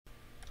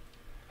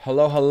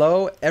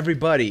Hello,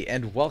 everybody,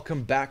 and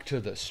welcome back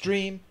to the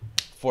stream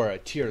for a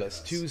Tier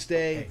List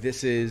Tuesday.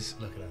 This is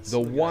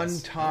the one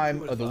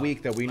time of the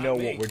week that we know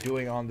what we're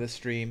doing on this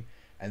stream,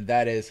 and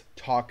that is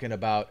talking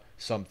about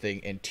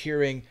something and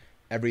tiering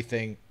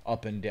everything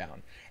up and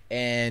down.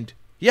 And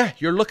yeah,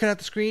 you're looking at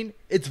the screen,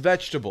 it's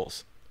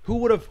vegetables. Who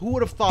would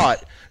have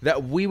thought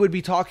that we would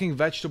be talking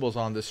vegetables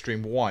on this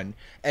stream, one,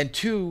 and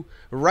two,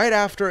 right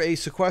after a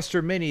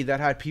sequester mini that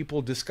had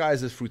people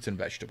disguised as fruits and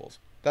vegetables.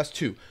 That's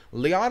two.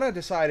 Liana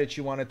decided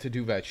she wanted to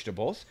do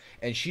vegetables,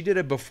 and she did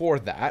it before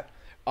that.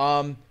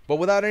 But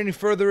without any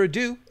further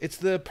ado, it's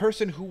the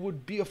person who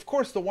would be, of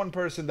course, the one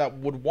person that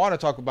would want to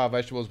talk about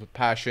vegetables with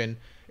passion.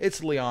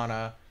 It's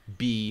Liana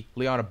B.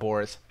 Liana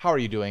Boris. How are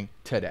you doing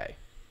today?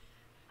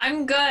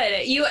 I'm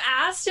good. You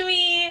asked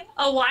me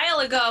a while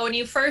ago when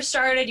you first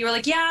started, you were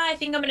like, yeah, I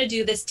think I'm going to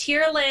do this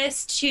tier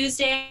list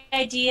Tuesday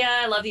idea.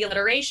 I love the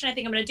alliteration. I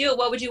think I'm going to do it.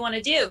 What would you want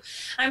to do?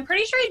 I'm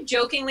pretty sure I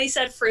jokingly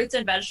said fruits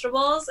and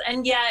vegetables,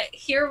 and yet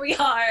here we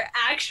are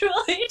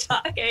actually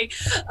talking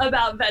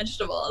about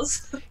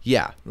vegetables.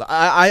 Yeah,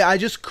 I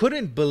just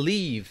couldn't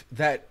believe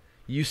that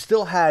you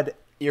still had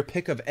your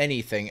pick of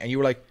anything, and you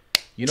were like,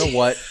 you know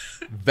what?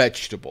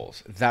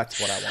 Vegetables.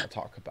 That's what I want to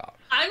talk about.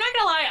 I'm not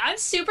gonna lie, I'm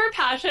super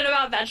passionate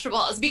about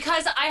vegetables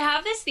because I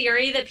have this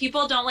theory that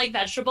people don't like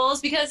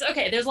vegetables because,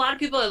 okay, there's a lot of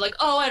people that are like,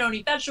 oh, I don't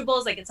eat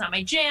vegetables, like it's not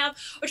my jam.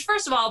 Which,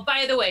 first of all,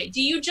 by the way,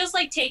 do you just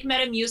like take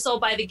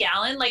Metamucil by the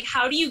gallon? Like,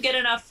 how do you get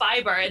enough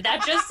fiber?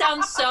 That just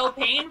sounds so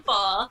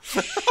painful.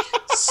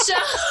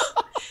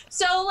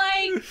 So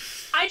like,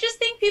 I just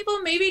think people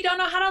maybe don't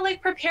know how to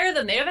like prepare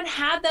them. They haven't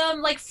had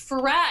them like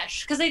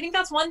fresh, because I think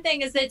that's one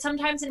thing is that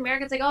sometimes in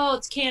America it's like, oh,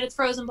 it's canned, it's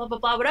frozen, blah blah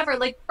blah, whatever.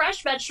 Like,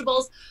 fresh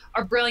vegetables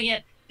are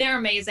brilliant. They're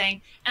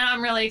amazing, and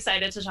I'm really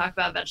excited to talk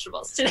about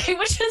vegetables today,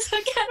 which is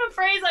again a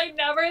phrase I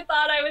never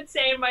thought I would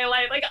say in my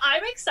life. Like,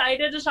 I'm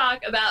excited to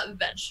talk about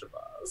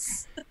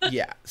vegetables.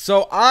 Yeah.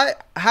 So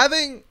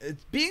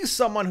being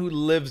someone who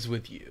lives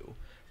with you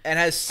and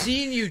has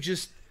seen you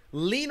just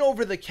lean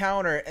over the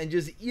counter and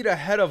just eat a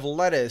head of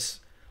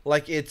lettuce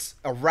like it's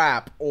a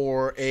wrap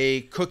or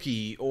a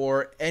cookie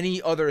or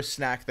any other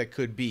snack that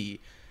could be,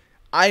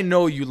 I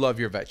know you love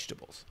your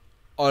vegetables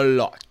a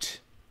lot.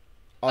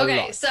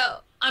 Okay, so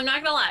I'm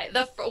not gonna lie.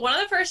 One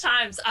of the first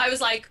times I was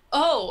like,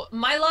 oh,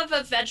 my love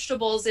of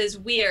vegetables is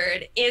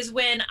weird, is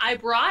when I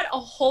brought a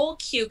whole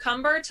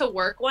cucumber to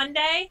work one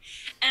day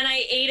and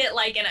I ate it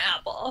like an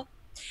apple.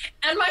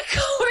 And my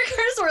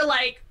coworkers were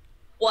like,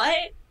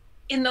 what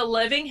in the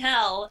living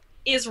hell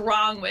is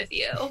wrong with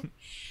you?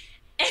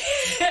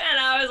 And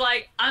I was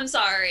like, I'm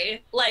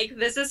sorry. Like,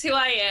 this is who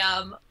I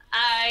am.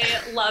 I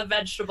love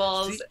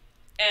vegetables,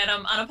 and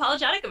I'm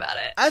unapologetic about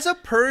it. As a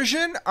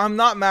Persian, I'm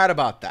not mad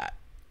about that.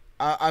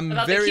 I'm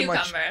about very the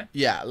much, cucumber.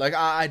 yeah, like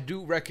it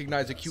do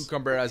recognize a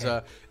cucumber as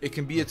it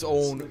can be its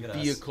own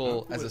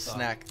vehicle as a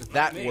snack.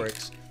 That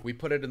works. We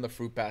put it in the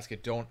fruit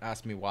basket. Don't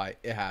ask me why.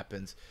 It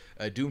happens.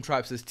 Doom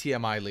Tribe says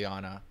TMI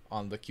Liana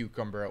on the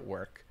cucumber at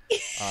work.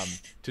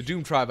 To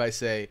Doom Tribe, I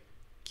say,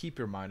 keep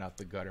your mind out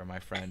the gutter, my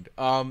friend.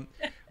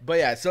 But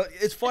yeah, so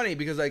it's funny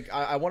because like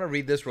I want to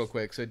read this real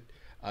quick. So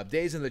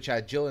Days in the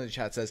chat, Jill in the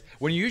chat says,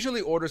 when you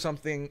usually order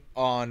something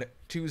on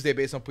Tuesday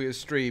based on Puya's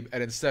stream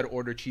and instead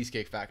order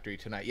Cheesecake Factory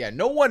tonight. Yeah,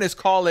 no one is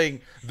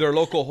calling their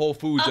local Whole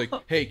Foods like,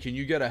 hey, can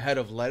you get a head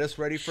of lettuce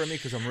ready for me?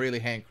 Because I'm really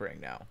hankering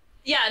now.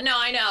 Yeah, no,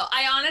 I know.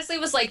 I honestly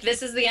was like,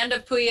 this is the end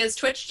of Puya's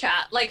Twitch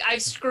chat. Like,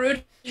 I've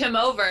screwed him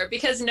over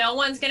because no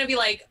one's going to be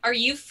like, are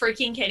you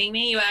freaking kidding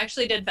me? You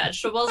actually did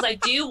vegetables.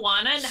 Like, do you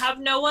want to have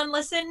no one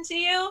listen to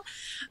you?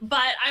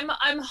 But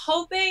I'm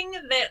hoping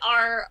that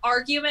our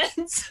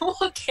arguments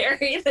will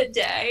carry the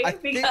day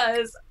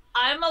because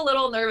I'm a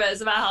little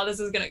nervous about how this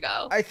is going to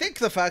go. I think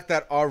the fact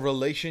that our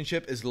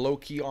relationship is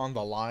low-key on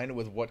the line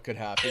with what could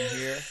happen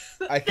here,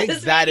 I think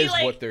that is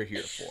like, what they're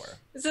here for.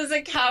 This is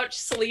a couch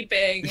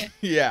sleeping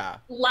yeah.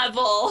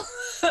 level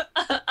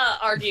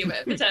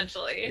argument,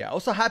 potentially. Yeah,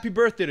 also happy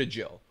birthday to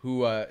Jill,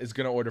 who is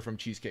going to order from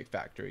Cheesecake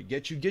Factory.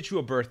 Get you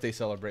a birthday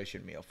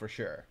celebration meal, for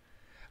sure.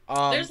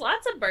 There's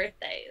lots of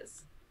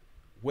birthdays.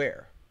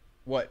 Where?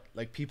 What?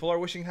 Like, people are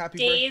wishing happy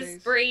Dave,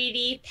 birthdays?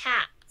 Brady,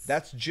 Pats.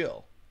 That's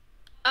Jill.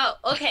 Oh,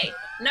 okay.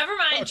 Never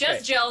mind. Okay.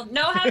 Just Jill.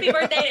 No happy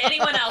birthday to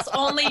anyone else.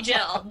 Only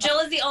Jill. Jill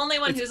is the only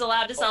one who's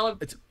allowed to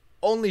celebrate. It's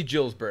only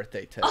Jill's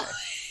birthday today.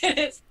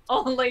 It's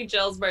only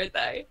Jill's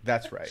birthday.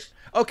 That's right.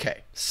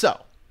 Okay,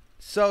 so,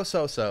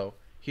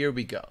 here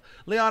we go.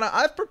 Liana,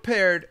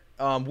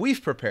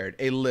 we've prepared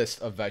a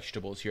list of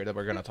vegetables here that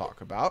we're going to talk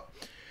about.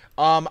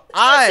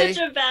 That's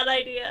such a bad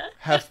idea.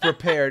 have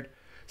prepared.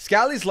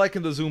 Scally's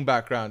liking the Zoom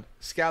background.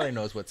 Scally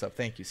knows what's up.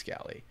 Thank you,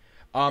 Scally.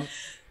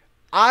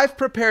 I've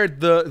prepared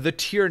the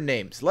tier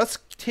names. Let's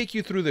take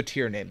you through the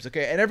tier names,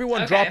 okay? And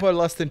everyone drop a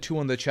less than 2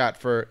 in the chat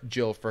for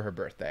Jill for her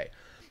birthday.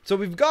 So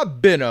we've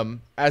got Binham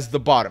as the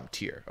bottom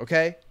tier,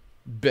 okay?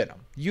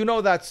 Binham. You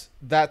know that's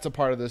a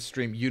part of this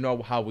stream. You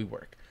know how we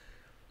work.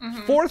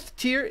 Mm-hmm. 4th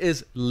tier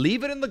is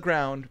leave it in the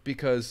ground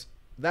because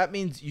that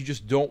means you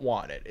just don't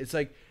want it. It's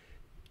like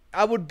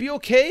I would be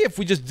okay if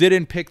we just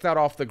didn't pick that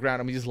off the ground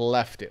and we just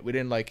left it. We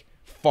didn't like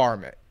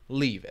farm it,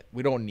 leave it.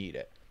 We don't need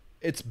it.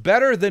 It's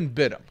better than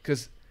bid 'em,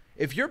 because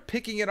if you're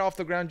picking it off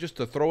the ground just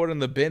to throw it in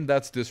the bin,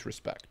 that's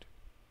disrespect.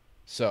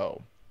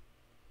 So,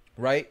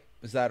 right?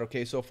 Is that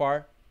okay so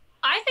far?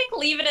 I think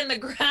leave it in the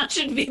ground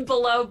should be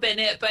below bin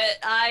it, but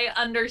I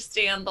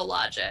understand the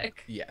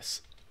logic.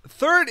 Yes.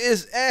 Third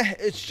is,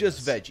 it's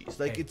just veggies.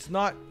 Like, it's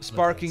not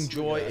sparking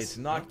joy. It's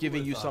not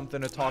giving you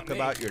something to talk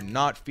about. You're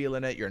not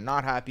feeling it. You're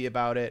not happy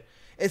about it.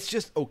 It's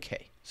just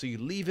okay. So you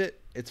leave it.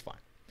 It's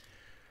fine.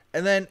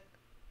 And then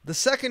the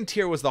second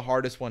tier was the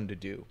hardest one to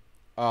do.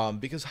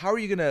 Because how are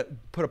you going to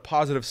put a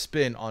positive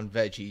spin on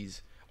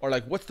veggies? Or,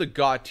 like, what's the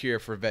God tier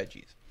for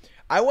veggies?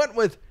 I went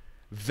with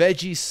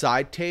veggie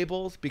side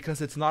tables because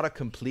it's not a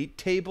complete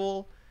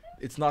table.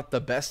 It's not the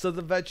best of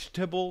the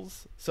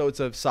vegetables, so it's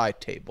a side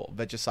table,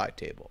 veggie side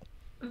table.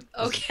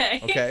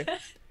 Okay. Okay.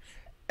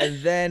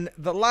 And then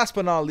the last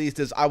but not least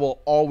is I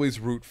will always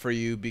root for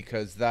you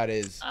because that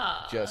is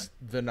just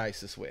the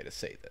nicest way to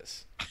say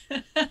this.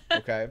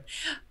 Okay.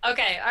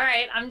 Okay. All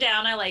right. I'm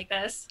down. I like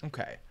this.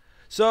 Okay.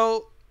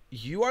 So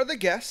you are the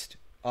guest,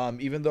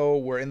 even though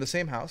we're in the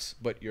same house,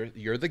 but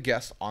you're the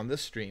guest on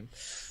this stream.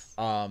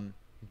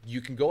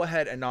 You can go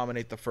ahead and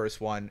nominate the first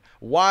one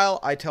while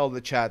I tell the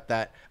chat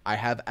that I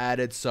have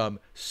added some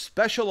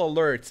special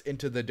alerts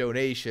into the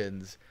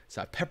donations.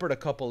 So I peppered a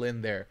couple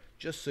in there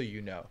just so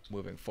you know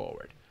moving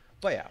forward.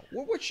 But yeah,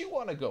 what you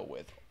want to go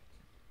with?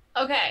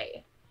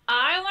 Okay.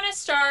 I want to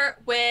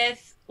start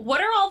with, what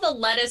are all the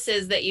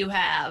lettuces that you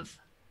have?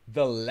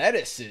 The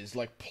lettuces,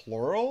 like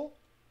plural?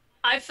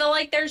 I feel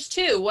like there's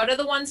two. What are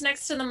the ones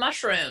next to the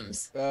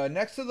mushrooms?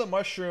 Next to the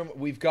mushroom,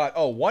 we've got,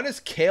 one is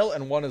kale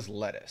and one is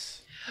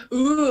lettuce.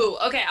 Ooh,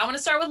 okay. I want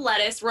to start with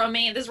lettuce.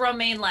 Romaine. This is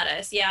romaine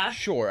lettuce, yeah?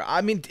 Sure.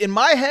 I mean, in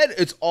my head,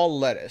 it's all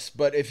lettuce.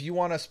 But if you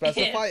want to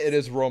specify, it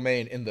is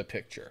romaine in the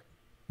picture.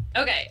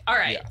 Okay, all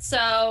right. Yeah.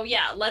 So,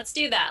 yeah, let's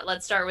do that.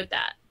 Let's start with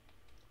that.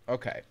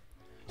 Okay.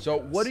 So,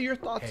 what are your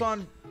thoughts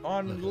on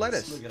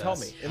lettuce? Tell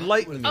me.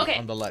 Enlighten me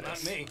on the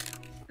lettuce.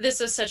 This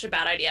is such a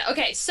bad idea.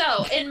 Okay,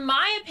 so in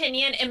my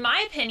opinion,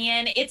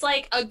 it's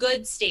like a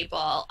good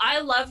staple. I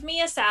love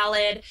me a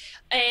salad,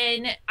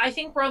 and I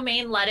think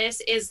romaine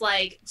lettuce is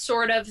like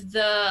sort of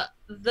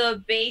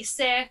the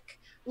basic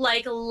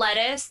like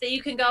lettuce that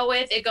you can go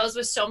with. It goes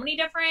with so many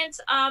different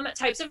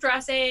types of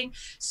dressing,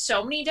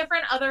 so many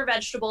different other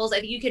vegetables. I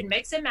think you can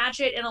mix and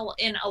match it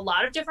in a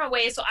lot of different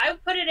ways. So I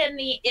would put it in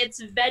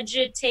it's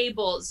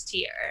vegetables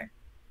tier.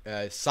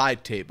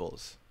 Side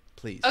tables.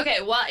 Please. Okay,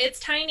 well, it's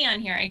tiny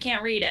on here. I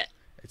can't read it.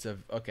 It's a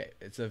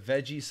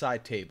veggie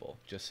side table,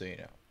 just so you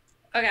know.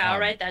 Okay, I'll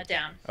write that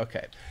down.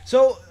 Okay.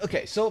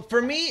 So for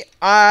me,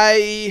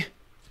 I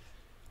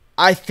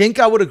think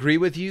I would agree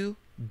with you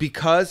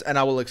because, and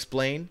I will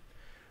explain.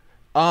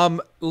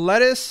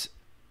 Lettuce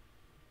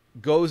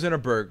goes in a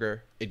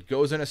burger, it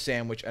goes in a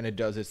sandwich, and it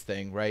does its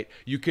thing, right?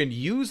 You can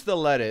use the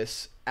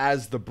lettuce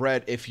as the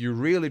bread if you're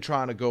really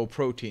trying to go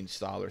protein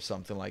style or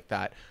something like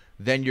that.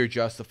 Then you're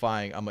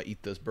justifying, I'm going to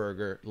eat this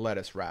burger,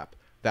 lettuce wrap.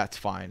 That's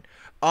fine.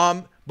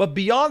 But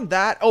beyond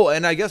that,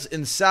 and I guess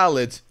in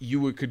salads,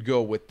 you could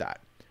go with that.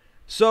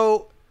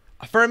 So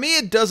for me,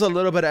 it does a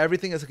little bit of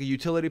everything as like a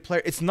utility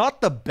player. It's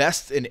not the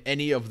best in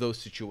any of those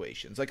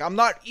situations. Like, I'm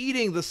not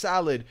eating the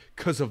salad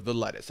because of the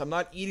lettuce. I'm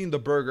not eating the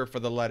burger for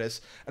the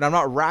lettuce. And I'm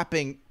not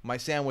wrapping my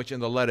sandwich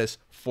in the lettuce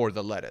for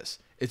the lettuce.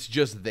 It's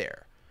just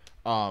there.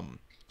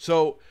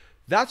 So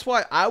that's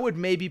why I would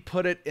maybe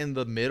put it in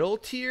the middle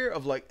tier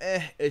of like,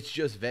 it's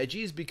just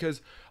veggies, because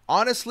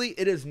honestly,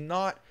 it is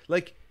not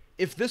like,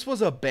 if this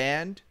was a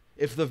band,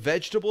 if the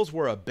vegetables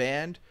were a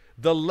band,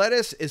 the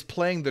lettuce is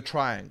playing the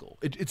triangle.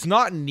 It's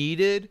not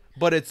needed,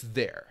 but it's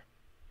there.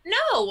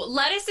 No,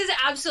 lettuce is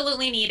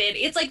absolutely needed.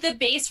 It's like the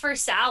base for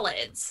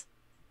salads.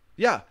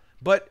 Yeah,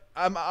 but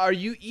are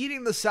you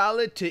eating the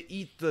salad to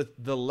eat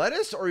the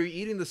lettuce, or are you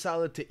eating the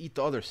salad to eat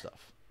the other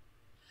stuff?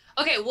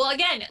 Okay, well,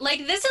 again,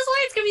 like, this is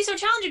why it's gonna be so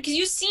challenging, because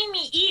you see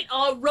me eat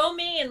a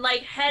romaine,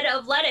 like, head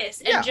of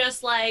lettuce and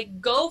just, like,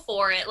 go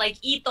for it, like,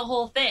 eat the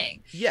whole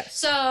thing. Yes.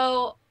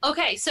 So,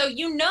 okay, so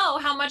you know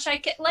how much I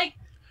can, like,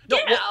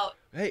 get out.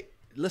 Hey,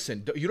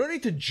 listen, you don't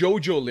need to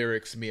JoJo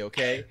lyrics me,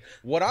 okay?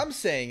 What I'm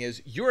saying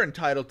is you're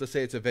entitled to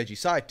say it's a veggie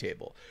side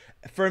table.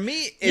 For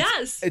me,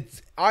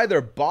 it's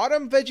either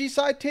bottom veggie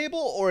side table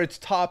or it's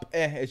top,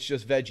 it's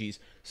just veggies.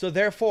 So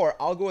therefore,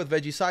 I'll go with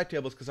veggie side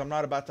tables because I'm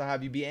not about to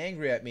have you be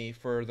angry at me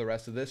for the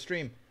rest of this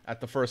stream at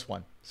the first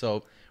one.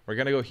 So we're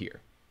going to go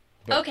here.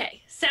 But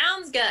okay,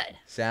 sounds good.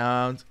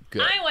 Sounds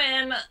good. I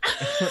win.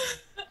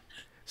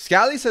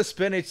 Scally says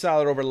spinach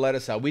salad over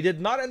lettuce salad. We did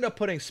not end up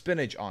putting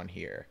spinach on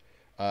here.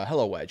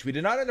 Hello, Wedge. We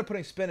did not end up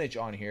putting spinach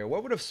on here.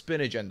 What would have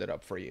spinach ended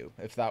up for you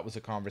if that was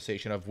a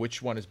conversation of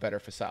which one is better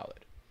for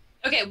salad?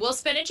 Okay, well,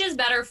 spinach is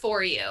better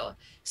for you.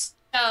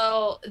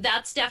 So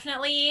that's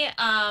definitely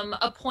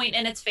a point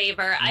in its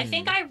favor. I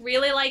think I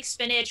really like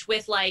spinach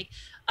with like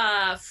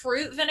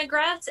fruit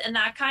vinaigrettes and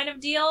that kind of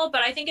deal,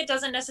 but I think it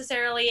doesn't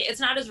necessarily, it's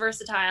not as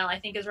versatile, I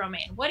think, as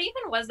romaine. What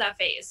even was that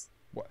phase?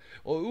 What?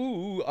 Oh,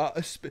 ooh,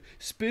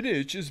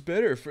 spinach is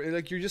better for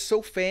like you're just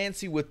so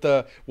fancy with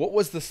the what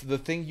was the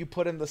thing you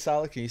put in the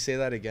salad? Can you say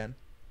that again?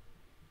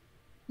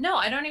 No,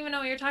 I don't even know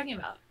what you're talking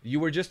about. You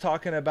were just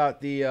talking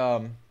about the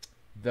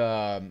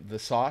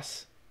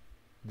sauce,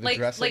 the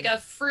dressing. Like a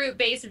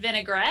fruit-based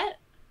vinaigrette.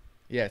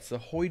 Yeah, it's the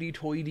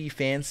hoity-toity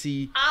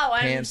fancy. Oh,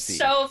 I'm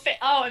so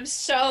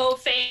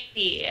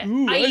fancy.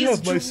 Ooh, I use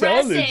have my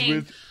salads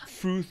with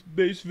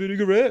fruit-based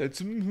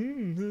vinaigrettes.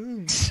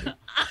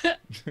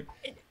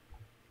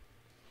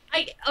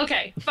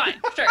 Okay,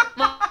 fine, sure.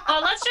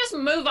 Well, let's just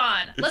move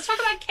on. Let's talk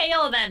about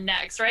kale then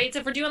next, right? So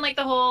if we're doing like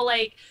the whole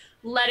like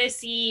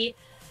lettucey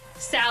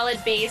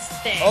salad-based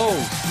thing. Oh,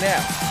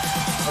 snap.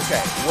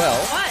 Okay, well.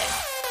 What?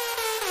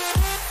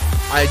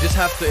 I just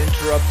have to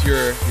interrupt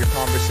your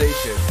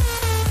conversation.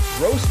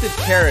 Roasted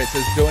Carrots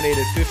has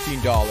donated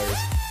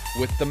 $15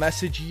 with the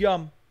message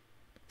yum.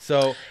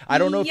 So I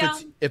don't know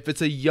if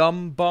it's a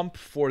yum bump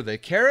for the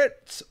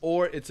carrots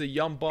or it's a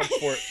yum bump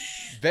for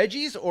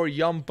veggies or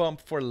yum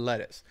bump for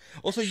lettuce.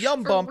 Also,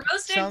 yum bump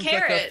sounds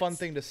like a fun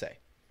thing to say.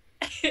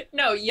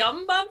 No,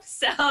 yum bump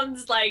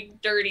sounds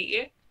like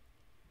dirty.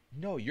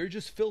 No, you're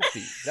just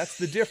filthy. That's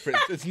the difference.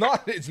 It's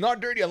not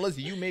dirty unless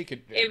you make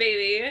it dirty. Hey,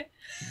 baby.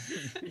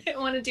 I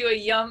want to do a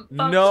yum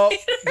bump. No,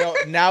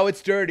 now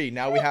it's dirty.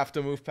 Now we have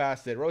to move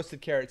past it. Roasted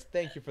Carrots,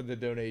 thank you for the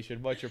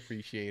donation. Much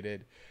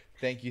appreciated.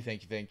 Thank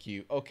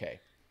you.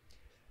 Okay.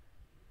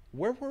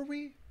 Where were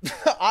we?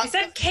 I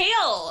said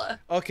kale.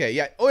 Okay,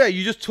 yeah. Oh, yeah,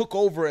 you just took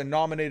over and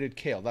nominated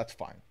kale. That's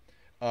fine.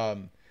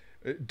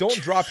 Don't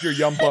drop your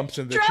yum bumps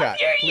in the chat.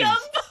 Drop your please. yum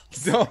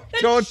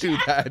bumps. Don't do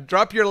that.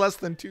 Drop your less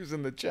than twos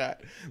in the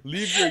chat.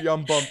 Leave your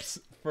yum bumps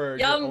for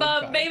yum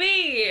bump,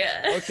 baby.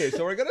 Okay,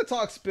 so we're going to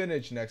talk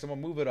spinach next. I'm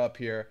going to move it up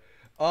here.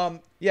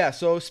 Yeah,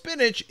 so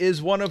spinach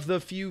is one of the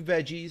few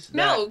veggies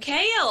No,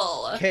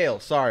 kale.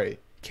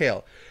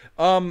 Kale.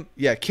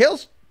 Yeah,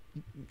 kale's...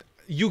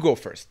 You go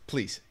first,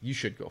 please. You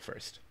should go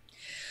first.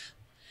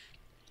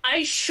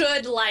 I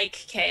should like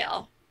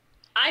kale.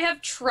 I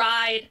have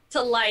tried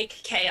to like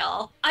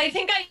kale. I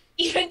think I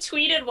even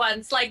tweeted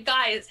once, like,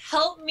 guys,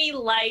 help me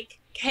like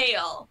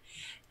kale.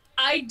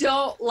 I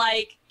don't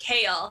like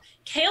kale.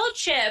 Kale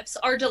chips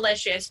are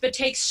delicious, but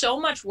take so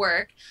much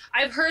work.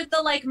 I've heard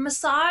the like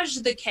massage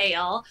the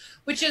kale,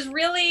 which is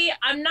really,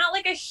 I'm not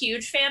like a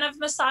huge fan of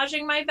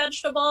massaging my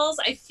vegetables.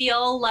 I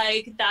feel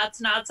like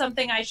that's not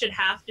something I should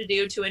have to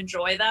do to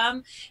enjoy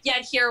them.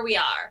 Yet here we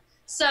are.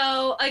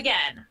 So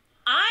again,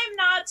 I'm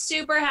not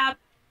super happy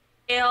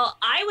with kale.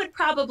 I would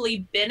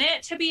probably bin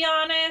it, to be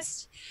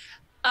honest,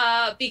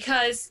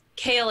 because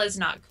kale is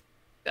not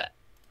good.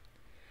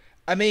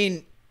 I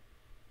mean,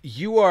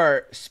 you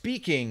are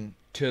speaking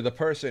to the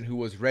person who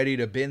was ready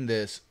to bin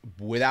this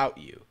without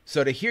you.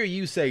 So to hear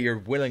you say you're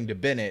willing to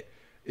bin it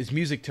is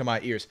music to my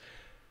ears.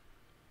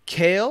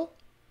 Kale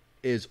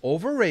is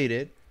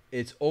overrated.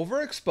 It's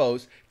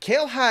overexposed.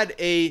 Kale had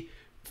a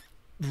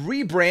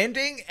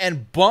rebranding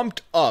and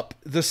bumped up.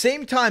 The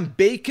same time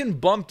bacon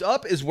bumped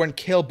up is when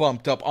kale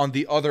bumped up on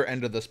the other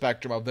end of the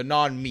spectrum of the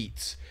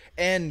non-meats.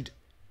 And,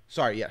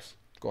 sorry, yes.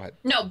 Go ahead.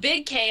 No,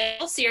 Big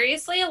Kale,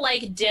 seriously,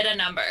 like, did a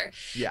number.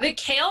 Yeah. The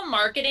kale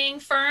marketing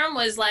firm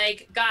was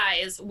like,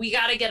 guys, we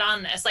got to get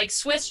on this. Like,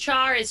 Swiss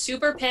Char is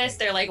super pissed.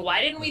 They're like, why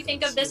didn't we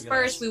think of this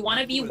first? We want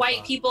to be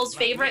white people's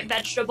favorite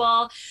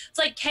vegetable. It's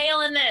like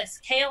kale and this,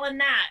 kale and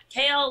that,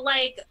 kale,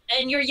 like,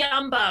 and your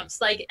yum bumps.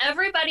 Like,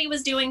 everybody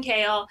was doing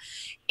kale,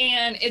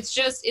 and it's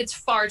just, it's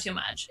far too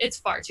much. It's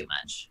far too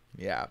much.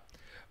 Yeah.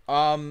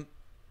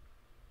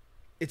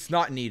 It's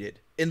not needed.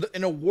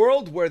 In a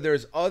world where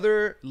there's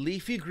other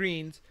leafy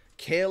greens,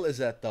 kale is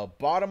at the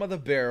bottom of the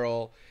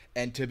barrel.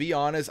 And to be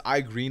honest,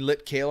 I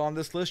greenlit kale on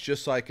this list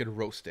just so I could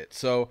roast it.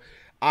 So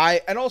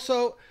and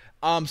also,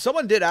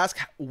 someone did ask,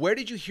 where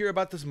did you hear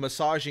about this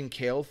massaging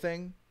kale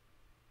thing?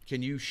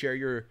 Can you share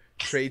your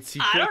trade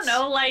secrets? I don't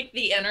know, like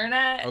the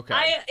internet.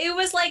 Okay. It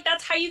was like,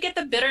 that's how you get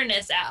the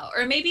bitterness out.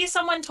 Or maybe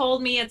someone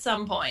told me at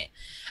some point.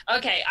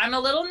 Okay, I'm a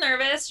little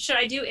nervous. Should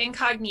I do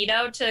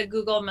incognito to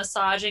Google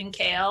massaging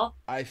kale?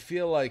 I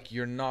feel like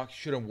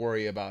shouldn't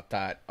worry about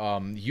that.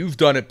 You've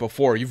done it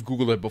before. You've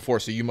Googled it before,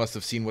 so you must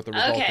have seen what the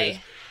result is.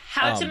 Okay,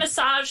 how to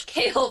massage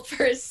kale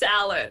for a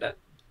salad.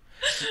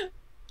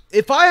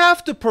 If I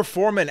have to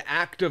perform an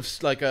act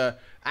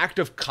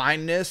of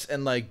kindness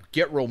and like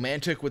get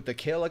romantic with the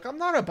kale, like I'm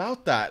not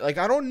about that. Like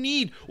I don't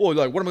need,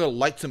 like what am I gonna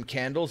light some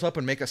candles up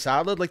and make a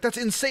salad? Like that's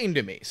insane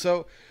to me.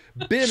 So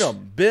bin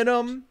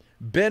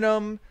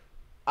 'em,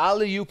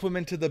 alley-oop them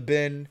into the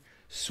bin,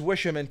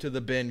 swish them into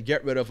the bin,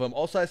 get rid of them.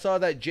 Also, I saw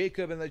that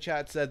Jacob in the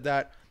chat said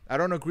that I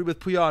don't agree with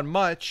Puya on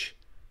much,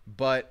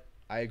 but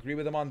I agree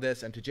with him on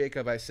this. And to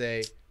Jacob, I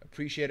say,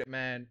 appreciate it,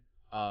 man.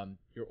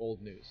 You're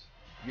old news.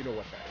 You know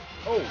what that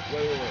is. Oh,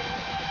 wait.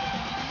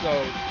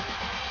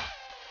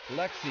 So,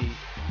 Lexi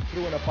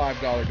threw in a $5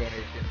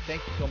 donation.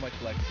 Thank you so much,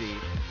 Lexi.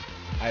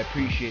 I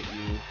appreciate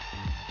you.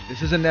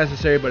 This isn't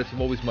necessary, but it's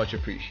always much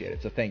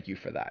appreciated. So thank you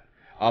for that.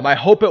 I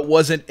hope it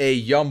wasn't a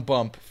yum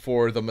bump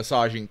for the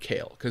massaging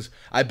kale, because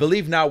I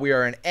believe now we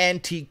are an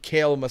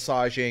anti-kale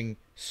massaging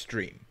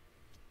stream.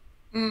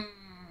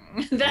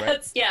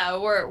 That's yeah,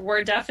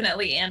 we're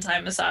definitely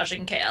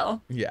anti-massaging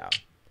kale. Yeah.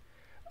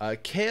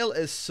 Kale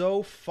is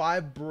so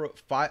Fibrous.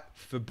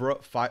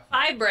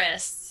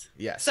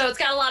 Yes. So it's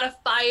got a lot of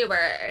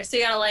fiber. So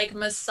you gotta like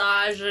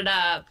massage it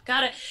up.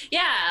 You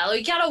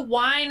gotta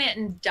wine it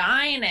and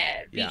dine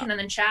it. Yeah. Beacon in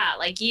the chat,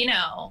 like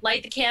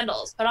light the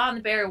candles, put on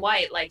the Barry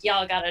White. Like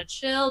y'all gotta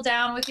chill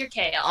down with your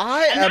kale.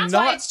 That's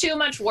why it's too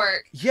much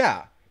work.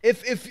 Yeah.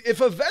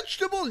 If a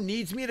vegetable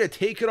needs me to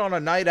take it on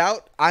a night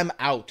out, I'm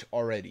out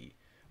already.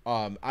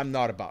 I'm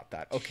not about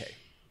that. Okay.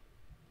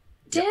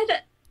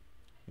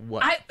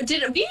 What?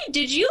 Did we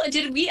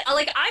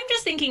like, I'm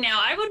just thinking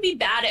now, I would be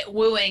bad at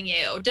wooing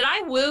you. Did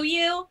I woo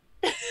you?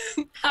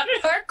 How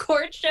did our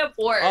courtship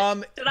work?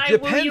 Did I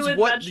woo you with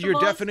what vegetables? Your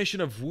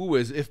definition of woo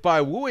is. If by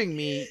wooing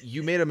me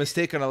you made a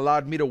mistake and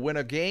allowed me to win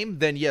a game,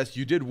 then yes,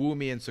 you did woo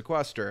me in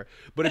Sequester.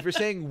 But if you're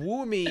saying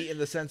woo me in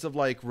the sense of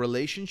like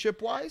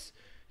relationship wise,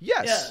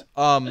 yes.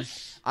 Yeah.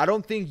 I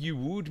don't think you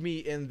wooed me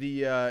in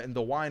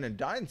the wine and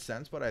dine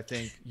sense, but I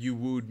think you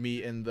wooed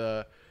me in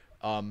the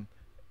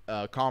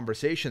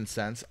conversation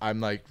sense. I'm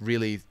like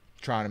really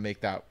trying to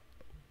make that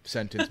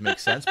sentence make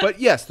sense.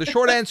 But yes, the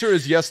short answer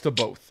is yes to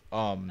both.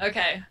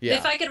 Okay.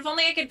 Yeah. If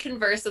only I could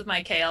converse with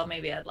my kale,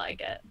 maybe I'd like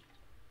it.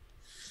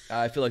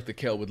 I feel like the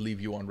kale would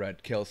leave you on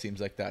red. Kale seems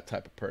like that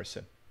type of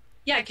person.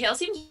 Yeah, kale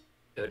seems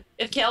good.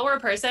 If kale were a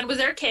person, was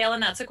there kale in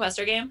that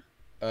Sequester game?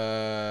 In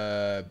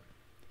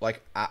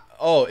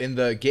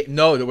the game?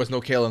 No, there was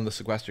no kale in the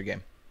Sequester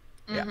game.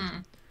 Mm-hmm. Yeah.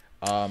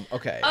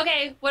 Okay.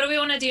 Okay, what do we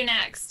want to do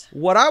next?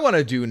 What I want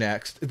to do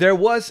next, there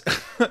was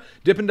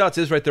Dippin' Dots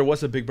is right. There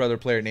was a Big Brother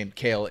player named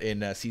Kale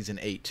in season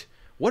 8.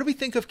 What do we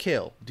think of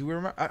Kale? Do we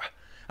remember?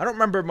 I don't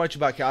remember much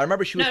about Kale. I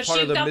remember she was part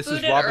of the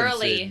Mrs.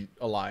 Robinson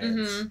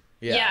alliance. Mm-hmm.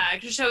 Yeah,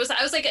 because I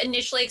was like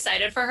initially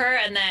excited for her,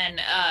 and then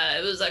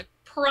it was a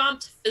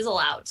prompt fizzle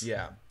out.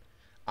 Yeah.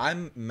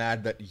 I'm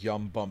mad that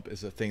Yum Bump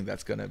is a thing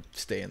that's gonna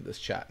stay in this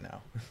chat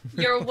now.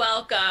 You're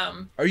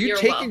welcome. Are you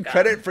taking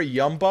credit for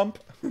Yum Bump?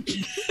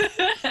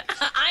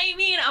 I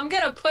mean, I'm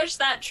gonna push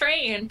that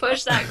train,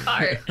 push that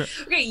cart.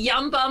 Okay,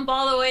 Yum Bump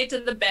all the way to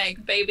the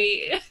bank,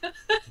 baby.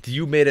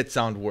 You made it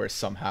sound worse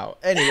somehow.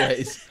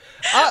 Anyways,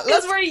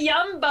 because we're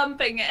Yum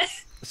Bumping it.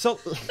 So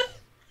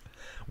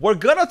we're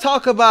gonna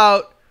talk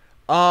about.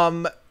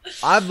 I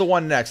have the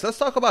one next. Let's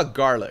talk about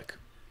garlic.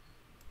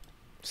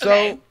 So.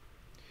 Okay.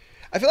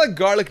 I feel like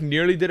garlic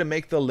nearly didn't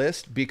make the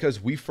list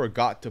because we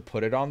forgot to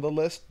put it on the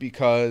list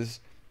because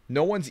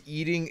no one's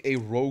eating a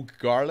rogue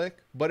garlic,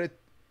 but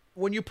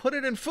when you put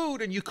it in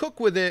food and you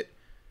cook with it,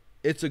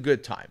 it's a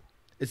good time.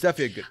 It's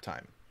definitely a good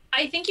time.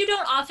 I think you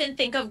don't often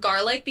think of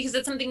garlic because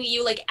it's something that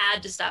you like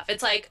add to stuff.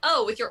 It's like,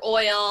 oh, with your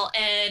oil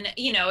and,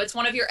 it's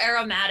one of your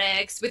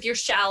aromatics with your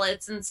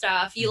shallots and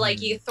stuff. You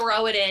you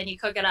throw it in, you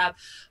cook it up.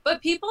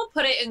 But people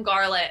put it in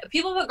garlic.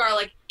 People put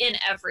garlic in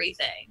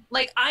everything.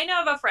 Like, I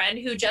know of a friend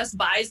who just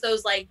buys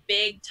those like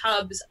big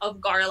tubs of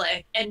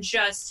garlic and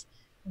just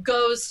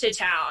goes to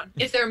town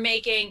if they're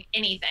making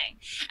anything.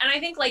 And I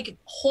think like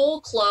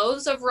whole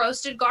cloves of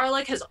roasted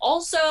garlic has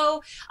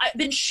also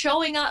been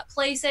showing up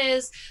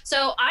places.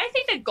 So I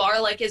think that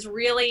garlic is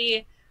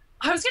really,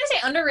 I was going to say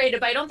underrated,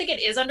 but I don't think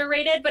it is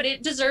underrated, but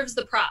it deserves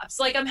the props.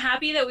 Like, I'm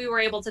happy that we were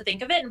able to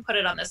think of it and put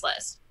it on this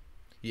list.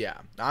 Yeah,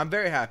 I'm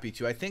very happy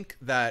too. I think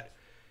that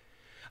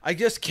I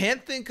just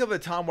can't think of a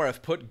time where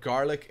I've put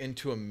garlic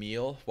into a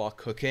meal while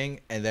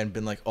cooking and then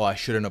been like, oh, I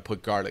shouldn't have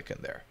put garlic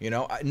in there.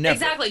 Never.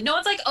 Exactly. No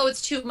one's like, oh,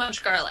 it's too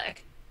much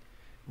garlic.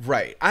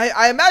 Right.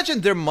 I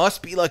imagine there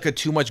must be like a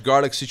too much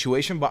garlic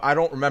situation, but I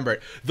don't remember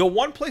it. The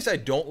one place I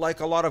don't like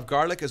a lot of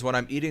garlic is when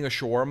I'm eating a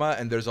shawarma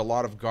and there's a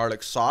lot of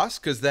garlic sauce,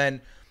 because then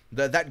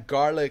that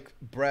garlic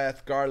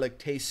breath, garlic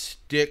taste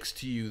sticks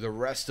to you the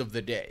rest of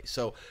the day.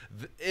 So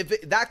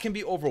that can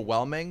be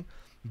overwhelming,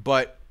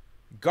 but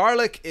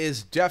garlic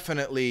is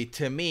definitely,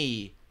 to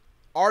me,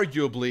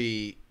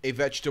 arguably a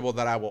vegetable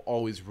that I will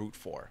always root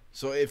for.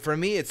 So for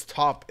me, it's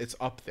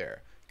up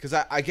there. Because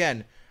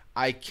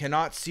I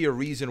cannot see a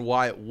reason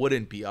why it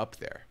wouldn't be up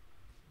there.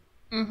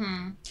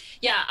 Mm-hmm.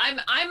 Yeah,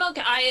 I'm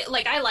okay. I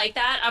like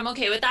that. I'm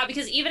okay with that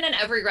because even in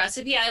every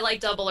recipe, I like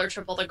double or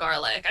triple the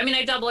garlic. I mean,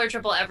 I double or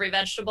triple every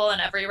vegetable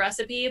in every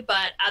recipe,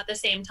 but at the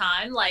same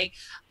time, like,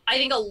 I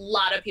think a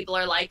lot of people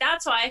are like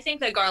that. So I think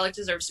that garlic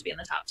deserves to be in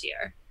the top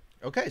tier.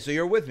 Okay, so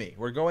you're with me.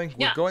 We're going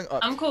up.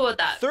 I'm cool with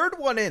that. Third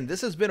one in.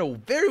 This has been a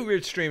very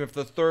weird stream if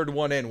the third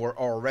one in we're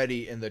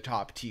already in the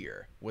top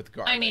tier with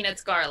garlic. I mean,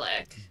 it's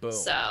garlic. Boom.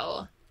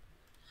 So.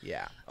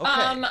 Yeah.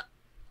 Okay.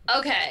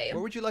 Okay.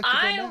 Where would you like to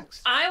go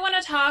next? I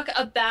want to talk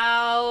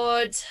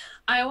about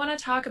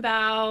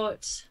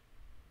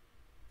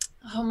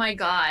oh my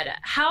god.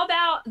 How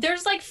about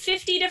there's like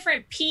 50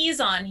 different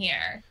peas on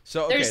here.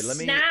 So okay, there's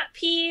snap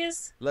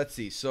peas. Let's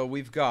see. So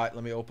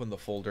let me open the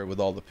folder with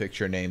all the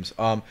picture names.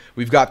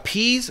 We've got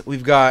peas,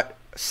 we've got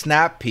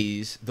snap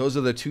peas. Those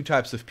are the two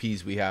types of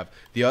peas we have.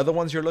 The other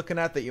ones you're looking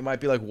at that you might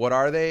be like, what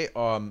are they?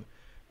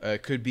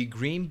 Could be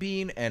green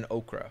bean and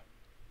okra.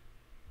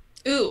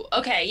 Ooh,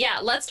 okay, yeah.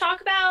 Let's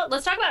talk about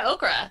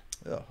okra.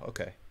 Oh,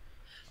 okay.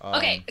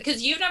 Okay,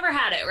 because you've never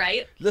had it,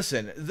 right?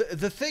 Listen,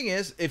 the thing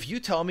is, if you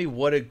tell me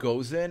what it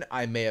goes in,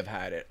 I may have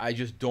had it. I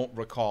just don't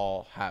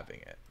recall having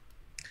it.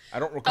 I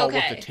don't recall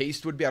what the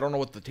taste would be. I don't know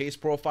what the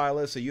taste profile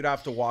is, so you'd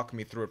have to walk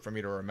me through it for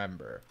me to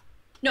remember.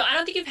 No, I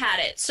don't think you've had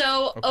it.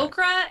 So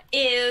okra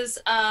is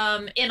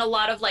in a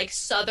lot of like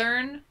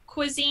Southern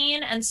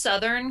cuisine and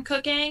Southern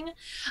cooking.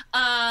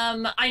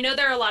 I know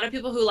there are a lot of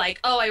people who like,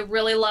 oh, I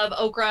really love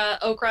okra.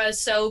 Okra is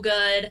so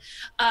good.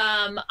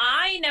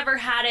 I never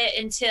had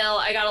it until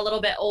I got a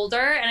little bit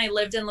older and I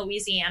lived in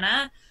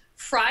Louisiana.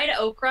 Fried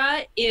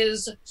okra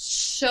is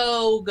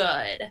so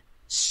good.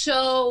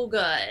 So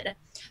good.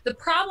 The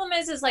problem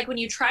is like when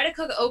you try to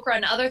cook okra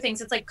and other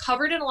things, it's like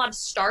covered in a lot of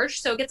starch,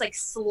 so it gets like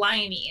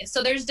slimy.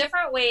 So there's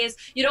different ways.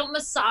 You don't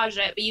massage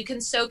it, but you can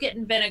soak it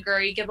in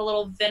vinegar. You give a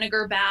little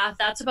vinegar bath.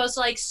 That's supposed to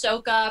like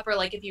soak up, or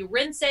like if you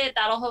rinse it,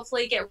 that'll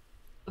hopefully get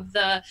rid of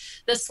the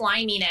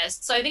sliminess.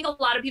 So I think a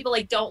lot of people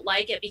like don't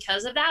like it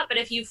because of that, but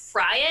if you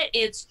fry it,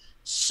 it's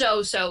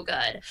so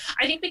good.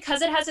 I think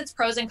because it has its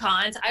pros and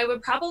cons, I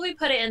would probably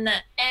put it in the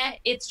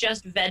it's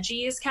just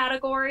veggies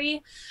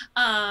category.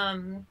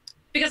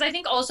 Because I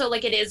think also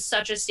like it is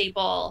such a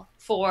staple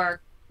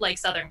for like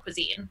Southern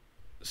cuisine.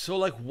 So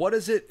like, what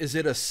is it? Is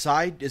it a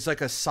side? It's like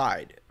a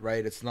side,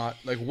 right? It's not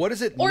like, what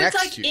is it or next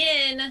it's like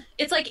to?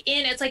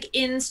 It's like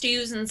in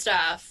stews and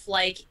stuff.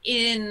 Like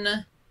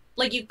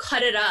you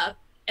cut it up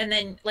and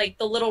then like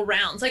the little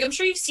rounds. Like I'm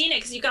sure you've seen it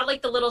because you got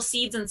like the little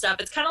seeds and stuff.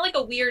 It's kind of like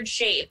a weird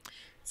shape.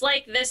 It's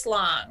like this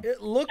long.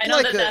 It looked. I know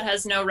like that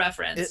has no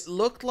reference. It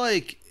looked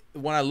like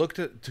when I looked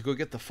to go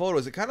get the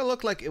photos, it kind of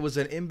looked like it was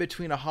an in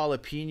between a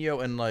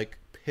jalapeno and like.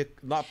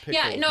 Not pickle.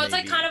 Yeah, no, it's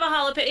maybe. like kind of a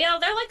jalapeno. Yeah,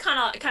 they're like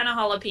kind of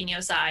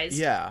jalapeno size.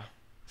 Yeah.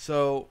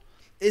 So,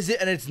 is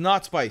it? And it's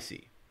not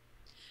spicy.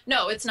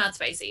 No, it's not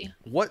spicy.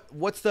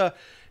 What's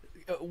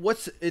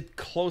it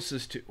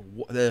closest to?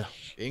 The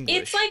English.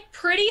 It's like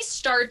pretty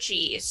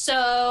starchy.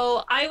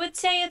 So I would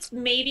say it's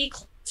maybe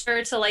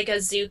closer to like a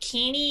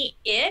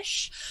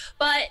zucchini-ish,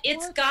 but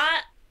it's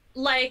got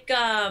like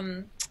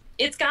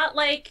it's got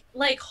like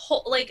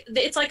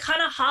it's like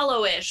kind of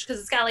hollowish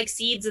because it's got like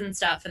seeds and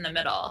stuff in the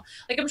middle.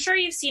 Like I'm sure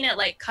you've seen it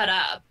like cut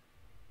up.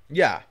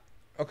 Yeah.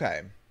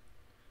 Okay.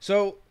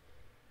 So,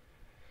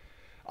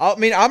 I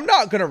mean, I'm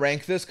not gonna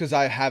rank this because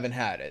I haven't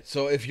had it.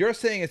 So if you're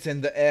saying it's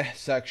in the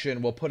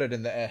section, we'll put it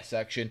in the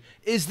section.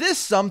 Is this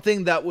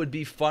something that would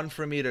be fun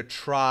for me to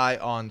try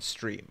on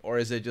stream, or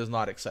is it just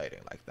not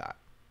exciting like that?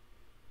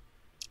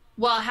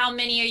 Well, how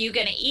many are you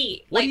going to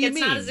eat? What like, do you it's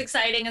mean? not as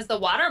exciting as the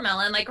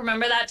watermelon. Like,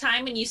 remember that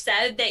time when you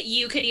said that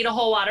you could eat a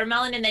whole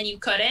watermelon and then you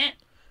couldn't?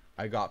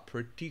 I got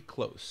pretty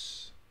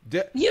close.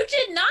 You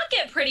did not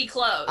get pretty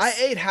close. I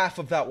ate half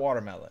of that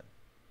watermelon.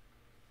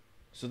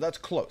 So that's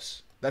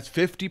close. That's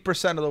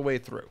 50% of the way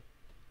through.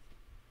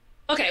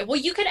 Okay, well,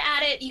 you could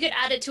add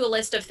it to a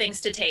list of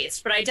things to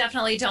taste, but I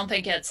definitely don't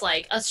think it's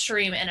like a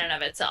stream in and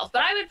of itself.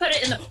 But I would put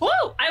it in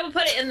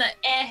the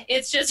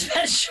it's just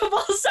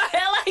vegetables. Sorry,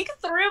 I like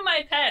threw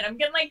my pen. I'm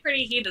getting like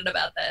pretty heated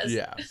about this.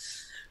 Yeah.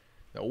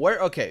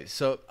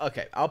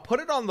 Okay, I'll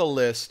put it on the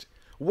list.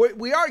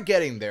 We are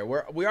getting there.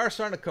 We are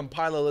starting to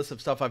compile a list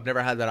of stuff I've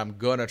never had that I'm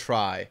gonna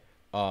try.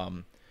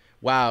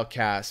 Wow,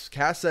 Cass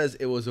says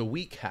it was a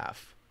week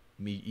half.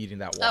 Me eating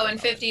that watermelon. Oh, and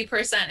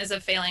 50% is a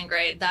failing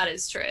grade. That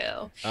is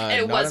true.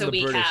 It was a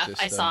week half.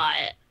 System. I saw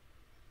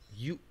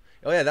it.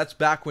 Oh yeah, that's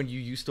back when you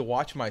used to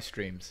watch my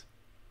streams.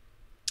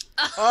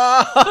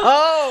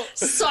 Oh,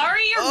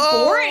 sorry, you're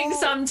boring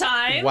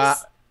sometimes. Wow.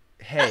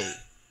 Hey.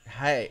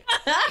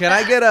 Can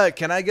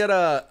I get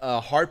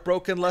a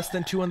heartbroken less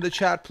than 2 in the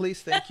chat,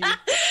 please? Thank you.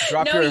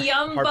 Drop no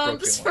yum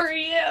bumps for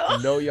you.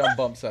 No yum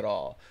bumps at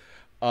all.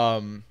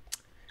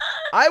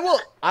 I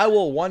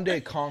will one day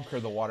conquer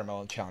the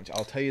watermelon challenge.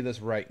 I'll tell you this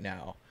right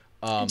now.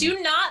 Do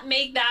not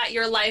make that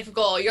your life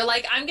goal. You're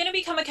like, I'm going to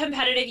become a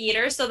competitive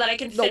eater so that I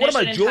can finish what am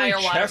I, an entire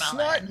Joey watermelon.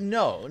 Chestnut?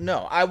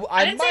 No.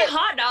 I didn't say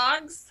hot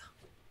dogs.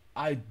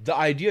 The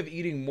idea of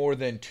eating more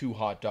than 2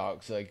 hot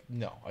dogs, like,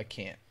 no, I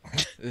can't.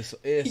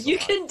 You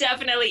can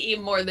definitely eat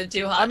more than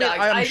 2 hot dogs.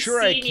 I'm sure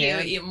I can.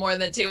 I've seen you eat more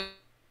than 2 hot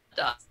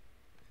dogs.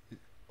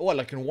 What,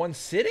 like in one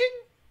sitting?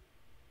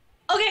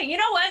 Okay, you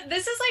know what?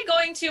 This is like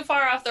going too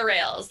far off the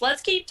rails.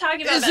 Let's keep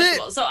talking about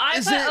vegetables. So I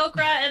put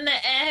okra in the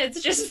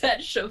it's just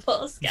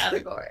vegetables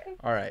category.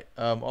 All right.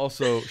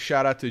 Also,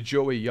 shout out to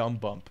Joey Yum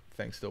Bump.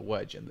 Thanks to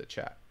Wedge in the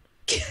chat.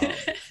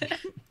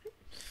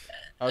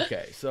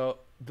 Okay, so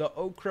the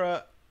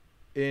okra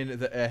in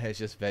the is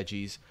just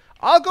veggies.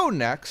 I'll go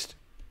next.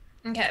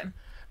 Okay.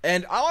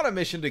 And I'm on a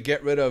mission to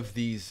get rid of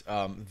these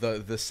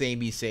the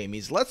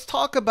sameys. Let's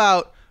talk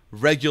about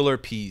regular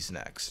peas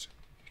next.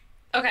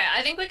 Okay,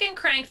 I think we can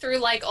crank through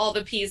like all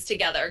the peas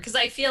together because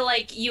I feel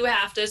like you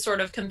have to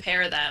sort of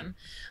compare them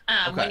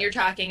when you're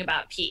talking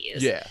about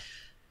peas. Yeah.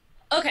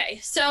 Okay,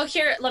 so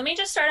here, let me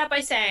just start out by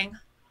saying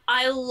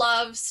I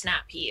love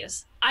snap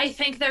peas. I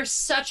think they're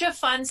such a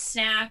fun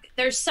snack.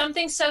 There's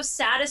something so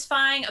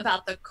satisfying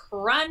about the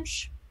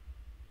crunch.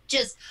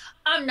 Just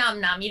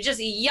nom nom. You just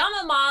yum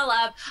them all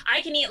up.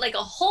 I can eat like a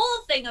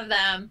whole thing of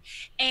them,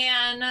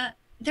 and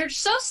they're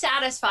so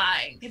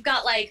satisfying. They've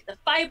got like the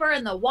fiber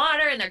and the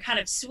water, and they're kind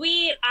of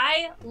sweet.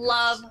 I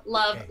love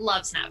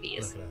snap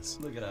peas.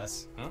 Look at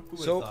us. Huh?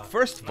 So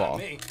first of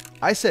all,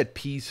 I said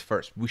peas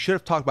first. We should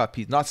have talked about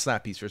peas, not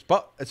snap peas first,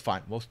 but it's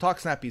fine. We'll talk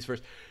snap peas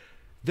first.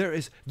 There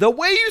is the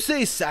way you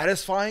say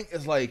satisfying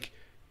is like,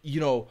 you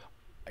know,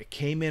 I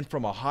came in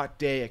from a hot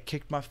day, I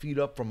kicked my feet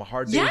up from a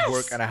hard day of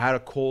work, and I had a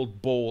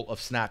cold bowl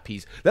of snap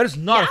peas. That is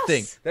not a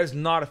thing. That is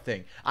not a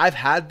thing. I've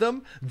had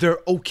them. They're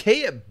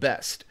okay at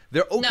best.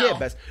 They're okay at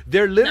best.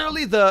 They're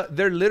literally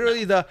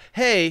the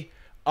hey,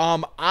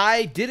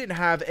 I didn't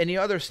have any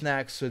other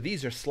snacks, so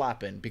these are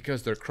slapping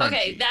because they're crunchy.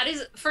 Okay, that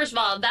is, first of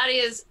all, that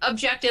is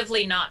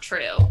objectively not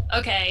true.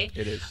 Okay,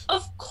 it is.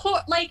 Of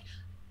course, like,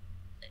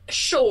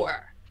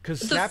 sure. Because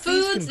the snap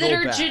foods peas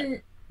can go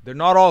bad. They're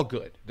not all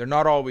good. They're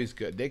not always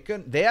good.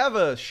 They have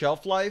a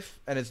shelf life,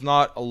 and it's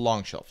not a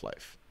long shelf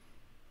life.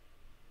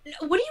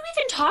 What are you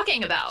even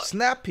talking about?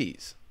 Snap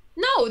peas.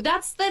 No,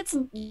 that's.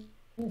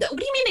 What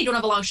do you mean they don't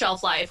have a long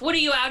shelf life? What are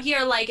you out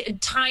here like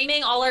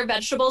timing all our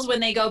vegetables when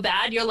they go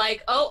bad? You're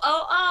like,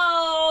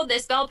 oh,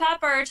 this bell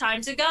pepper,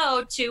 time to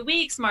go. 2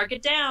 weeks, mark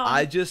it down.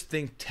 I just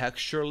think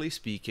texturally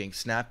speaking,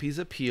 snap peas'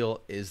 appeal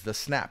is the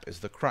snap,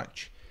 is the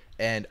crunch.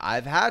 And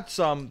I've had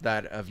some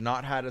that have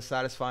not had as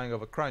satisfying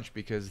of a crunch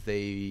because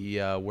they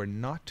were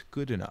not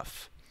good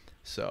enough.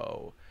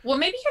 So. Well,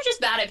 maybe you're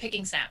just bad at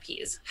picking snap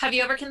peas. Have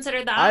you ever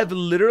considered that? I've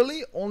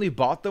literally only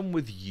bought them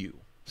with you.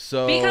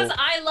 So. Because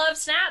I love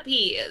snap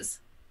peas.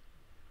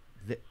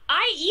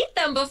 I eat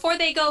them before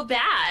they go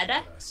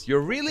bad.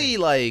 You're really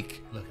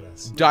like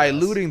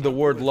diluting the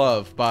word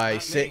love by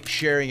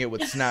sharing it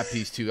with snap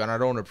peas too, and I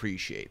don't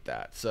appreciate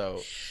that.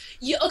 So,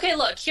 okay,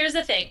 look, here's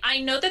the thing.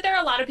 I know that there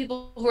are a lot of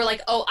people who are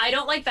like, oh, I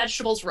don't like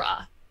vegetables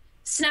raw.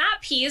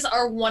 Snap peas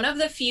are one of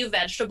the few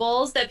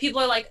vegetables that people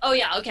are like, oh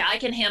yeah, okay, I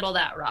can handle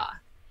that raw.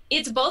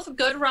 It's both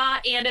good raw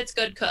and it's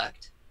good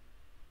cooked.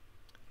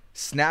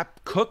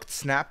 Cooked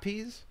snap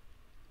peas?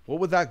 What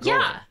would that go?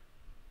 Yeah.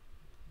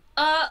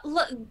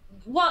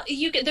 Well,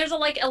 there's a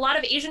lot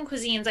of Asian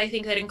cuisines I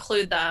think that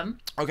include them.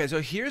 Okay,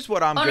 so here's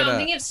what I'm no, I'm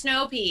thinking of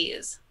snow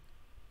peas.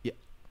 Yeah,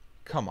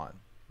 come on,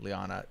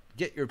 Liana,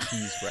 get your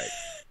peas right.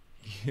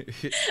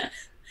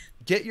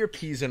 Get your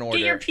peas in order.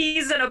 Get your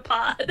peas in a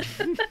pod.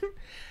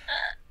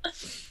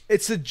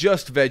 It's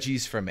just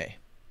veggies for me.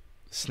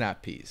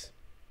 Snap peas.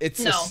 It's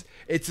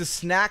a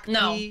snack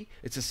pea.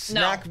 It's a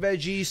snack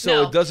veggie,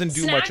 so it doesn't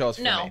do much else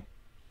for me.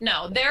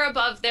 No, they're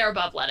above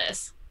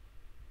lettuce.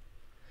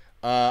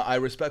 I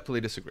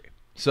respectfully disagree.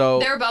 So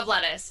they're above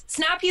lettuce.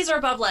 Snap peas are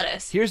above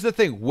lettuce. Here's the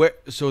thing.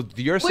 So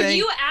you're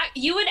saying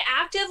you would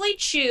actively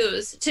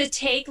choose to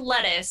take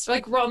lettuce,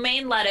 like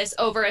romaine lettuce,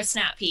 over a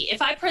snap pea.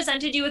 If I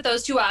presented you with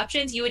those two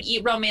options, you would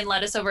eat romaine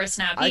lettuce over a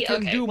snap pea. I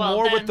can do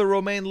more with the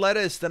romaine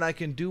lettuce than I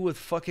can do with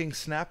fucking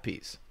snap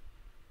peas.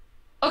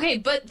 Okay,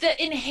 but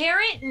the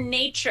inherent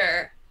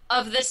nature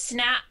of the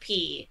snap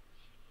pea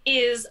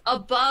is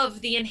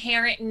above the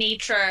inherent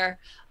nature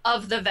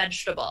of the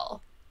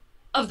vegetable.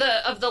 Of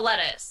the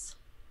lettuce.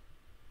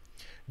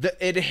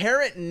 The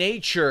inherent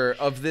nature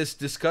of this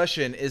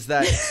discussion is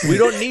that we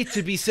don't need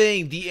to be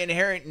saying the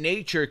inherent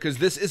nature because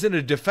this isn't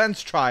a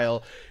defense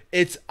trial.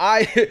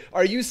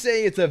 Are you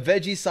saying it's a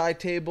veggie side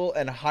table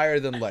and higher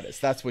than lettuce?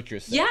 That's what you're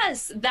saying.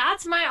 Yes,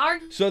 that's my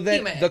argument. So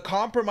then the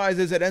compromise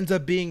is it ends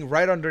up being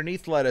right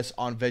underneath lettuce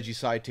on veggie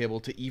side table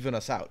to even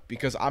us out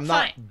because I'm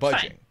not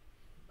budging.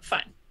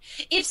 Fine.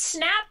 If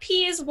snap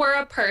peas were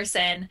a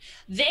person,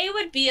 they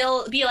would be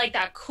like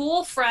that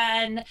cool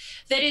friend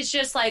that is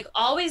just like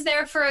always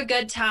there for a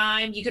good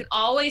time. You can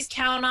always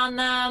count on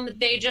them.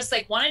 They just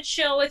like want to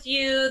chill with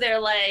you. They're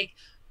like,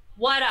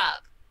 what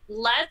up?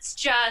 Let's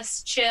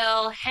just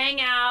chill, hang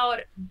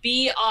out,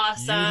 be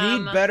awesome.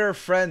 You need better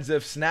friends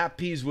if snap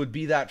peas would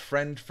be that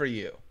friend for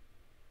you.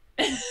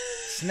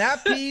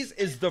 Snap peas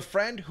is the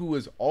friend who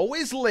is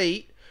always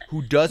late,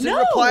 who doesn't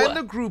reply in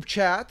the group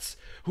chats,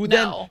 who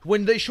then,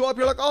 when they show up,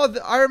 you're like, oh,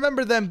 I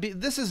remember them.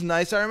 This is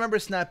nice. I remember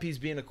Snap Peas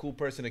being a cool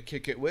person to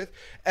kick it with.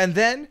 And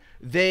then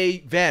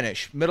they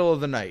vanish, middle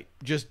of the night.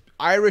 Just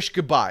Irish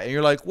goodbye. And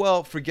you're like,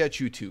 well, forget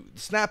you two.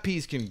 Snap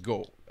Peas can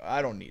go.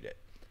 I don't need it.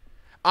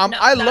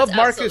 I love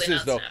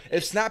Marcus's, though.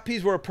 If Snap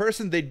Peas were a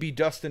person, they'd be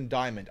Dustin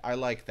Diamond. I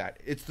like that.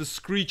 It's the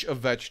screech of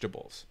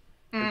vegetables.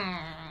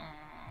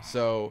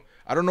 So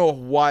I don't know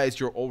why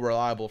it's your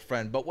reliable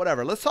friend, but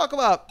whatever. Let's talk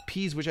about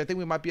peas, which I think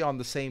we might be on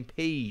the same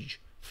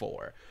page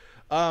for.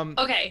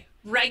 Okay,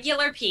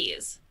 regular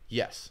peas.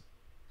 Yes.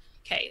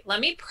 Okay,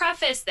 let me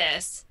preface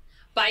this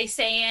by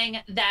saying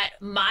that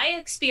my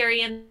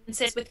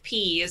experiences with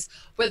peas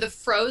were the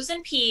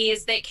frozen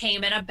peas that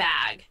came in a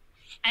bag,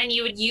 and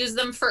you would use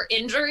them for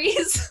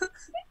injuries,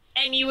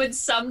 and you would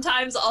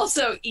sometimes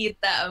also eat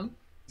them.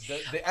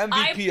 The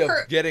MVP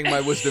of getting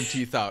my wisdom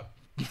teeth out.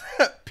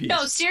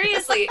 No,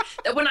 seriously.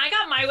 When I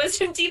got my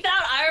wisdom teeth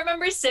out, I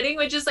remember sitting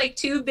with just like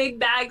 2 big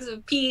bags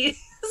of peas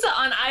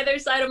on either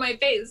side of my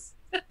face.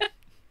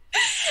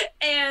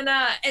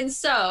 And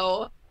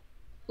so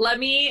let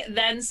me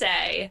then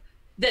say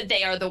that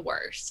they are the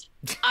worst.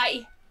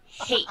 I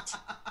hate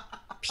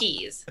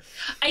peas.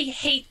 I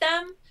hate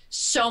them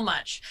so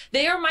much.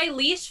 They are my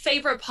least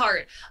favorite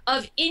part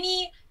of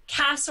any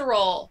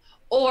casserole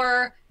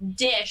or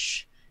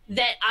dish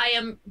that I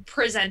am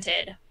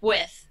presented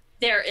with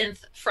their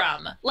nth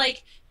from.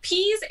 Like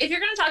peas, if you're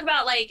going to talk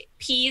about like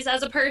peas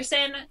as a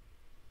person,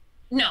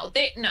 no.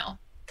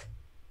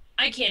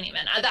 I can't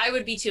even. I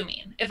would be too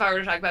mean if I were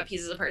to talk about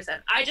peas as a person.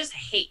 I just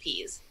hate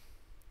peas.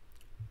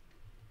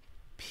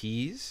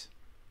 Peas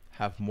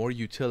have more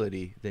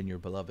utility than your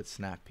beloved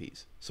snap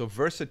peas. So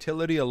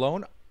versatility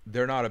alone,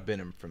 they're not a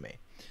binom for me.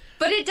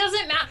 But it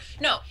doesn't matter.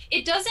 No,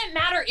 it doesn't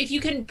matter if you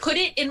can put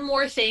it in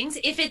more things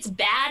if it's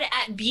bad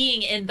at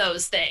being in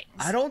those things.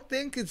 I don't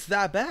think it's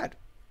that bad.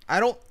 I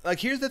don't like.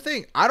 Here's the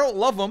thing. I don't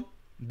love them.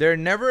 They're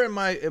never in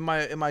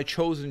my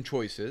chosen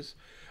choices.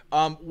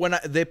 When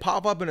they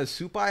pop up in a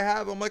soup I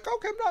have, I'm like,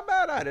 okay, I'm not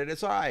mad at it.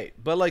 It's all right.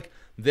 But like,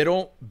 they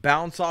don't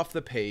bounce off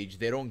the page.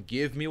 They don't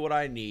give me what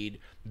I need.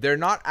 They're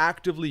not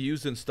actively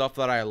used in stuff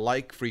that I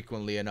like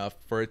frequently enough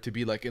for it to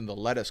be like in the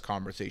lettuce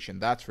conversation.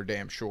 That's for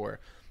damn sure.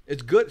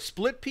 It's good.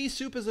 Split pea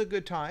soup is a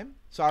good time,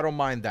 so I don't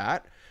mind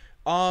that.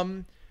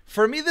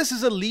 For me, this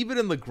is a leave it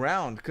in the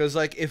ground, because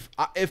like if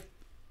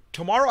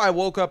tomorrow I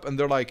woke up and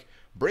they're like,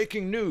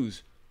 breaking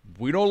news,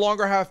 we no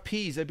longer have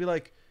peas, I'd be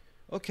like,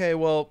 okay,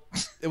 well,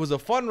 it was a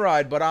fun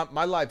ride, but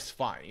my life's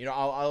fine. You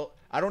know,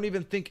 I don't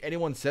even think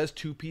anyone says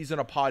 2 peas in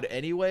a pod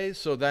anyway,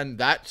 so then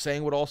that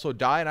saying would also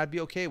die, and I'd be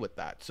okay with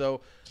that.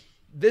 So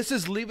this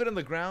is leave it in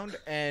the ground,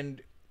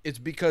 and it's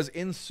because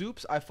in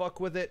soups, I fuck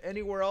with it.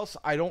 Anywhere else,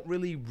 I don't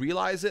really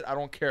realize it. I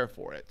don't care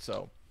for it,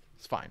 so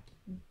it's fine.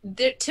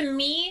 To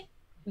me,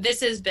 this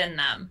has been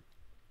them.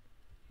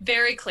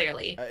 Very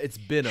clearly. It's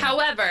been them.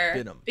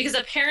 However, because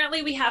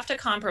apparently we have to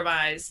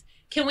compromise,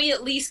 can we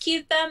at least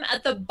keep them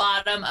at the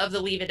bottom of the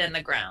leave it in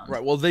the ground?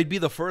 Right. Well, they'd be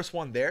the first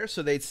one there,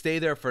 so they'd stay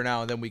there for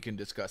now, and then we can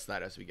discuss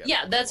that as we get.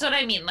 Yeah, that's what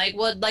I mean. Like,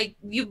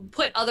 you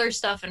put other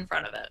stuff in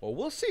front of it? Well,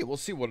 we'll see. We'll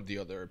see what the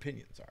other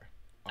opinions are.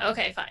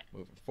 Okay, fine.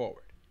 Moving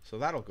forward. So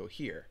that'll go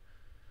here.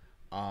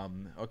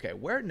 Okay,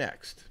 where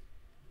next?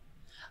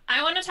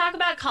 I want to talk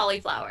about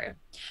cauliflower,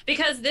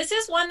 because this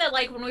is one that,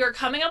 like, when we were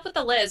coming up with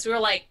the list, we were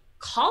like,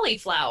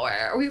 cauliflower?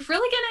 Are we really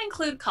going to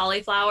include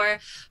cauliflower?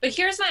 But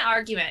here's my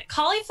argument.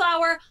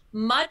 Cauliflower,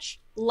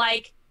 much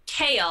like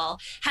kale,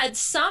 had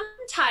some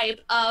type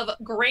of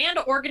grand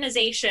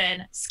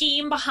organization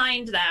scheme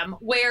behind them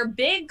where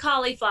big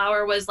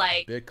cauliflower was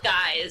like,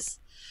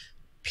 guys,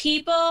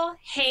 people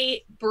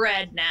hate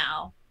bread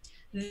now.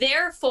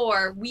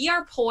 Therefore, we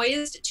are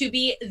poised to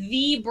be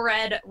the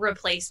bread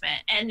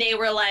replacement. And they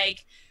were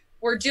like,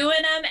 we're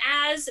doing them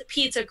as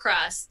pizza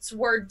crusts.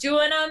 We're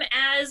doing them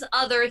as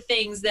other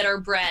things that are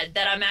bread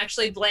that I'm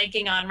actually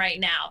blanking on right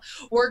now.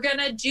 We're going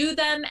to do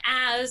them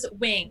as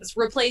wings,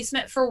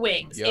 replacement for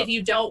wings, if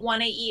you don't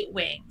want to eat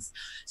wings.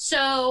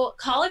 So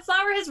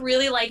cauliflower has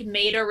really like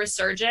made a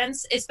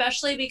resurgence,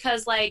 especially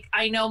because like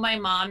I know my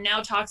mom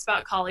now talks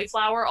about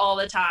cauliflower all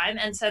the time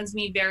and sends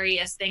me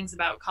various things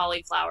about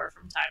cauliflower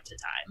from time to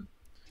time.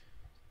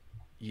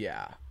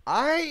 Yeah.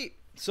 I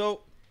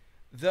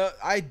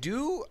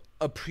do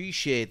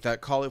appreciate that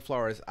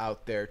cauliflower is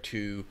out there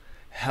to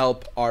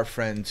help our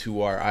friends who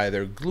are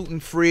either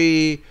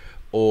gluten-free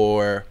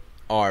or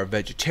are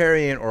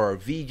vegetarian or are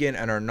vegan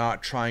and are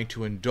not trying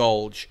to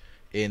indulge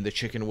in the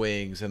chicken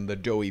wings and the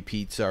doughy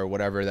pizza or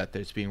whatever that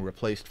it's being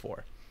replaced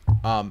for.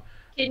 Can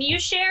you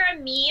share a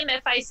meme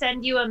if I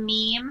send you a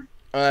meme?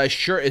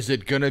 Sure. Is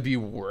it gonna be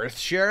worth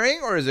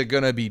sharing or is it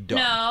gonna be dumb?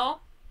 No,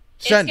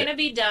 it's gonna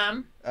be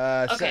dumb.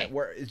 Okay.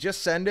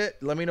 Just send it.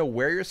 Let me know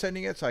where you're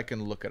sending it so I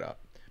can look it up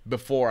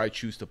before I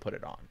choose to put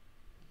it on.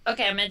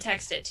 Okay, I'm gonna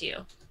text it to you.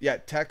 Yeah,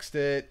 text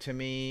it to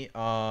me. It's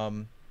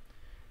a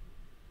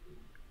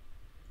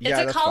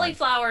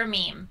cauliflower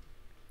meme.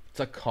 It's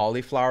a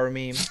cauliflower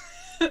meme?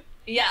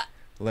 Yeah.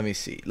 Let me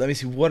see.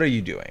 What are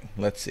you doing?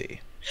 Let's see.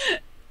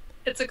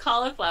 It's a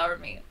cauliflower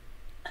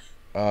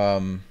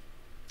meme.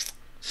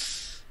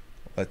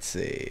 Let's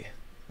see.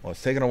 Well,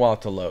 it's taking a while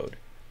to load.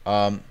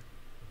 Oh.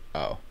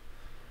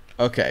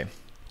 Okay.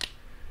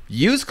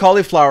 Use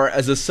cauliflower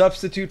as a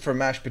substitute for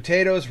mashed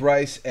potatoes,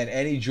 rice, and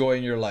any joy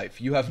in your life.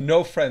 You have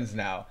no friends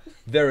now.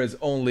 There is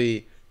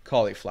only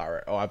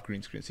cauliflower. Oh, I have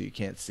green screen so you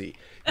can't see.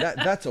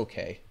 That's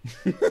okay.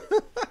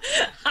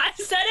 I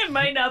said it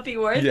might not be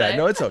worth it. Yeah,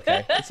 no, it's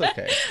okay. It's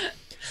okay.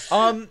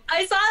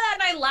 I saw that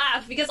and I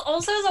laughed because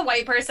also as a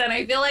white person,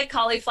 I feel like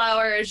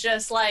cauliflower is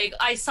just like,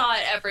 I saw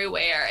it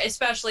everywhere,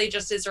 especially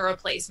just as a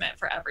replacement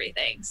for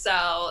everything.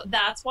 So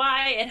that's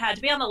why it had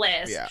to be on the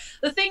list. Yeah.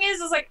 The thing is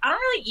like, I don't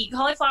really eat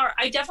cauliflower.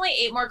 I definitely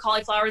ate more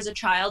cauliflower as a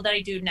child than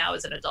I do now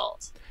as an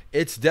adult.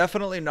 It's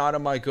definitely not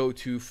on my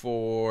go-to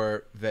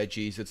for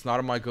veggies. It's not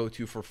on my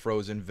go-to for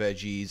frozen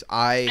veggies.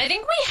 I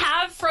think we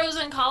have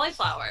frozen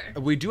cauliflower.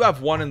 We do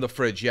have one in the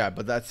fridge, yeah,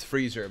 but that's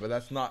freezer. But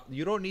that's not.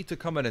 You don't need to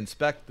come and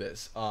inspect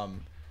this.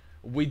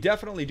 We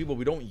definitely do, but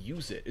we don't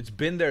use it. It's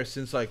been there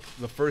since like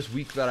the first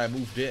week that I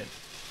moved in.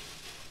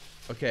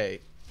 Okay.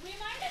 We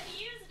might have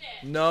used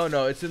it. No,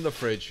 it's in the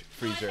freezer.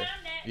 I found it.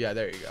 Yeah,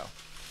 there you go.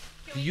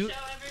 Can we show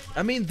everyone?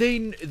 I mean,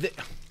 they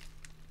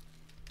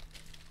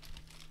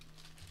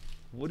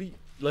what do you?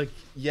 Like,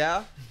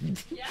 yeah?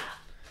 Yeah.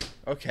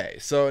 Okay,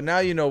 so now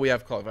you know we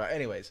have cauliflower.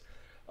 Anyways,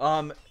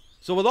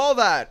 so with all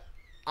that,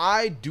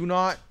 I do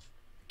not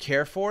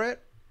care for it.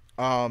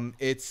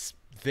 It's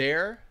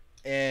there,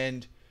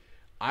 and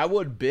I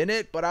would bin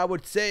it, but I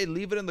would say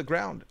leave it in the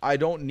ground. I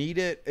don't need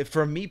it.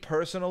 For me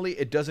personally,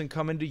 it doesn't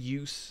come into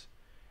use,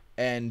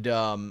 and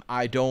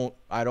I don't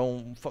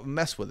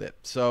mess with it.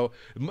 So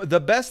the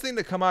best thing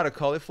to come out of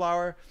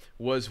cauliflower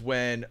was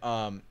when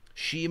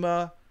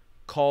Shima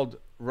called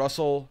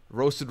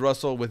roasted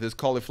Russell with his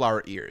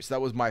cauliflower ears.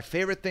 That was my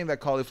favorite thing that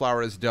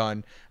cauliflower has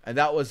done, and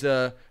that was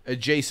a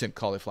adjacent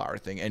cauliflower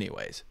thing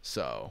anyways.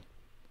 So,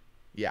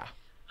 yeah.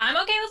 I'm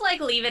okay with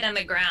like leave it in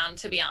the ground,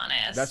 to be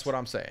honest. That's what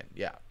I'm saying.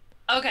 Yeah.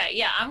 Okay,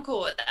 yeah, I'm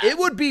cool with that. It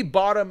would be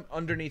bottom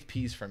underneath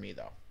peas for me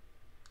though.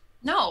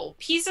 No,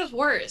 peas is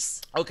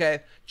worse.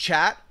 Okay,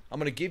 chat, I'm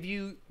going to give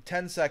you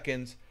 10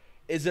 seconds.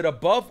 Is it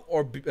above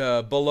or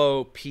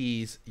below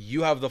peas?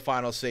 You have the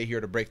final say here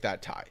to break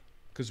that tie.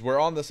 Because we're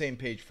on the same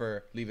page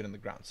for leave it in the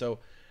ground. So,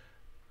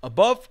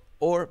 above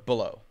or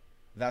below?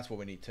 That's what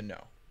we need to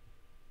know.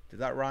 Did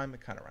that rhyme?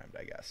 It kind of rhymed,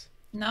 I guess.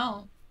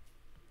 No.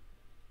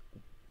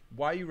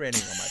 Why are you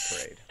raining on my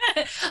parade?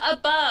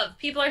 Above.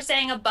 People are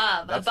saying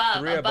above. That's above.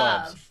 3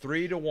 above.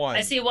 3-1.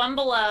 I see one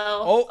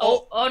below.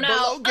 Oh no.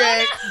 Below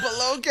gang. Oh, no.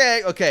 Below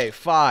gang. Okay,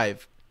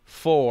 5,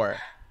 4,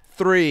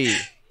 3,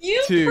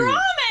 You 2,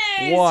 promised.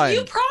 1.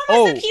 You promised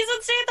that peas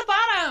would stay at the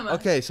bottom.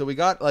 Okay, so we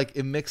got like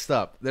it mixed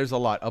up. There's a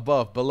lot.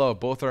 Above, below,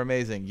 both are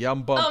amazing.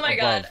 Yum bump, Oh my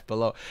above, God.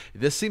 below.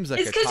 This seems like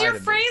It's because your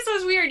phrase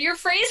was weird. Your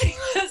phrasing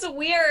was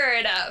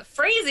weird.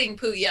 Phrasing,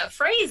 Puya.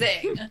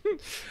 Phrasing.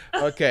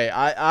 Okay,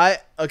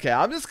 okay.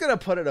 I'm just gonna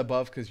put it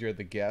above because you're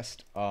the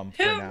guest. For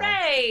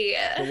Hooray!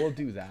 Now. So we'll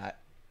do that.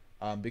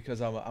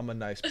 Because I'm a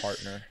nice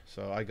partner,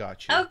 so I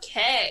got you.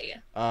 Okay.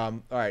 All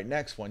right,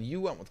 next one.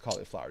 You went with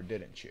cauliflower,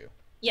 didn't you?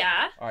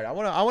 Yeah. All right,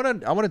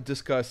 I wanna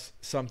discuss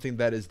something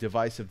that is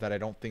divisive that I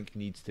don't think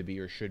needs to be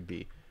or should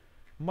be.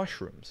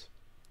 Mushrooms.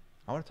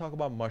 I want to talk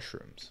about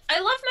mushrooms. I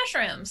love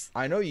mushrooms.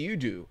 I know you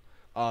do.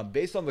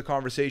 Based on the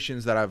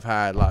conversations that I've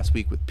had last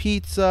week with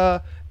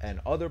pizza and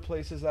other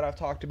places that I've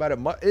talked about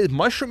it,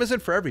 mushroom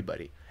isn't for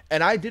everybody.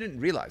 And I didn't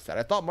realize that.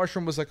 I thought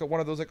mushroom was like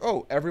one of those like,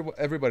 oh,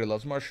 everybody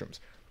loves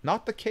mushrooms.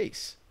 Not the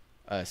case,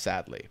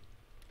 sadly.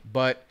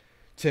 But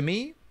to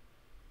me,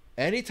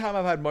 anytime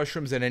I've had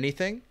mushrooms in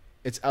anything,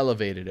 it's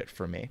elevated it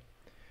for me.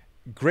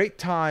 Great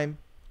time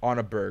on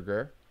a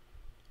burger.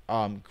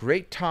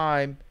 Great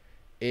time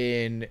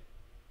in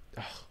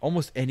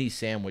almost any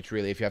sandwich,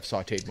 really. If you have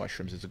sauteed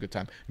mushrooms, it's a good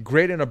time.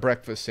 Great in a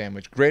breakfast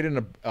sandwich. Great in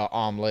a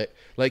omelet.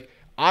 Like,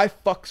 I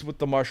fucks with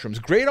the mushrooms.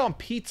 Great on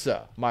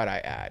pizza, might I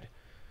add.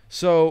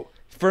 So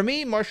for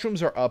me,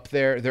 mushrooms are up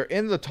there. They're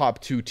in the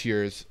top 2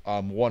 tiers.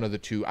 One of the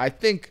two. I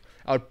think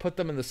I would put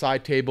them in the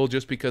side table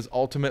just because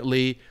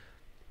ultimately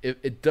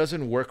it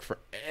doesn't work for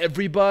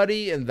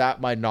everybody, and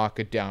that might knock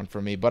it down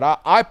for me.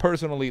 But I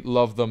personally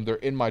love them. They're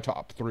in my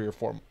top 3 or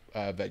 4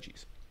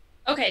 veggies.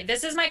 Okay,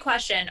 this is my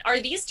question. Are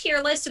these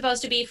tier lists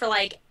supposed to be for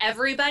like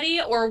everybody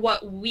or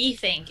what we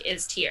think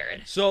is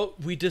tiered? So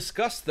we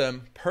discussed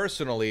them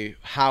personally,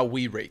 how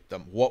we rate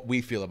them, what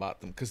we feel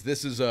about them, because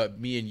this is a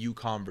me and you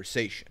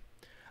conversation.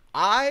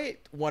 Why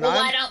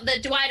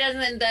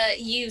doesn't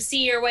you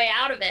see your way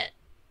out of it?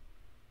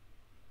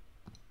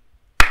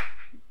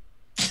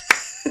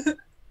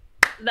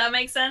 That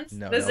makes sense?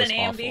 No, this that is an A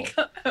and B.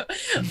 awful.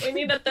 We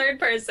need a third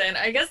person.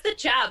 I guess the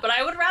chat, but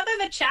I would rather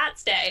the chat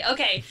stay.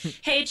 Okay.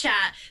 Hey,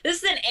 chat.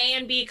 This is an A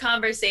and B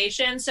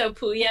conversation, so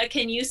Puya,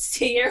 can you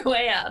see your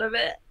way out of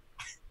it?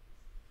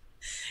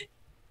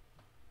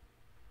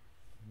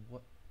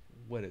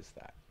 What is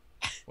that?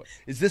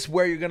 Is this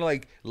where you're gonna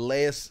like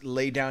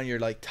lay down your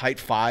like tight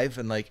 5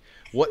 and like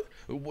what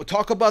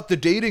talk about the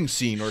dating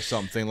scene or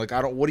something? Like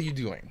what are you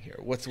doing here?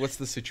 What's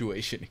the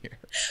situation here?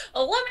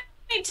 Well, let me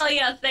tell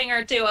you a thing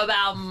or two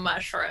about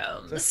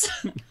mushrooms.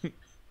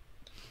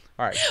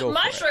 All right, go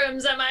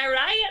mushrooms, am I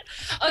right?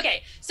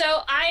 Okay,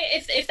 so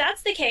if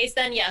that's the case,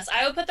 then yes,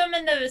 I would put them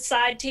in the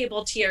side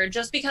table tier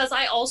just because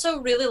I also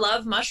really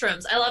love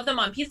mushrooms. I love them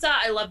on pizza.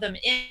 I love them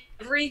in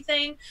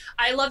everything.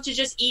 I love to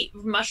just eat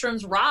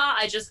mushrooms raw.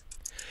 I just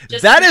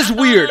that is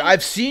weird.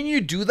 I've seen you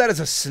do that as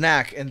a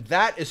snack, and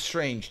that is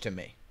strange to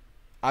me.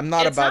 I'm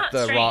not about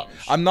the raw.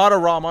 I'm not a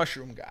raw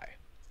mushroom guy.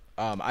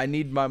 I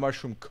need my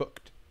mushroom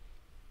cooked.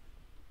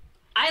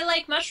 I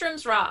like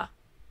mushrooms raw.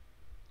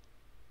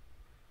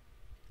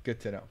 Good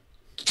to know.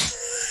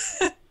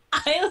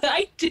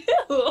 I do.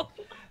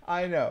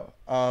 I know.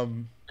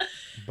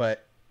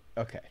 But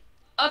okay.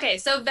 Okay,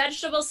 so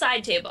vegetable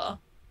side table.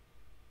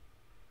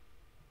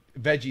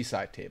 Veggie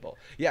side table.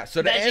 Yeah,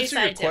 so to answer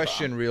your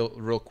question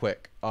real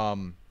quick,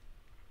 for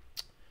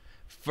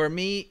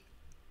me,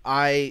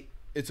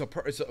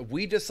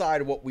 we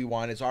decide what we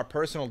want. It's our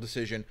personal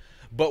decision.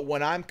 But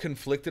when I'm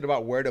conflicted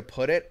about where to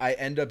put it, I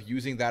end up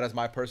using that as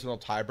my personal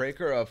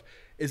tiebreaker of,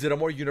 is it a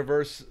more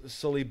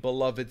universally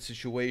beloved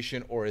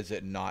situation or is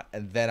it not?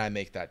 And then I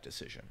make that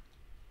decision.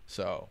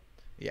 So,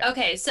 yeah.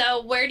 Okay,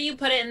 so where do you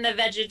put it in the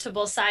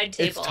vegetable side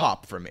table? It's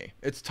top for me.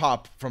 It's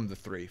top from the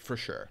 3, for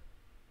sure.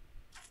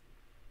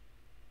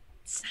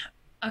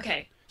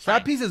 Okay.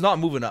 Snap peas is not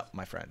moving up,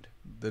 my friend.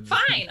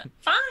 Fine.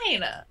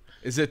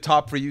 Is it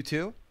top for you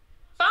too?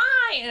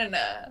 Fine.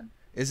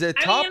 Is it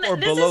top or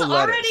this below is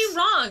lettuce? already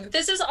wrong.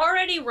 This is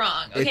already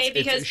wrong. Okay,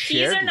 because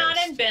peas are not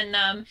in bin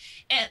them,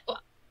 and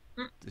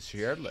the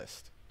shared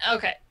list.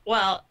 Okay,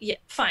 well, yeah,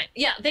 fine.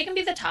 Yeah, they can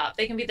be the top.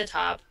 They can be the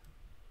top.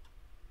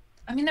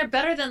 I mean, they're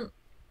better than,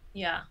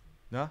 yeah.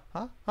 No?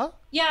 Huh?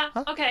 Yeah.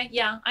 Huh? Okay.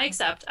 Yeah, I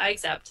accept.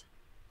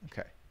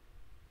 Okay.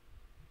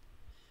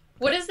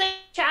 What does the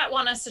chat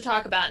want us to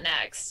talk about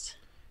next?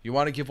 You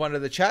want to give one to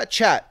the chat?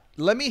 Chat,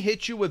 let me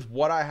hit you with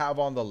what I have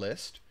on the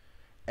list,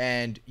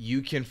 and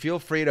you can feel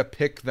free to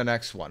pick the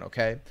next one,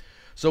 okay?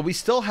 So we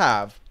still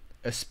have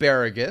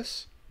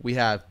asparagus, we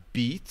have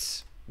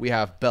beets, we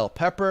have bell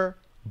pepper,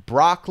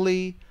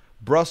 broccoli,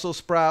 Brussels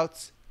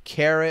sprouts,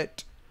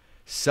 carrot,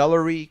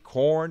 celery,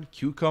 corn,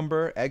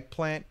 cucumber,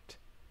 eggplant.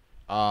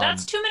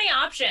 That's too many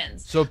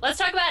options. So let's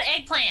talk about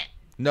eggplant.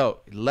 No,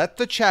 let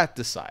the chat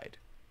decide.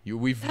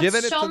 We've given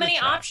it to the chat. So many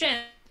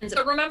options.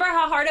 But remember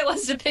how hard it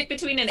was to pick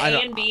between an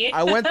A and B?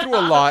 I went through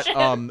a lot.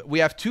 We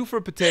have 2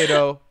 for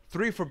potato,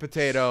 3 for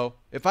potato.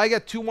 If I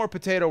get 2 more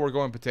potato, we're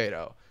going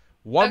potato.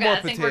 One more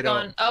potato. I think we're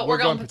going. Oh, we're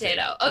going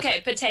potato. Okay,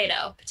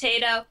 potato. So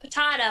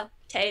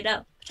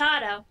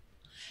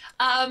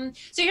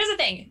here's the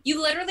thing.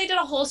 You literally did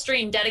a whole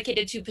stream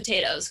dedicated to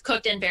potatoes,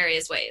 cooked in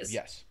various ways.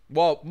 Yes.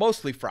 Well,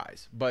 mostly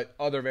fries, but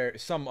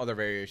some other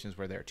variations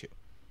were there too.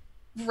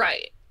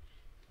 Right.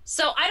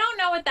 So I don't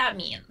know what that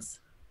means.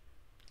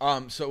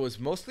 So it was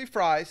mostly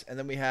fries, and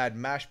then we had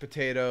mashed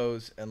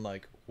potatoes and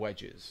like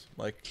wedges.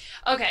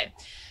 Okay.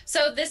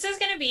 So this is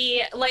going to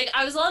be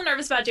I was a little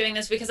nervous about doing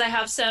this because I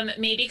have some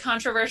maybe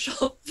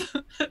controversial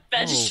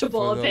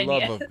vegetable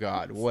opinions. For the love of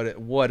God,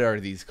 what are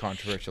these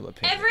controversial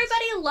opinions?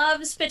 Everybody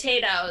loves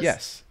potatoes.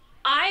 Yes.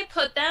 I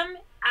put them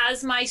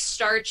as my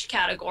starch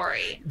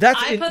category.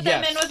 I put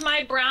them in with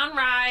my brown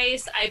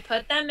rice. I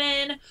put them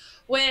in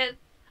with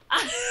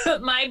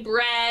my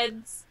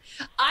breads.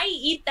 I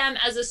eat them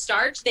as a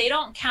starch. They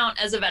don't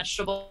count as a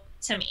vegetable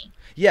to me.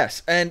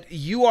 Yes, and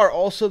you are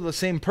also the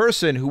same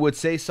person who would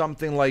say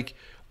something like,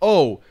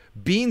 oh,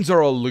 beans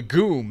are a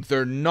legume.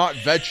 They're not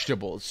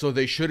vegetables, so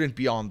they shouldn't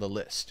be on the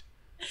list.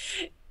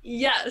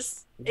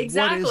 Yes,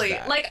 exactly.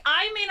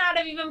 I may not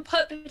have even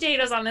put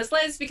potatoes on this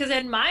list because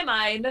in my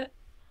mind,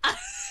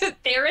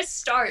 they're a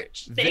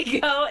starch. They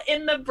go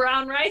in the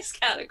brown rice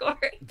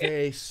category.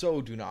 They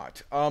so do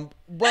not.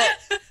 Well...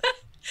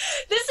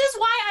 This is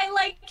why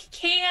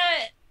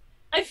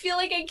I feel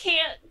like I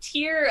can't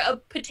tier a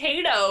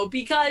potato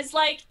because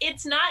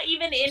it's not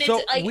even in so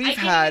its I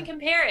can't even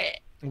compare it.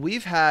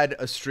 We've had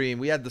a stream,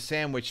 we had the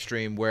sandwich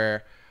stream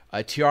where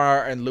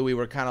Tiara and Louie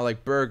were kind of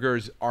like,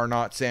 burgers are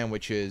not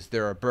sandwiches,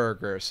 they're a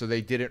burger, so they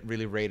didn't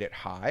really rate it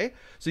high.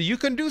 So you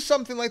can do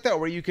something like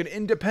that where you can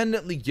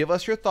independently give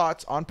us your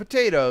thoughts on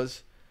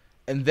potatoes,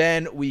 and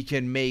then we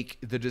can make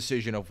the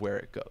decision of where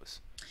it goes.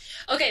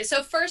 Okay,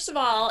 so first of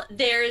all,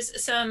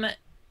 there's some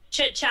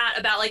chit chat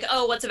about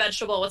what's a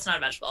vegetable, what's not a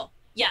vegetable.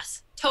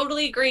 Yes,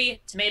 totally agree.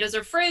 Tomatoes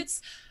are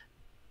fruits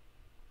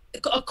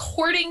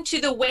according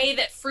to the way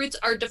that fruits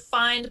are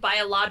defined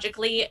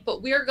biologically,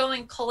 but we're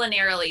going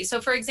culinarily. So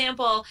for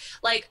example,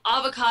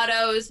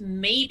 avocados,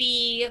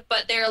 maybe,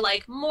 but they're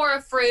more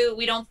a fruit.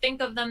 We don't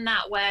think of them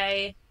that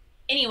way.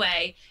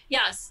 Anyway,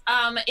 yes,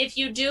 if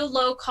you do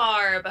low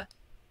carb,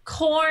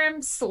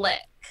 corn slick.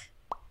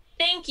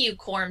 Thank you,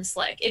 corn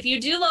slick. If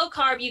you do low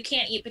carb, you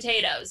can't eat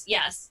potatoes.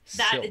 Yes,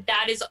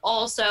 that is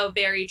also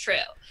very true.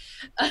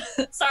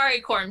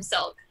 Sorry, corn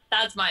silk.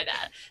 That's my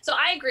bad. So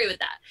I agree with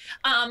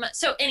that.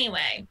 So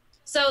anyway,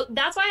 so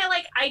that's why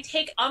I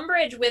take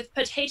umbrage with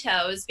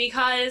potatoes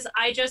because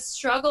I just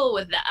struggle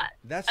with that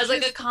as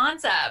a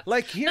concept.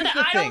 Here's the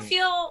thing. I don't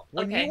feel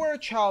when you were a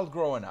child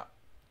growing up.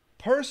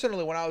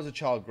 Personally, when I was a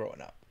child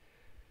growing up,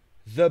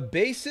 the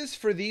basis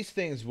for these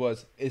things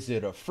was, is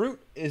it a fruit?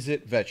 Is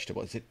it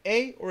vegetable? Is it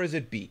A or is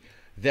it B?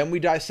 Then we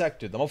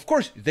dissected them. Of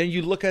course, then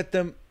you look at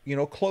them,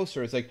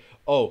 closer. It's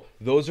oh,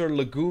 those are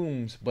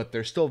legumes, but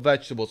they're still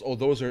vegetables. Oh,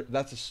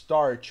 that's a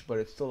starch, but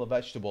it's still a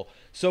vegetable.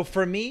 So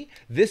for me,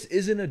 this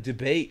isn't a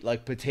debate.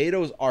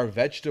 Potatoes are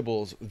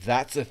vegetables.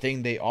 That's a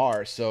thing they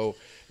are. So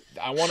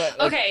I want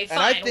to... Okay,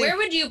 fine. Where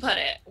would you put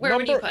it? Where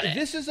would you put it?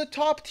 This is a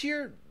top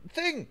tier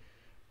thing.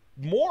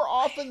 More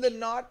often than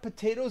not,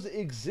 potatoes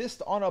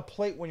exist on a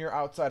plate when you're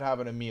outside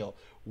having a meal,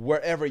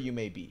 wherever you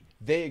may be.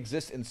 They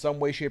exist in some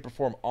way, shape, or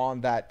form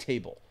on that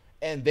table.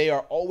 And they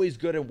are always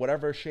good in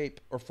whatever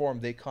shape or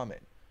form they come in.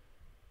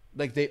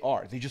 They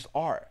are. They just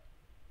are.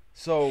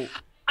 So...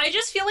 I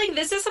just feel like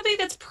this is something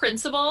that's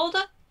principled.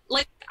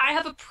 I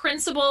have a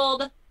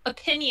principled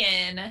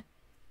opinion,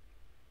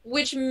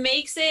 which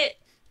makes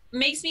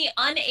me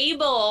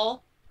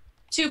unable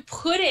to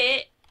put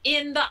it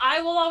in the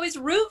I will always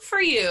root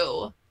for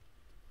you.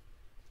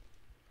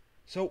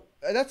 So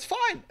that's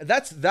fine.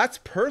 That's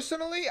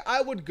personally,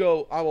 I would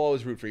go, I will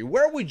always root for you.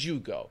 Where would you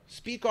go?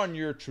 Speak on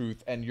your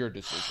truth and your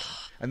decision.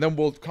 And then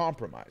we'll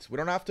compromise. We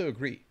don't have to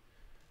agree.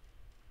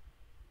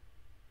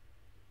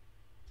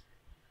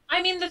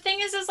 I mean, the thing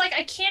is like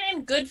I can't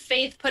in good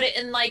faith put it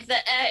in like the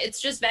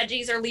it's just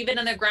veggies or leave it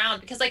in the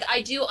ground because like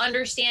I do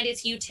understand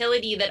its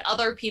utility that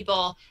other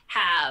people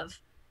have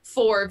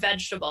for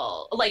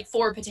vegetable, like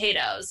for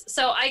potatoes.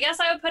 So I guess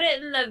I would put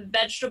it in the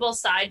vegetable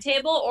side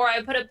table or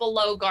I put it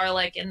below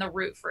garlic in the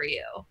root for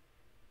you.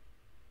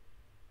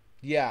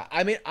 Yeah,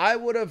 I mean,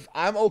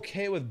 I'm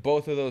okay with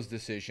both of those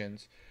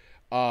decisions.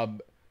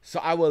 So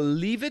I will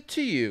leave it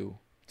to you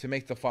to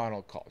make the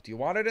final call. Do you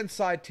want it in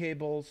side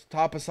tables,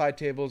 top of side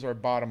tables, or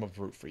bottom of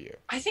root for you?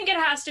 I think it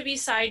has to be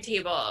side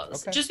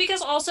tables. Okay. Just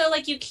because also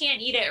like you can't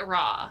eat it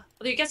raw.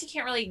 I guess you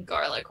can't really eat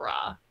garlic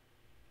raw.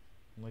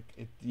 Like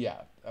it,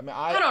 yeah. I mean,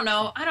 I don't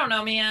know. I don't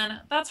know,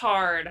 man. That's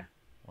hard.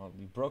 Well,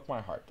 you broke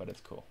my heart, but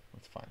it's cool.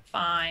 It's fine.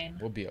 Fine.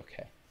 We'll be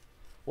okay.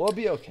 We'll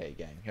be okay,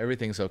 gang.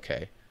 Everything's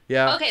okay.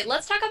 Yeah. Okay,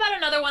 let's talk about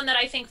another one that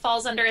I think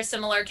falls under a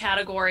similar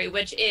category,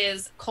 which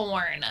is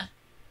corn.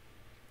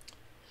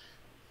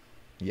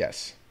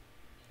 Yes.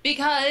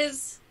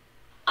 Because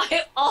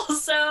I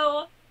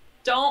also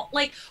don't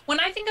like when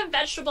I think of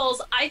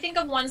vegetables, I think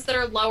of ones that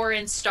are lower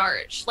in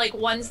starch, like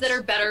ones that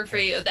are better for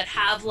you, that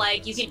have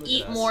like you can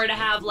eat more to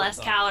have less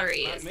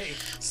calories.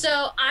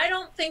 So I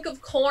don't think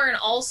of corn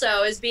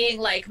also as being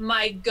like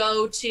my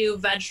go-to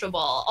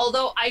vegetable,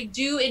 although I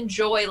do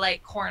enjoy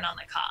like corn on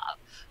the cob.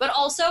 But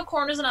also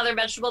corn is another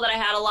vegetable that I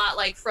had a lot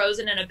like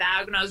frozen in a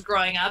bag when I was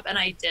growing up and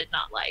I did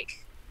not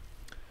like.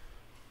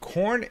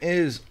 Corn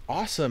is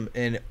awesome,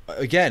 and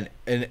again,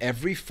 in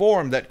every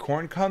form that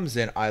corn comes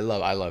in, I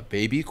love. I love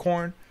baby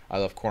corn. I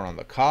love corn on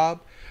the cob.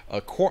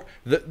 Corn.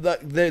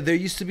 There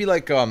used to be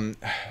like I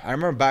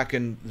remember back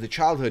in the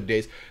childhood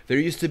days, there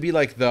used to be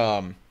like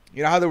the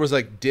you know how there was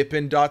like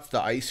Dippin' Dots. The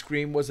ice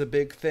cream was a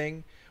big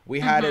thing.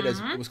 We had it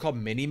as it was called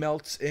Mini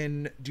Melts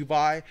in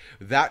Dubai.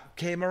 That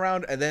came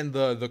around, and then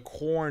the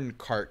corn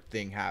cart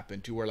thing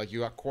happened too, where like you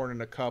got corn in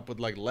a cup with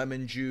like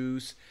lemon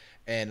juice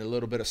and a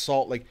little bit of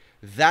salt. Like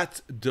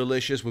that's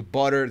delicious with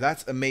butter.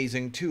 That's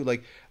amazing too.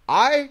 Like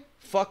I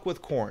fuck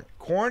with corn.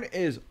 Corn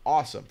is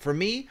awesome. For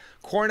me,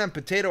 corn and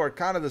potato are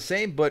kind of the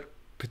same, but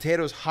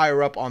potatoes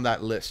higher up on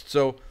that list.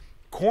 So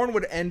corn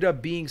would end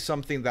up being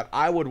something that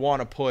I would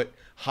want to put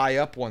high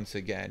up once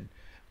again.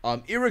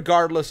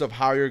 Irregardless of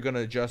how you're going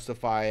to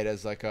justify it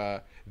as like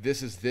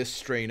this is this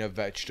strain of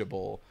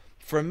vegetable.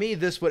 For me,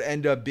 this would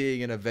end up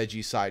being in a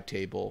veggie side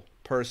table,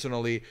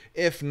 personally,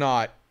 if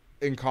not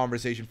in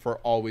conversation for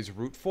always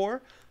root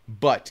for.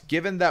 But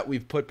given that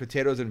we've put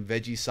potatoes in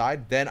veggie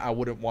side, then I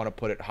wouldn't want to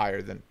put it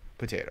higher than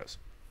potatoes.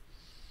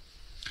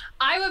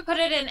 I would put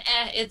it in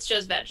it's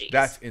just veggies.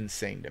 That's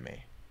insane to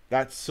me.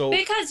 That's so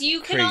because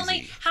you can crazy.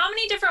 Only how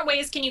many different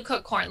ways can you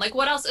cook corn? Like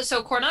what else?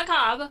 So corn on the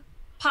cob.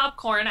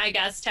 Popcorn, I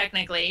guess,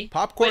 technically.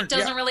 Popcorn, but it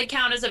doesn't really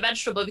count as a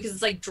vegetable because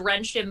it's like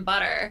drenched in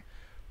butter.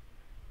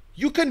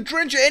 You can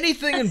drench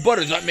anything in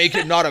butter. Does that make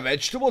it not a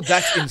vegetable?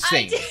 That's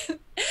insane.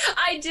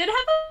 I did have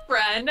a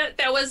friend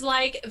that was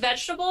like,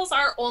 vegetables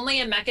are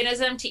only a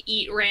mechanism to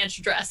eat ranch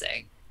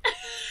dressing.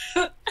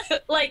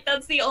 Like,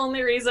 that's the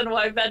only reason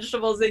why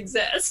vegetables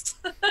exist.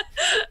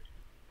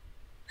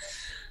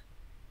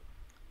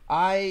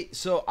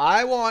 So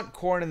I want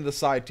corn in the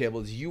side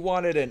tables. You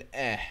wanted an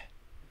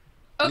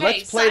Okay,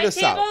 let's play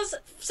this out.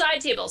 Side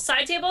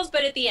tables,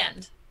 but at the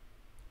end.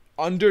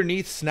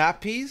 Underneath snap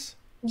peas?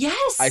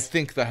 Yes. I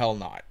think the hell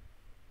not.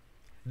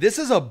 This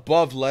is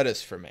above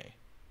lettuce for me.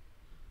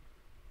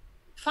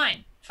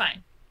 Fine.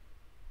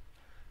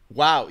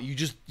 Wow, you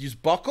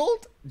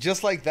buckled?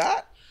 Just like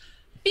that?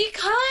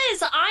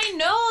 Because I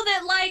know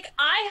that, like,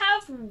 I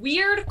have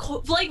weird,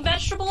 like,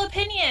 vegetable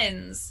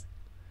opinions.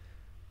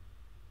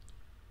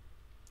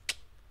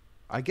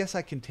 I guess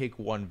I can take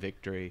one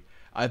victory.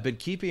 I've been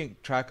keeping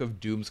track of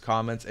Doom's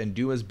comments, and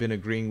Doom has been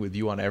agreeing with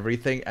you on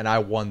everything, and I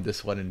won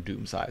this one in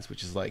Doom's eyes,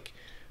 which is like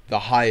the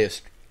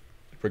highest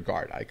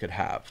regard I could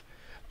have.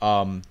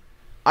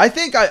 I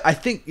think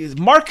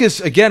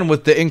Marcus, again,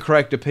 with the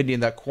incorrect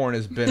opinion that corn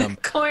is Benham.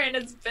 Corn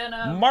is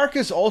Benham.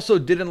 Marcus also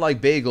didn't like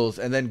bagels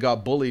and then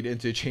got bullied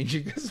into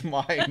changing his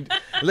mind.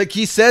 Like,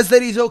 he says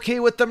that he's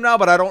okay with them now,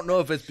 but I don't know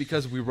if it's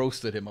because we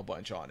roasted him a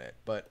bunch on it.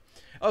 But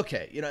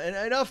okay,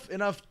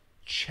 enough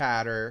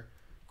chatter.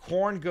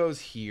 Corn goes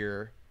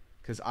here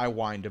because I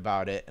whined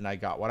about it and I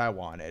got what I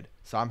wanted.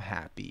 So I'm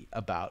happy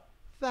about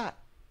that.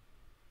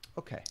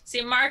 Okay.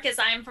 See, Marcus,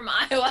 I'm from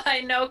Iowa.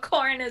 I know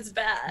corn is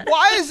bad.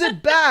 Why is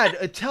it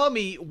bad? Tell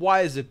me,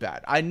 why is it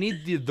bad? I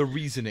need the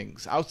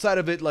reasonings. Outside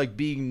of it, like,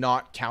 being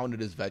not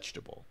counted as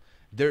vegetable.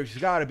 There's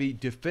got to be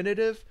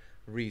definitive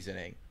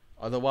reasoning.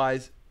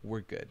 Otherwise,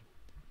 we're good.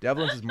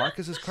 Devlin says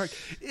Marcus is correct.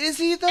 Is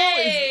he, though?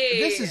 Hey!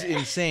 This is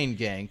insane,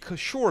 gang.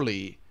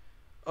 Surely.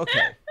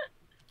 Okay.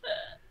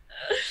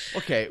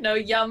 Okay. No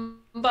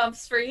yum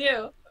bumps for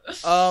you.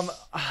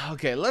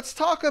 Okay, let's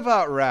talk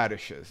about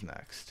radishes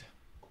next.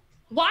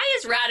 Why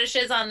is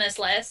radishes on this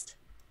list?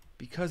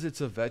 Because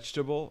it's a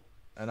vegetable,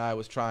 and I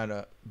was trying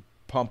to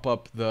pump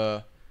up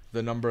the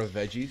number of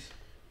veggies.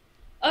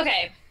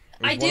 Okay.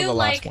 I do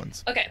like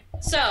ones. Okay.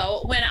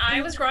 So, when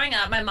I was growing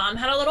up, my mom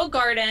had a little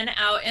garden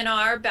out in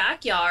our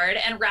backyard,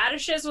 and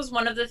radishes was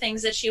one of the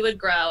things that she would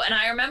grow. And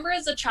I remember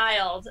as a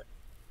child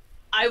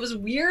I was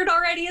weird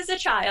already as a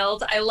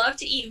child. I loved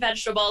to eat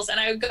vegetables, and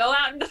I would go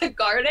out into the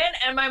garden,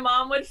 and my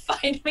mom would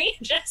find me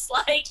just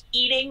like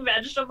eating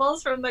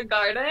vegetables from the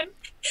garden.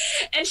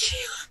 And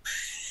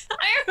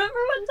I remember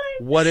one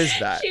time. What is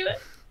that?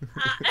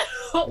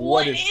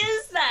 What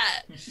is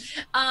that?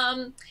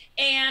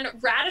 And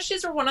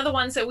radishes were one of the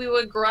ones that we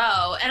would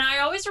grow, and I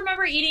always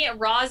remember eating it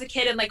raw as a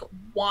kid and like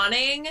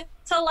wanting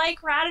to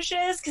like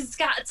radishes because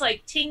it's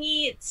like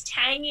tingy, it's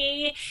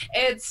tangy,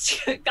 it's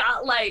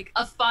got like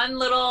a fun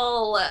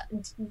little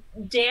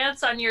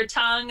dance on your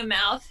tongue,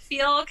 mouth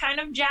feel kind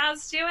of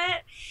jazz to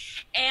it.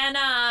 And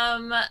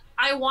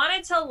I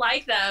wanted to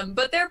like them,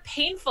 but they're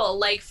painful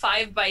like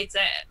 5 bites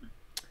in.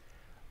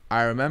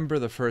 I remember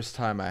the first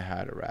time I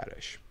had a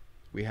radish.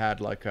 We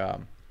had like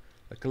a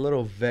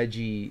little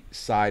veggie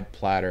side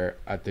platter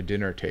at the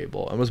dinner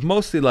table. It was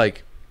mostly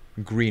like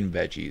green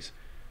veggies.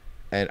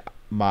 And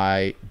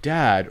my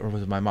dad, or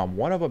was it my mom,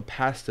 one of them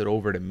passed it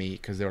over to me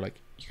because they were like,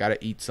 you got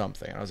to eat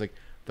something. And I was like,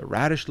 the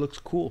radish looks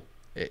cool.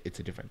 It's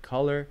a different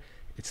color.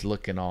 It's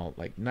looking all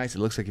like nice. It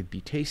looks like it'd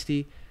be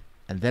tasty.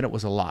 And then it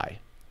was a lie.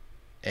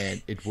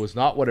 And it was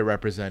not what it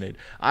represented.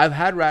 I've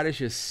had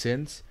radishes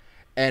since.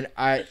 And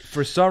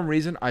for some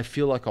reason, I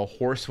feel like a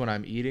horse when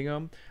I'm eating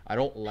them. I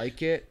don't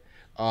like it.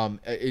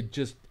 It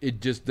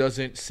just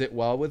doesn't sit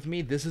well with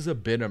me. This is a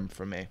binum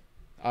for me.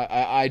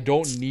 I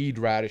don't need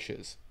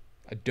radishes.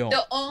 I don't.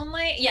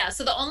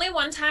 So the only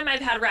one time I've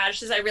had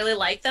radishes I really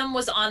liked them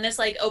was on this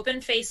like open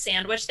face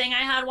sandwich thing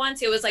I had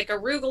once. It was like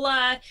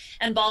arugula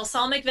and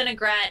balsamic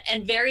vinaigrette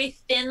and very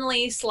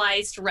thinly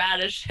sliced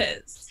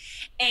radishes.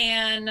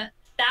 And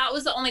that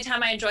was the only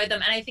time I enjoyed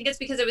them. And I think it's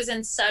because it was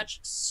in such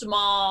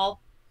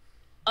small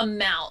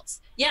amounts.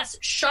 Yes,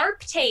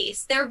 sharp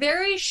taste. They're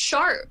very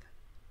sharp.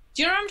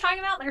 Do you know what I'm talking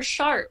about? They're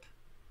sharp.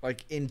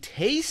 Like in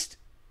taste?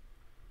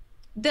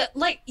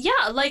 Like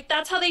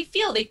that's how they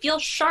feel. They feel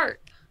sharp.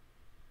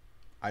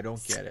 I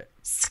don't get it.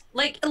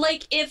 Like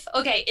if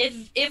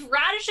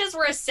radishes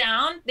were a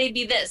sound, they'd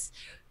be this.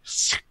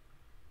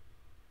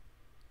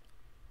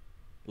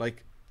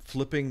 Like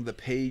flipping the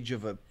page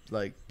of a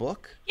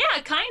book?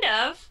 Yeah, kind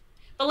of.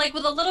 But like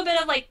with a little bit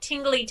of like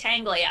tingly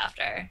tangly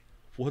after.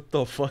 What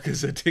the fuck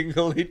is a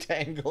tingly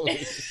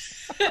tangly?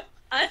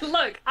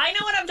 Look, I know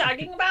what I'm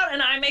talking about,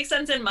 and I make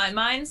sense in my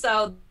mind,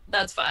 so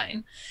that's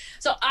fine.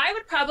 So I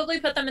would probably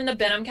put them in the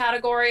binum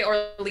category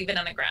or leave it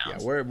in the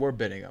ground. Yeah, we're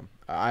binning them.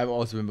 I've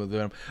also been with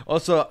binum.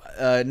 Also,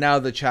 now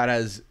the chat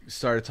has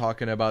started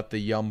talking about the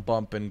yum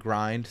bump and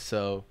grind,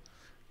 so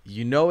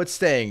you know it's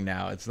staying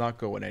now. It's not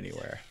going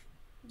anywhere.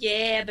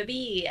 Yeah,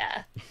 baby.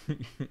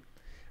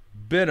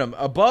 Binum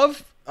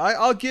above.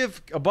 I'll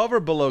give above or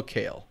below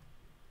kale.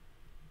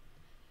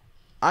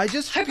 I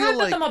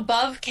probably put them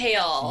above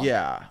kale.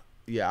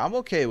 Yeah, I'm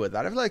okay with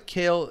that. I feel like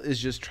kale is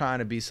just trying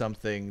to be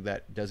something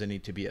that doesn't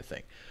need to be a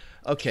thing.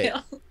 Okay,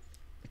 kale.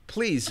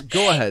 Please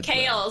go ahead.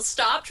 Kale,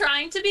 stop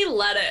trying to be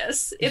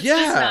lettuce. It's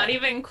just not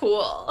even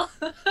cool.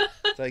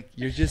 It's like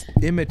you're just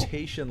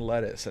imitation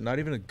lettuce, and not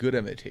even a good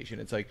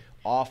imitation. It's like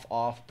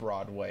off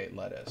Broadway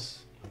lettuce.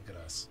 Look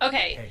at us.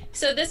 Okay,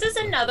 so this is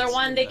another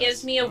one that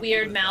gives me a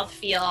weird mouth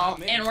feel,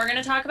 and we're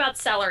gonna talk about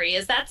celery.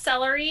 Is that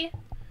celery?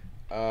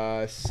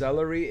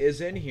 Celery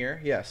is in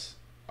here. Yes.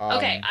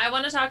 Okay, I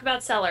want to talk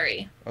about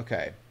celery.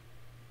 Okay.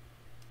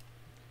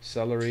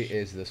 Celery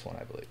is this one,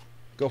 I believe.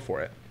 Go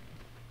for it.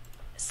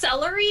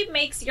 Celery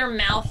makes your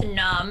mouth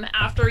numb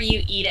after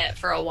you eat it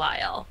for a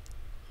while.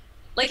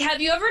 Like,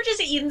 have you ever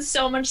just eaten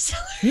so much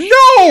celery?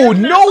 No!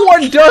 No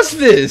one does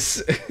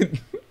this!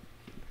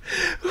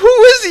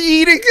 Who is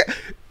eating...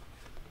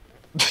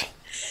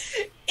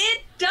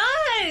 It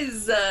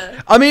does!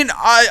 I mean,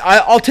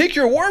 I'll take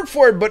your word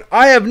for it, but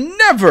I have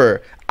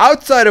never,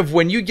 outside of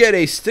when you get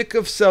a stick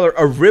of celery,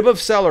 a rib of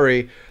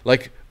celery,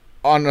 like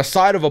on the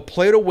side of a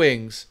plate of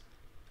wings,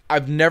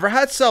 I've never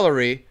had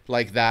celery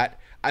like that.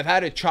 I've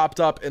had it chopped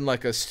up in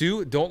like a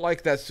stew. Don't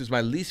like that stew. It's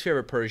my least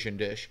favorite Persian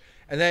dish.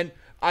 And then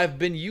I've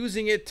been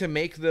using it to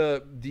make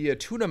the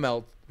tuna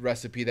melt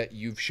recipe that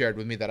you've shared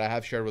with me, that I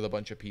have shared with a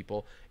bunch of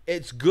people.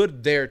 It's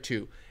good there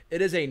too.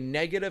 It is a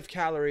negative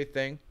calorie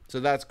thing, so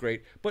that's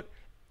great. But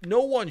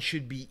no one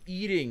should be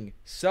eating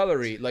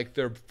celery like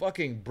they're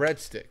fucking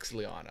breadsticks,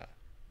 Liana.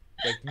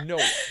 Like, no.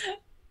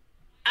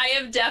 I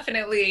have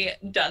definitely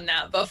done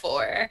that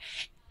before.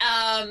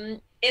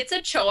 It's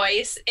a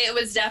choice. It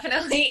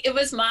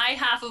was my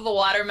half of a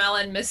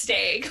watermelon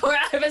mistake where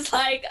I was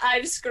like,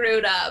 I've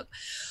screwed up.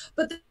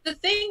 But the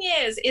thing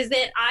is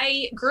that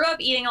I grew up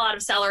eating a lot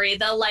of celery.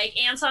 The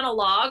like ants on a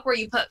log where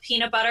you put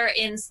peanut butter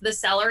in the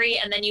celery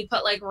and then you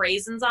put like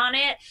raisins on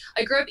it.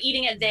 I grew up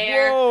eating it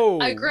there.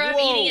 I grew up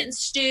eating it in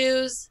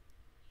stews.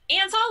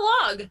 Ants on a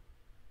log.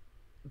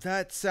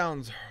 That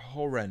sounds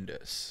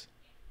horrendous.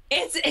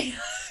 It's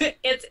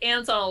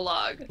ants on a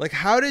log. Like,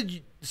 how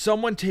did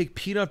someone take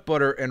peanut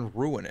butter and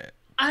ruin it?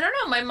 I don't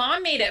know. My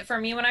mom made it for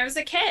me when I was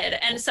a kid.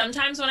 And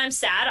sometimes when I'm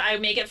sad, I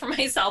make it for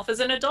myself as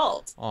an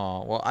adult.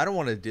 Oh, well, I don't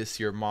want to diss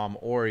your mom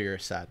or your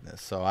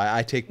sadness. So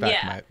I take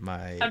back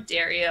my How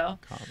dare you?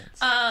 Comments.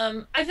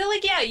 I feel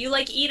like, you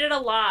like eat it a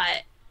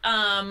lot.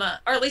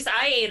 or at least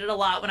I ate it a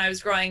lot when I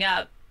was growing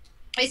up.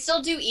 I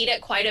still do eat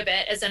it quite a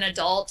bit as an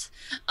adult.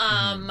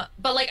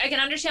 But like I can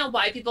understand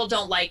why people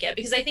don't like it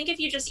because I think if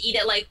you just eat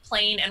it like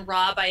plain and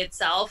raw by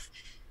itself,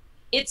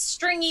 it's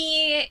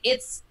stringy,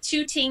 it's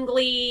too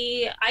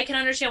tingly. I can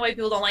understand why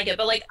people don't like it.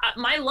 But like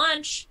my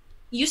lunch,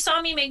 you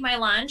saw me make my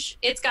lunch.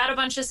 It's got a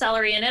bunch of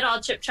celery in it, all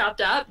chip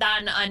chopped up, that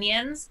and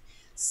onions.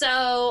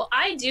 So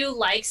I do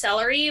like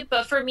celery,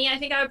 but for me, I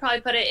think I would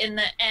probably put it in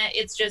the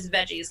it's just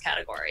veggies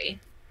category.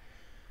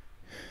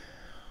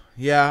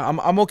 Yeah,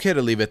 I'm okay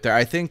to leave it there.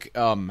 I think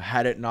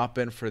had it not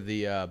been for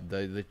the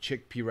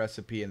chickpea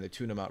recipe and the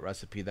tuna melt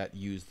recipe that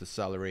used the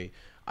celery,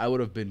 I would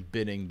have been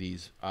binning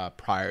these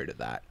prior to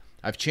that.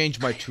 I've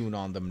changed my tune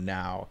on them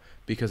now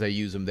because I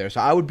use them there.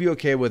 So I would be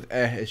okay with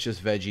it's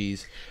just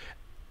veggies.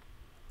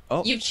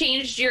 Oh, You've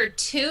changed your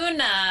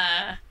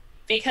tuna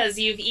because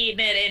you've eaten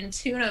it in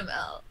tuna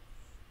melt.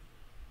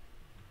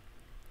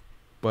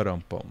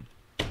 but boom.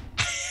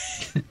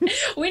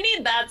 We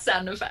need that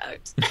sound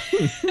effect.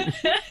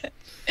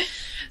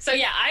 So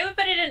yeah, I would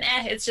put it in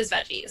it's just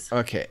veggies.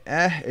 Okay,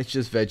 it's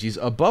just veggies.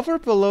 Above or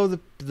below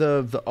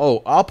the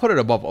oh, I'll put it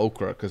above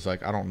okra because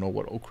like I don't know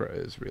what okra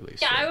is really.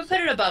 Yeah, so, I would put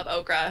it above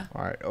okra.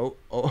 All right,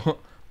 okra.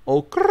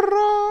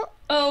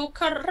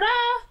 Okra.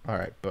 All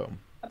right, boom.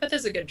 I bet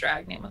there's a good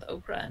drag name with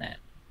okra in it.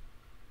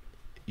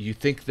 You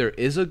think there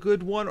is a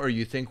good one, or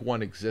you think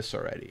one exists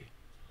already?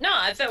 No,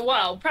 I thought,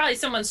 well, probably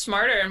someone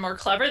smarter and more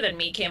clever than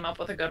me came up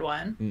with a good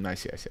one. I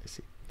see.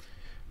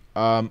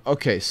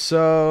 Okay,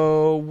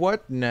 so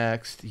what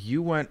next?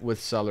 You went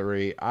with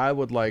celery. I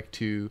would like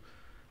to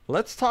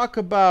let's talk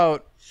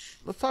about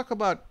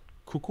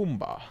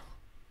cucumba,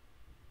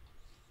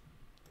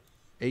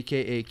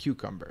 aka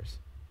cucumbers.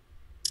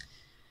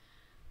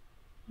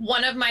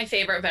 One of my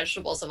favorite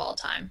vegetables of all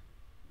time.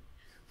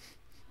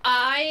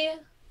 I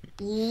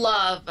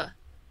love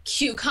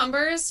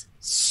cucumbers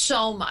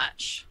so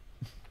much.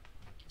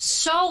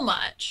 So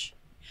much.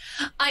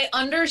 I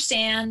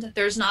understand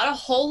there's not a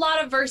whole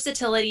lot of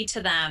versatility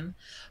to them,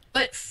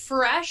 but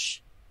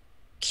fresh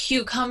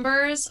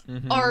cucumbers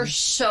are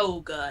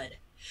so good.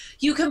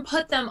 You can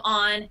put them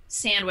on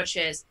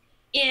sandwiches,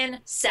 in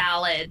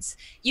salads.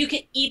 You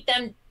can eat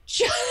them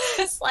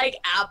just like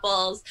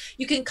apples.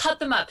 You can cut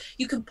them up.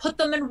 You can put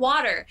them in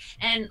water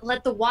and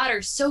let the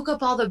water soak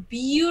up all the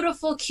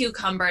beautiful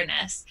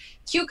cucumberness.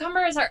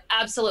 Cucumbers are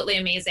absolutely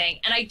amazing.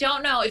 And I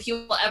don't know if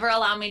you will ever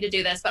allow me to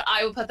do this, but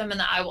I will put them in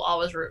the I will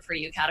always root for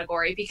you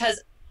category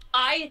because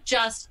I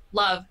just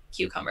love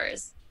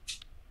cucumbers.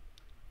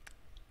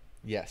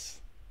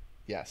 Yes.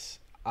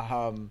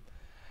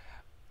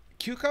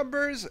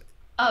 Cucumbers.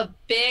 A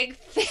big,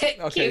 thick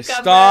Okay,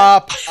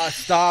 cucumber.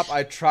 stop.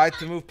 I tried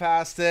to move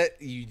past it.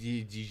 You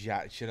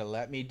should have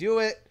let me do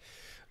it.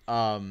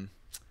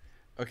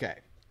 Okay.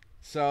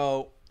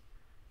 So,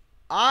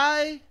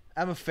 I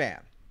am a fan.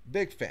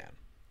 Big fan.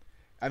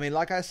 I mean,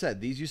 like I said,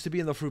 these used to be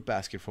in the fruit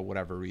basket for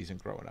whatever reason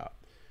growing up.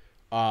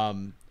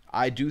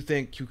 I do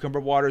think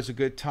cucumber water is a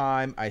good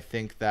time. I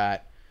think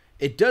that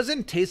it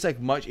doesn't taste like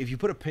much. If you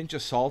put a pinch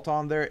of salt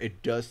on there,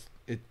 it does.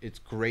 It's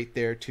great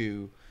there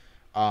too.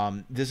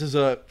 This is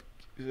a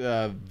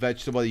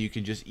vegetable that you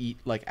can just eat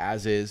like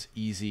as is,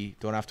 easy.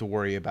 Don't have to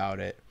worry about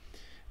it.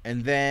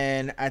 And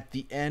then at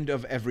the end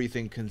of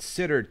everything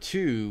considered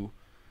too,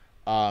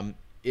 it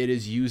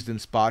is used in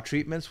spa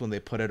treatments when they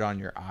put it on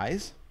your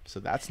eyes. So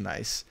that's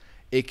nice.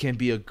 It can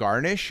be a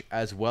garnish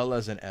as well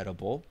as an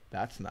edible.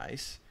 That's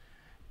nice.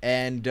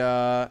 And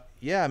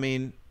yeah, I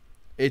mean,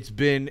 it's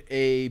been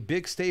a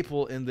big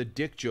staple in the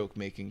dick joke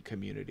making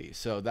community.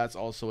 So that's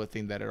also a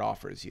thing that it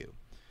offers you.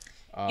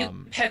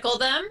 You pickle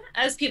them,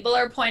 as people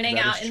are pointing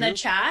out in the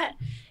chat,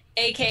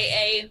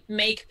 aka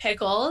make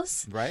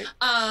pickles. Right.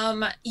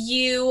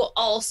 You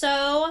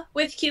also,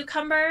 with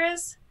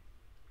cucumbers,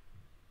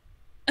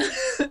 I'm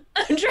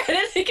trying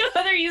to think of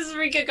other uses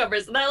for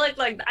cucumbers. And I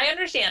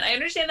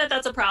understand that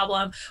that's a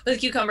problem with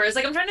cucumbers.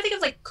 Like I'm trying to think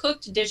of like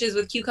cooked dishes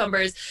with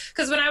cucumbers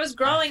because when I was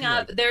growing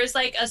up, there's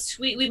like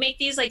we make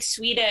these like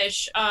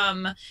Swedish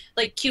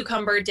like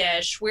cucumber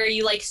dish where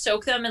you like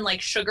soak them in like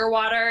sugar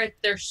water.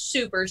 They're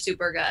super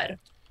super good.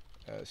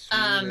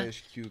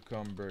 Swedish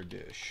cucumber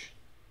dish.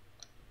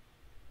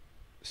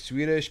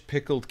 Swedish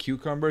pickled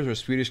cucumbers or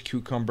Swedish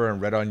cucumber and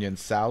red onion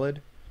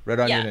salad. Red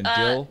onion and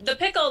dill. The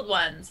pickled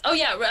ones. Oh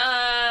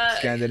yeah.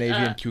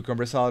 Scandinavian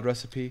cucumber salad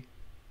recipe.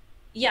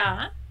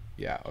 Yeah.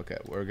 Yeah. Okay.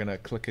 We're gonna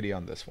clickety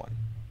on this one.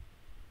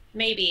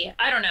 Maybe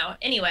I don't know.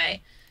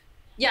 Anyway,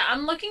 yeah,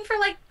 I'm looking for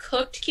like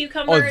cooked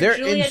cucumber. Oh, they're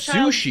Julia in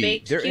Child's sushi.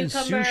 baked They're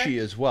cucumber. in sushi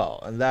as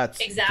well, and that's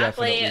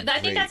exactly. I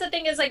think that's the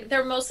thing is like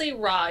they're mostly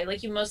raw.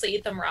 Like you mostly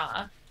eat them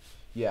raw.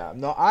 Yeah.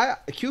 No,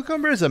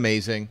 cucumber is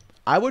amazing.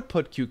 I would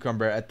put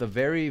cucumber at the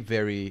very,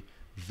 very,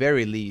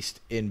 very least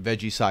in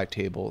veggie side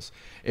tables.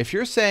 If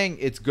you're saying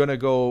it's gonna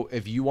go,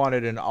 if you want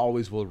it and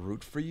always will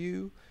root for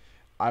you,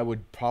 I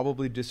would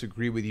probably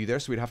disagree with you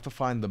there. So we'd have to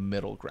find the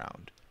middle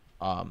ground.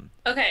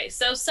 Okay,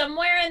 so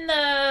somewhere in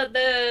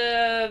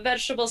the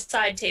vegetable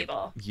side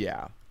table.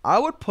 Yeah, I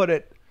would put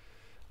it.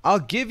 I'll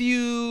give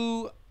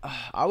you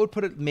I would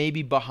put it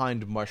maybe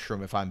behind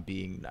mushroom if I'm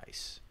being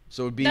nice.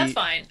 So it would be. That's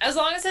fine. As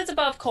long as it's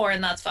above corn,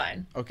 that's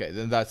fine. Okay,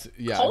 then that's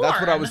Corn? That's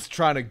what I was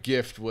trying to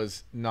gift,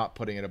 was not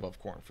putting it above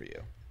corn for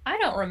you. I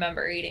don't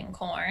remember eating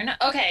corn.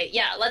 Okay,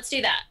 yeah, let's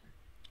do that.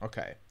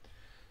 Okay.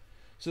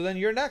 So then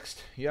you're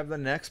next. You have the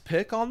next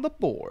pick on the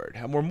board.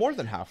 And we're more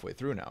than halfway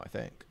through now, I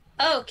think.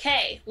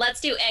 Okay, let's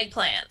do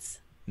eggplants.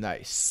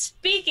 Nice.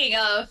 Speaking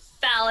of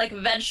phallic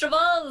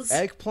vegetables.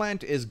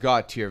 Eggplant is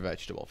God tier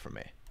vegetable for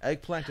me.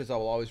 Eggplant is I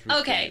will always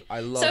root for you. I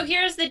love. So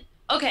here's the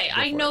Okay,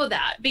 I know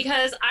that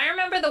because I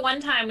remember the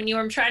one time when you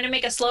were trying to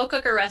make a slow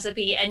cooker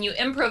recipe and you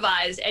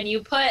improvised and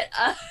you put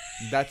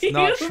That's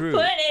not true. You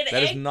put an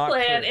that is not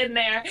eggplant true. in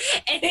there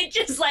and it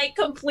just like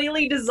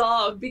completely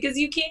dissolved because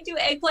you can't do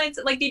eggplants,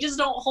 like they just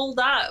don't hold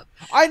up.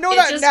 I know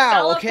that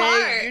now,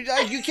 okay?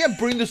 Apart. You can't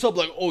bring this up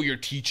like, oh, you're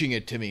teaching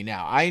it to me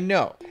now. I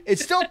know. It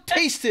still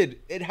tasted.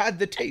 It had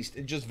the taste.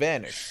 It just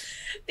vanished.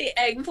 The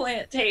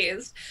eggplant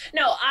taste.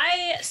 No,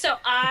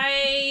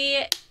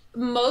 I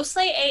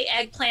mostly ate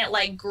eggplant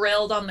like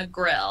grilled on the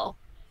grill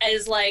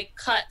as like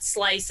cut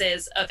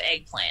slices of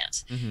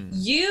eggplant. Mm-hmm.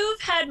 You've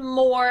had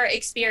more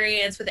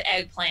experience with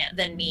eggplant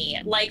than me.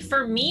 Like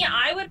for me,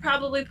 I would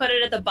probably put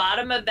it at the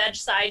bottom of veg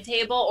side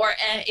table or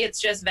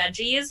it's just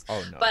veggies.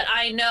 Oh, no. But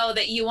I know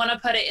that you want to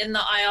put it in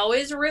the I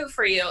always root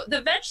for you.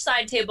 The veg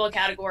side table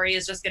category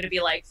is just going to be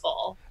like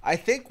full. I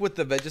think with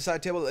the veg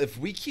side table, if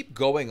we keep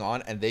going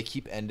on and they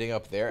keep ending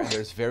up there and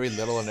there's very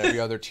little in every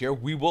other tier,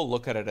 we will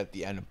look at it at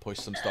the end and push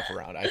some stuff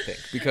around, I think.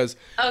 Because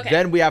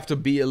then we have to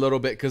be a little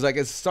bit, because like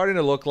it's starting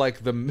to look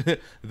like the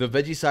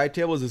veggie side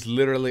tables is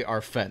literally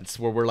our fence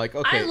where we're like,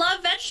 okay. I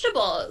love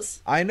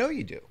vegetables. I know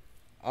you do.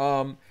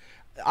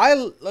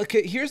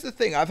 Here's the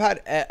thing. I've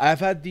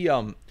had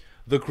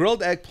the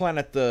grilled eggplant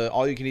at the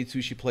all you can eat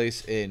sushi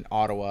place in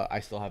Ottawa. I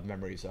still have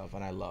memories of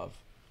and I love.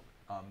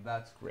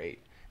 That's great.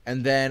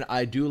 And then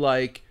I do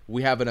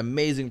we have an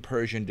amazing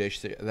Persian dish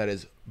that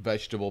is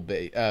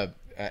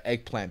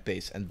eggplant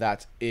based, and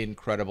that's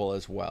incredible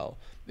as well.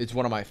 It's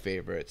one of my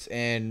favorites,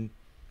 and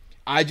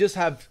I just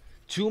have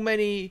too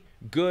many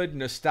good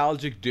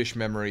nostalgic dish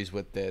memories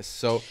with this,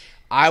 so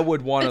I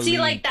would want to see,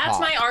 like, that's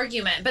my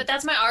argument. But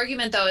that's my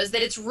argument, though, is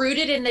that it's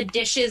rooted in the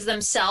dishes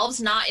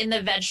themselves, not in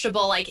the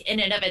vegetable, like,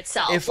 in and of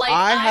itself. If like,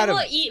 I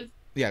will eat...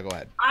 Yeah, go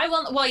ahead. I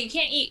will. Well, you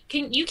can't eat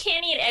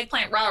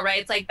eggplant raw, right?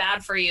 It's like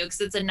bad for you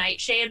because it's a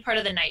nightshade, part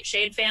of the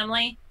nightshade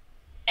family.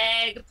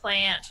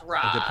 Eggplant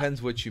raw. It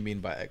depends what you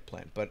mean by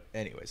eggplant, but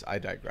anyways, I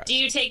digress. Do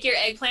you take your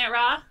eggplant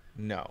raw?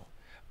 No.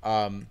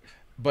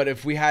 But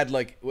if we had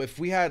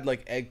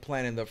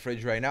eggplant in the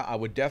fridge right now, I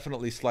would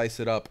definitely slice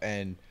it up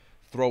and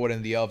throw it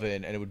in the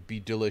oven, and it would be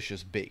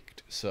delicious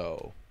baked.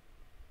 So,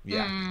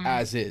 yeah,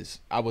 as is.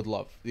 I would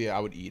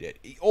eat it.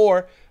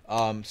 Or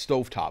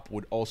stovetop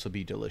would also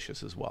be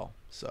delicious as well.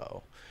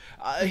 So,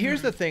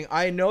 here's the thing.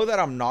 I know that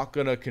I'm not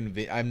gonna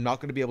be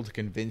able to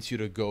convince you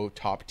to go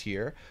top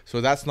tier.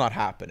 So that's not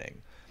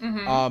happening.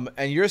 Mm-hmm.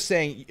 And you're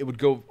saying it would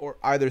go or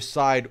either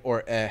side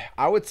or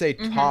I would say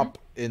top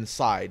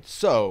inside.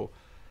 So,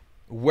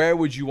 where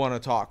would you want to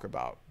talk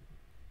about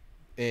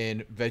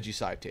in veggie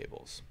side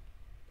tables?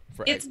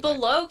 It's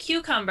below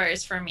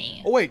cucumbers for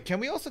me. Oh wait,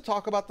 can we also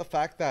talk about the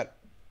fact that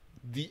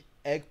the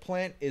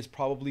eggplant is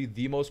probably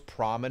the most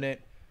prominent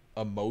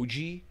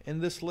emoji in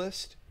this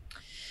list?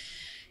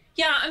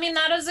 Yeah, I mean,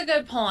 that is a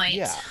good point.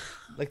 Yeah.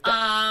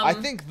 I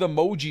think the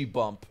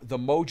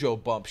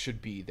mojo bump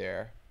should be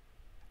there.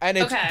 And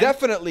it's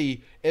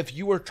definitely, if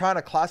you were trying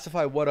to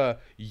classify what a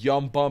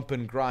yum bump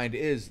and grind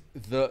is,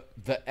 the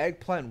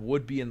eggplant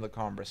would be in the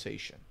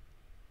conversation.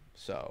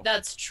 So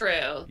that's true.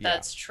 Yeah.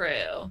 That's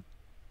true.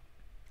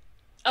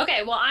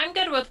 Okay, well, I'm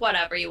good with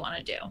whatever you want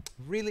to do.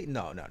 Really?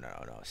 No.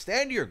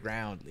 Stand your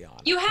ground,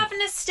 Liana. You have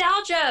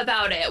nostalgia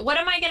about it. What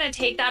am I going to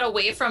take that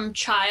away from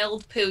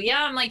child Puya?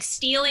 I'm like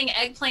stealing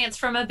eggplants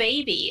from a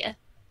baby.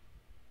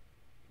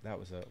 That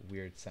was a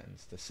weird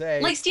sentence to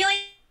say. Like stealing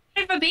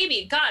from a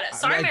baby. God,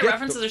 sorry, my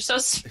references are so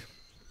smart.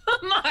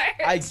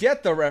 I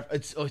get the ref.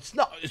 It's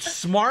not. It's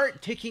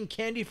smart. Taking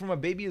candy from a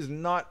baby is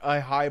not a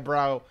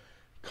highbrow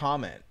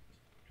comment.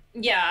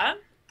 Yeah.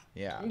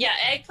 Yeah. Yeah,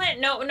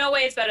 eggplant, no way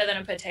it's better than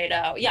a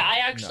potato. Yeah, I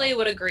actually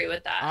would agree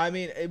with that. I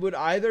mean, it would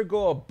either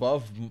go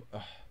above...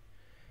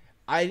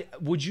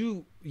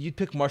 You'd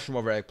pick mushroom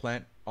over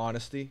eggplant,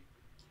 honesty?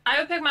 I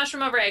would pick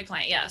mushroom over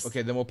eggplant, yes.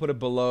 Okay, then we'll put it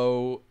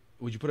below...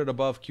 Would you put it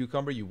above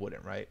cucumber? You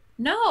wouldn't, right?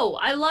 No,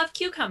 I love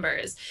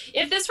cucumbers.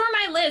 If this were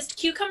my list,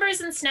 cucumbers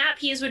and snap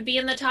peas would be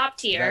in the top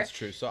tier. That's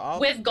true. So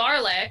with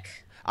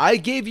garlic. I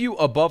gave you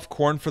above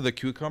corn for the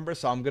cucumber,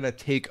 so I'm going to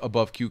take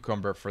above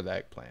cucumber for the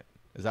eggplant.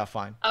 Is that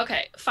fine?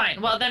 Okay,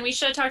 fine. Well, then we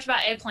should have talked about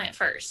eggplant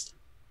first.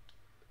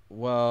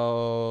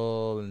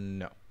 Well,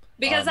 no.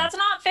 Because that's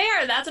not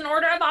fair. That's an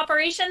order of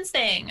operations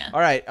thing. All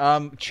right.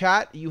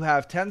 Chat, you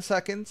have 10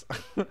 seconds.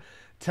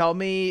 Tell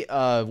me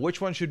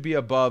which one should be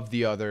above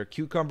the other,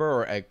 cucumber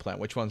or eggplant.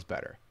 Which one's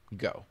better?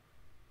 Go.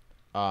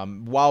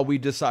 While we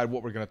decide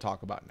what we're going to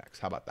talk about next.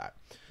 How about that?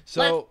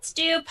 So let's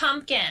do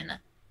pumpkin.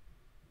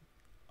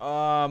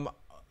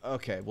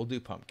 Okay, we'll do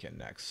pumpkin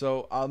next.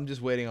 So I'm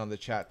just waiting on the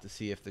chat to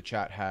see if the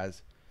chat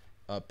has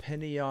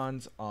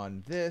opinions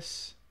on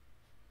this.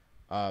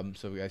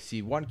 So I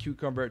see 1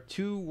 cucumber,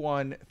 2,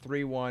 1,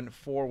 3, 1,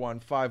 4, 1,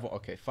 5.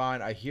 Okay,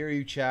 fine. I hear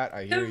you, chat.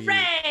 I hear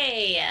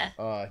Hooray!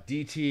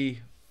 you.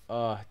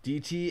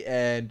 DT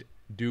and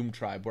Doom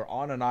Tribe. We're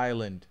on an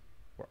island.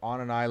 We're on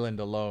an island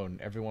alone.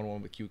 Everyone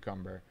went with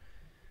cucumber.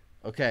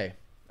 Okay.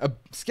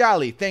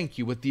 Scally, thank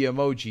you with the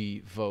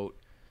emoji vote.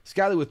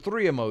 Scally with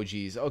 3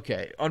 emojis.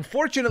 Okay.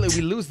 Unfortunately,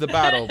 we lose the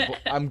battle, but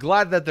I'm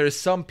glad that there's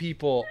some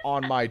people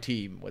on my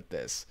team with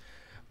this.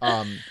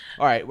 All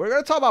right, we're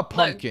gonna talk about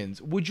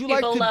pumpkins. Look, would you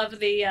like to? People love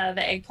the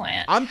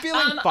eggplant. I'm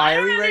feeling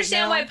fiery right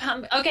now. I don't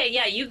understand why Okay,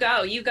 yeah, you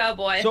go,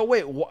 boy. So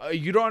wait,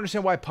 you don't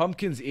understand why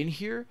pumpkin's in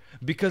here?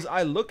 Because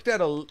I looked at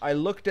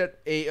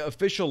a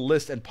official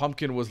list and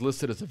pumpkin was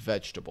listed as a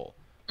vegetable.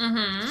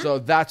 Mm-hmm. So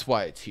that's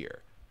why it's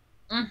here.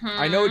 Mm-hmm.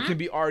 I know it can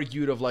be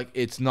argued of like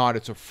it's not,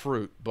 it's a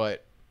fruit,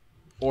 but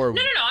or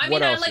no. I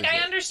mean, I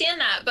understand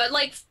that, but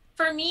like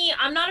for me,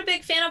 I'm not a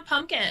big fan of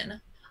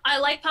pumpkin. I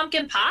like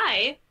pumpkin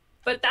pie.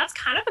 But that's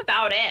kind of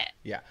about it.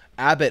 Yeah.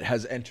 Abbott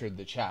has entered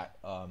the chat.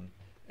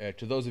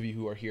 To those of you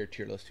who are here,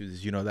 Tier List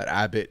Tuesdays, you know that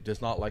Abbott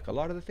does not like a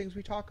lot of the things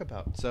we talk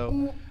about.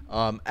 So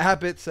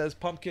Abbott says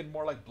pumpkin,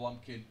 more like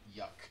blumpkin,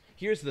 yuck.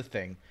 Here's the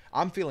thing.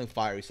 I'm feeling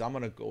fiery, so I'm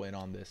going to go in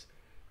on this.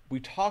 We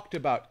talked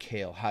about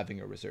kale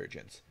having a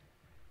resurgence.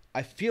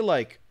 I feel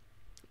like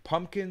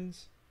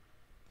pumpkins,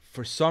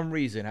 for some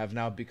reason, have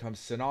now become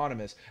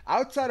synonymous.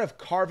 Outside of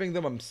carving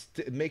them,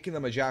 making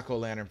them a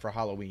jack-o'-lantern for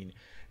Halloween,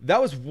 that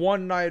was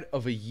one night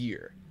of a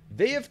year.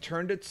 They have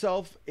turned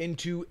itself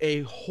into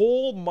a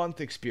whole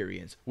month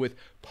experience with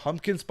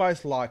pumpkin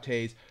spice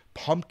lattes,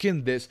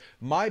 pumpkin this.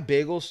 My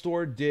bagel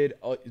store did,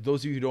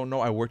 those of you who don't know,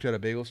 I worked at a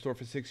bagel store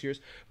for 6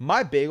 years.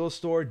 My bagel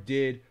store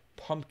did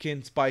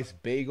pumpkin spice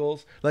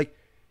bagels. Like,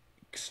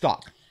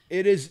 stop.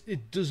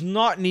 It does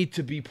not need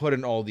to be put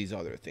in all these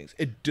other things.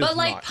 It does not. But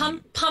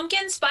like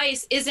pumpkin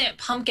spice isn't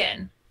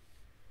pumpkin.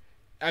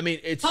 I mean,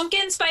 it's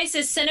pumpkin spice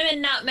is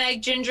cinnamon,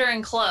 nutmeg, ginger,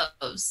 and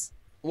cloves.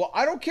 Well,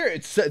 I don't care.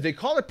 They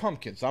call it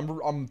pumpkin, so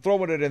I'm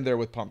throwing it in there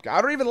with pumpkin.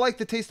 I don't even like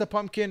the taste of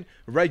pumpkin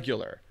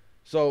regular,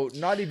 so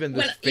not even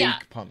this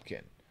fake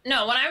pumpkin.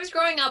 No, when I was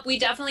growing up, we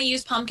definitely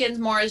used pumpkins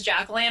more as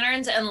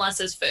jack-o'-lanterns and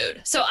less as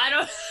food. So I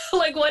don't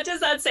like. What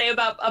does that say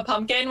about a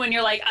pumpkin when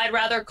you're like, I'd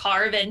rather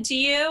carve into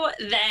you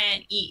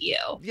than eat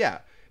you? Yeah,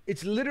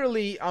 it's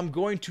literally I'm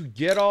going to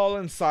get all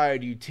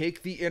inside you,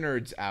 take the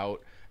innards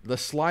out, the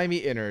slimy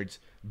innards,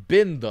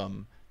 bin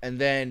them, and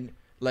then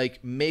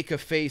like make a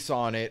face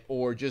on it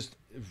or just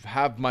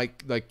have my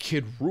like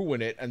kid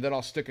ruin it, and then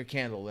I'll stick a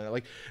candle in it.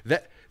 Like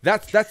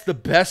that's the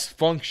best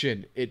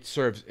function it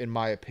serves, in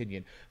my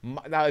opinion.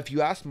 Now, if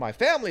you ask my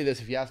family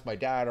this, if you ask my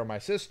dad or my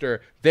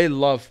sister, they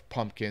love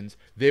pumpkins.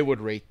 They would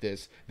rate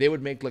this. They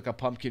would make like a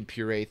pumpkin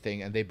puree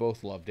thing, and they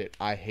both loved it.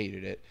 I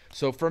hated it.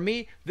 So for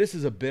me, this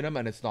is a Bin'em,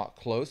 and it's not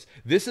close.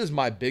 This is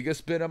my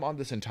biggest Bin'em on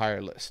this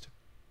entire list.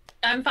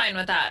 I'm fine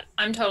with that.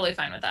 I'm totally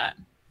fine with that.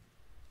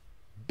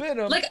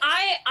 Bin'em. Like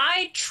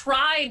I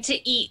tried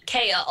to eat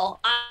kale.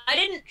 I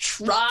didn't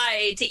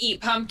try to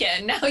eat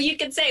pumpkin. Now you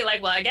could say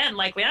like, well, again,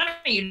 like Liana,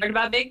 you talked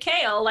about big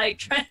kale, like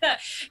trying to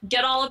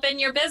get all up in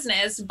your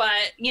business,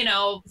 but you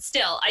know,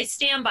 still, I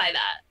stand by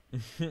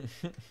that.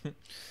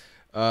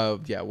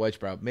 Yeah,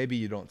 Wedgebrow. Maybe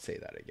you don't say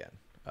that again,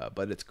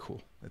 but it's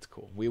cool. It's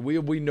cool.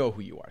 We know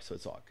who you are, so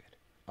it's all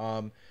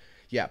good.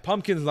 Yeah,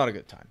 pumpkin's not a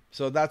good time.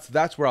 So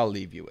that's where I'll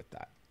leave you with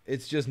that.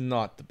 It's just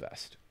not the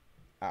best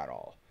at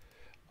all.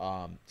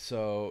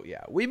 So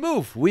yeah, we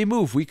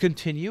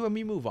continue and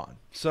we move on.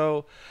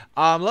 So,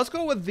 let's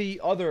go with the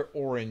other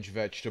orange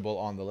vegetable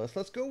on the list.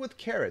 Let's go with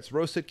carrots.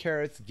 Roasted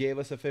Carrots gave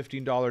us a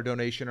 $15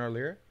 donation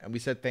earlier, and we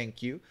said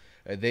thank you.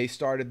 They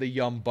started the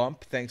yum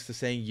bump thanks to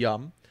saying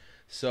yum.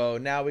 So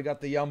now we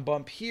got the yum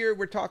bump here.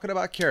 We're talking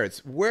about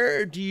carrots.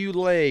 Where do you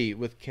lay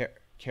with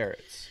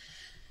carrots?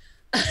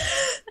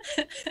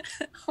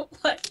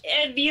 What?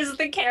 And these are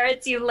the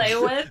carrots you lay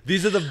with?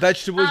 These are the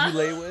vegetables you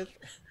lay with?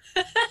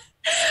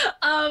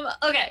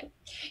 Okay,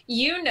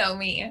 you know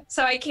me,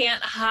 so I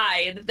can't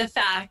hide the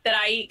fact that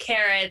I eat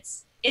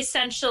carrots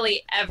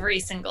essentially every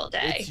single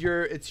day.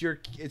 It's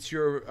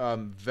your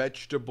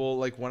vegetable.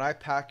 Like when I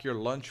pack your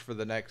lunch for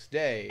the next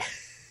day,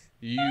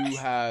 you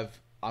have.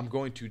 I'm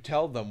going to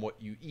tell them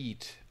what you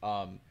eat.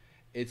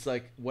 It's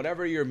like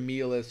whatever your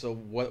meal is, so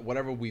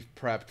whatever we've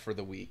prepped for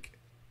the week,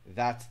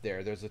 that's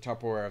there. There's a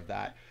Tupperware of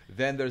that.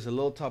 Then there's a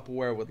little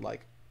Tupperware with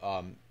like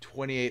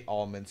 28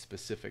 almonds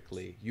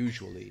specifically.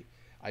 Usually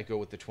I go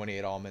with the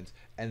 28 almonds,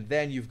 and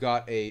then you've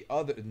got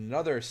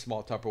another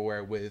small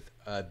Tupperware with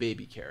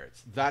baby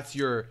carrots. That's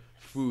your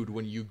food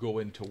when you go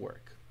into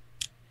work.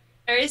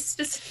 Very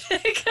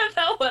specific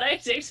about what I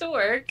take to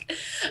work.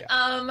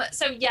 Yeah.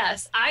 So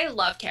yes, I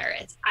love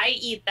carrots. I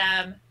eat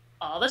them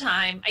all the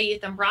time. I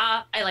eat them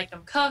raw. I like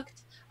them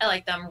cooked. I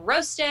like them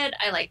roasted.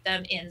 I like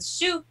them in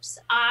soups.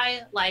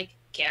 I like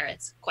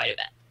carrots quite a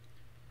bit.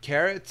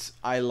 Carrots,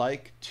 I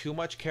like. Too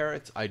much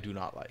carrots, I do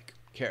not like.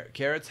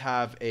 Carrots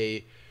have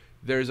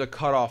there's a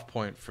cutoff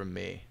point for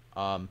me.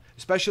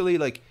 Especially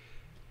like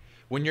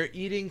when you're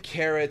eating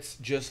carrots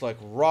just like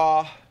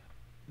raw,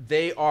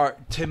 they are,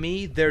 to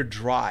me, they're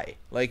dry.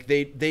 Like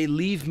they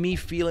leave me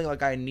feeling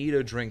like I need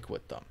a drink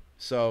with them.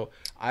 So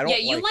I don't. Yeah,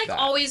 you like that.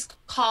 always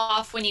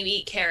cough when you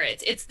eat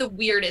carrots. It's the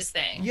weirdest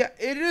thing. Yeah,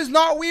 it is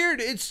not weird.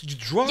 It's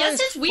dry.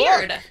 Yes, it's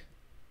weird.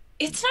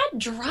 It's not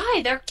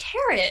dry. They're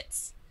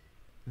carrots.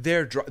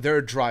 They're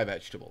a dry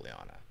vegetable,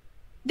 Liana.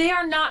 They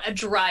are not a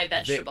dry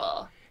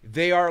vegetable.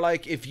 They are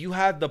like if you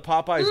had the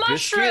Popeyes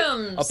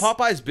mushrooms. Biscuit. A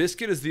Popeyes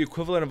biscuit is the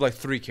equivalent of like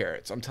 3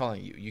 carrots. I'm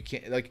telling you, you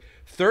can't like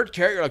third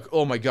carrot. You're like,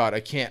 oh my god, I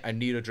can't. I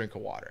need a drink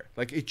of water.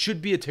 Like it should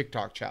be a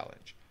TikTok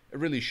challenge. It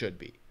really should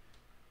be.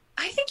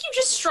 I think you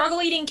just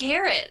struggle eating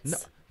carrots. No,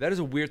 that is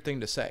a weird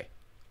thing to say.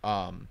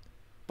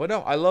 But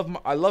no, I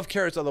love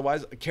carrots.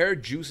 Otherwise,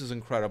 carrot juice is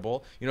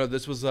incredible. You know,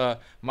 this was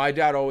my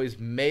dad always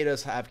made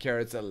us have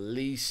carrots at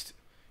least,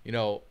 you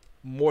know,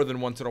 more than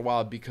once in a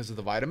while because of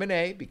the vitamin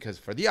A, because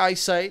for the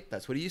eyesight.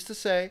 That's what he used to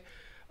say.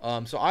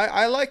 So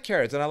I like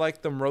carrots, and I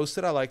like them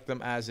roasted. I like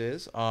them as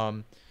is.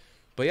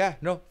 But yeah,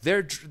 no,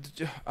 they're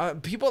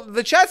people.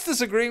 The chat's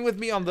disagreeing with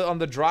me on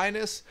the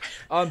dryness.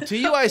 To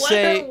you, I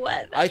say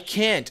I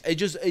can't.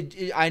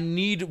 I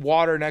need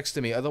water next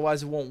to me,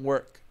 otherwise it won't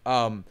work.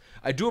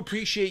 I do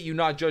appreciate you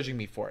not judging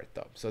me for it,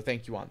 though. So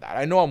thank you on that.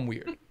 I know I'm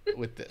weird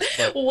with this.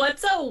 But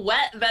what's a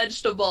wet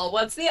vegetable?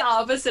 What's the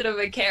opposite of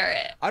a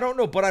carrot? I don't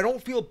know, but I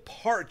don't feel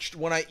parched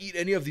when I eat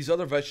any of these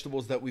other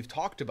vegetables that we've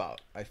talked about,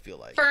 I feel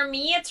like. For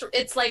me,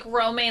 it's like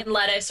romaine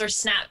lettuce or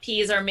snap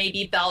peas or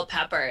maybe bell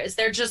peppers.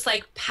 They're just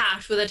like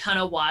packed with a ton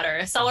of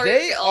water.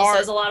 Celery also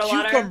has a lot of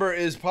water. Cucumber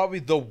is probably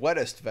the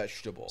wettest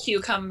vegetable.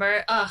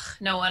 Cucumber. Ugh,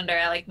 no wonder.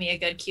 I like me a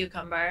good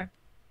cucumber.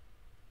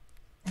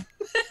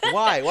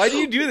 Why? Why do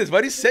you do this?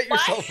 Why do you set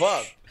yourself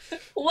up?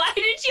 Why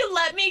did you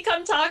let me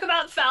come talk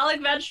about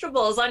phallic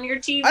vegetables on your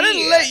TV? I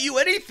didn't let you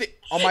anything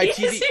on my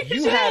TV. Yes,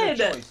 you had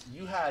a choice.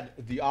 You had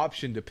the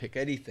option to pick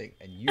anything,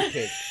 and you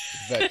picked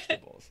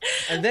vegetables.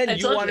 And then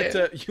you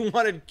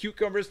wanted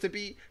cucumbers to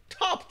be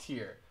top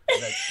tier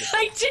vegetables.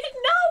 I did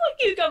not want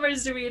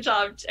cucumbers to be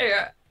top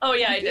tier. Oh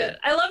yeah, I did.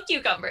 I love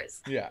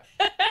cucumbers. Yeah.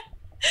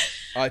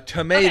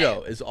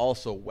 Tomato is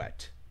also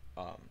wet.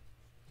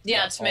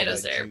 Yeah,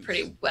 tomatoes are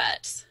pretty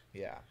wet.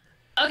 Yeah.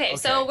 Okay,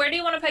 so where do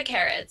you want to put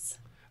carrots?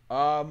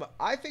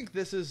 I think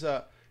this is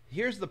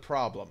here's the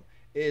problem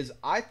is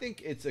I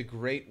think it's a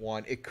great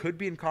one. It could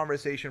be in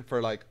conversation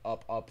for like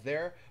up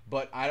there,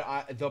 but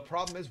the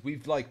problem is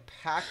we've like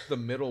packed the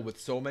middle with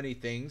so many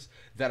things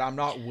that I'm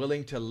not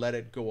willing to let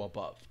it go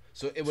above.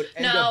 So it would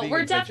end up being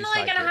we're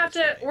definitely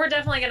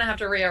gonna have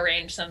to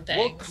rearrange some things.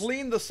 We'll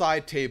clean the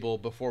side table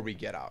before we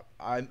get out.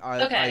 I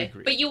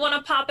agree. But you want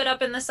to pop it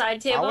up in the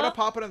side table? I want to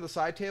pop it in the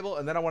side table,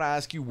 and then I want to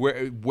ask you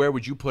where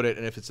would you put it,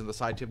 and if it's in the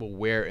side table,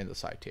 where in the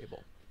side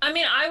table? I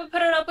mean, I would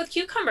put it up with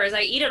cucumbers.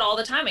 I eat it all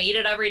the time. I eat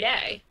it every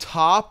day.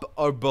 Top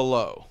or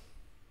below?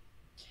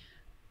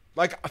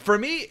 Like for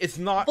me, it's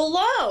not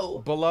below.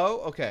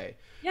 Below, okay.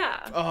 Yeah.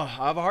 I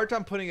have a hard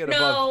time putting it above.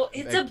 No,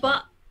 it's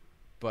above.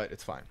 But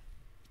it's fine.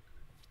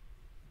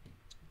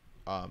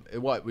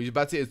 What? Were you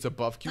about to say it's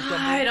above cucumber?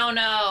 I don't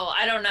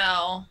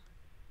know.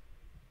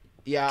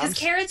 Yeah. Because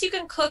carrots you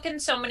can cook in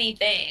so many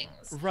things.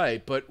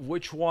 Right, but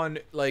which one,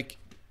 like...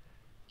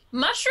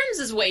 Mushrooms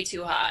is way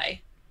too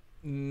high.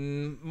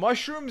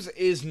 Mushrooms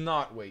is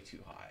not way too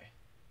high.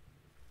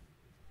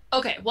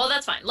 Okay, well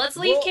that's fine. Let's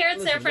leave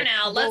carrots there for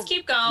now. Let's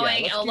keep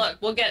going. Yeah, look,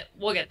 we'll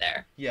get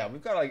there. Yeah,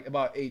 we've got like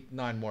about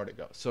 8-9 more to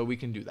go, so we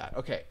can do that.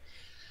 Okay.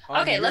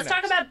 Okay, let's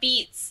talk about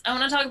beets. I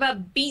want to talk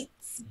about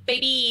beets,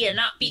 baby, and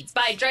not Beats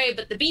by Dre,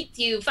 but the beets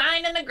you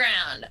find in the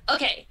ground.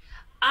 Okay,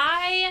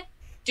 I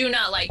do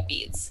not like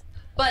beets,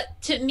 but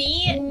to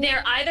me,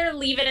 they're either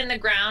leave it in the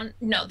ground.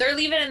 No, they're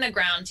leave it in the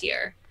ground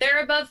tier. They're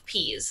above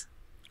peas.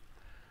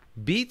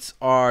 Beets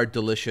are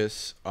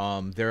delicious.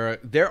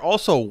 They're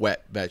also a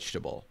wet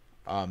vegetable.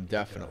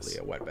 Definitely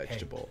a wet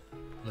vegetable.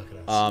 Look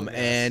at us.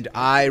 And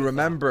I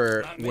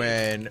remember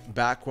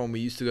back when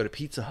we used to go to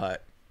Pizza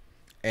Hut,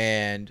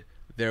 and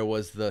there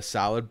was the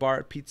salad bar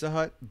at Pizza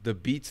Hut. The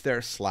beets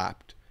there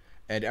slapped.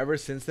 And ever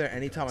since there,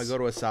 anytime I go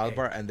to a salad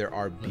bar and there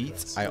are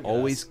beets, I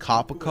always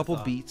cop a couple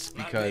beets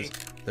because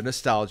the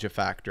nostalgia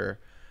factor.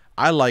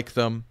 I like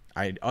them.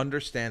 I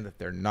understand that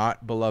they're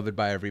not beloved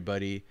by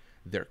everybody.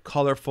 They're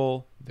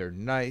colorful. They're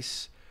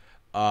nice.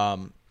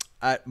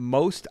 At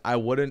most,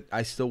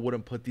 I still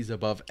wouldn't put these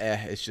above.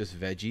 It's just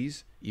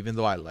veggies, even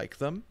though I like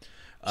them.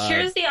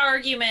 Here's the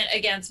argument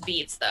against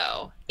beets,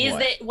 though, is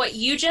that what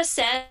you just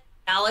said,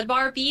 salad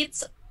bar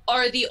beets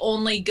are the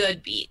only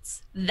good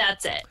beets.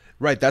 That's it.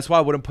 Right. That's why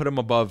I wouldn't put them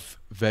above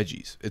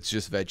veggies. It's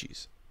just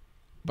veggies.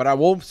 But I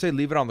won't say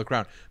leave it on the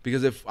ground,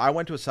 because if I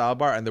went to a salad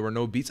bar and there were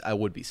no beets, I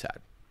would be sad.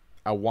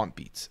 I want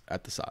beets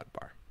at the salad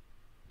bar.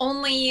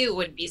 Only you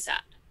would be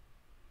sad.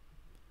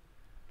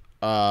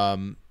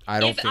 I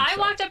don't think so. If I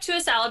walked up to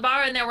a salad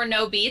bar and there were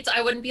no beets,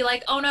 I wouldn't be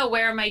like, oh no,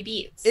 where are my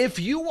beets? If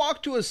you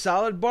walked to a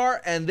salad bar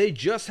and they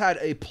just had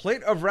a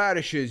plate of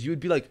radishes,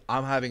 you'd be like,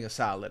 I'm having a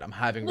salad. I'm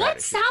having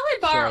radishes. What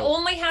salad bar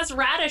only has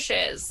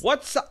radishes?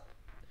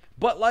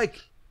 But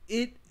like,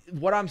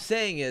 what I'm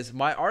saying is,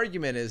 my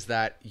argument is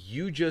that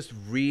you just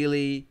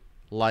really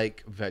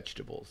like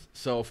vegetables.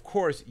 So, of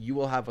course, you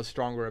will have a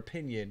stronger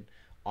opinion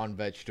on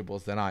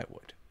vegetables than I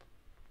would.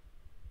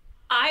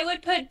 I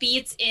would put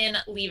beets in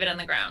leave it in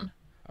the ground.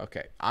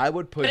 Okay. I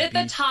would put at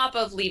the top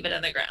of leave it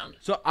in the ground.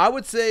 So I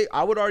would say,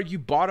 I would argue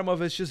bottom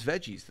of it's just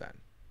veggies then.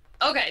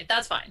 Okay,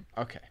 that's fine.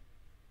 Okay.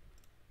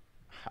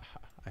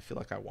 I feel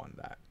like I won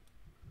that.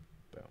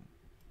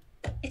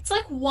 Boom. It's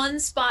like one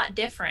spot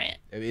different.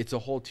 It's a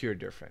whole tier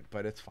different,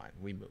 but it's fine.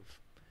 We move.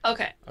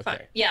 Okay,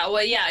 fine. Yeah,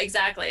 well, yeah,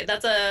 exactly.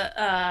 That's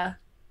a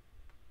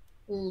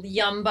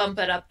yum bump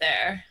it up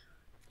there.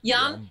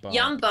 Yum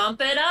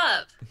bump it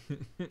up.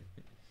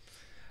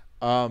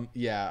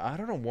 Yeah, I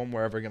don't know when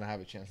we're ever gonna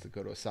have a chance to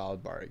go to a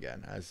salad bar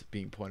again, as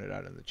being pointed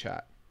out in the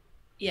chat.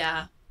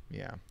 Yeah.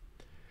 Yeah.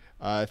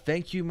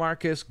 Thank you,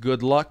 Marcus.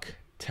 Good luck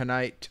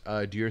tonight.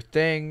 Do your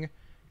thing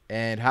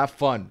and have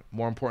fun,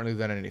 more importantly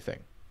than anything.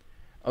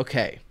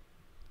 Okay.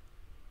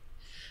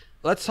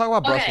 Let's talk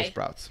about Brussels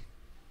sprouts.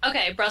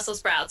 Okay, Brussels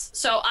sprouts.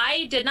 So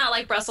I did not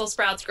like Brussels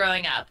sprouts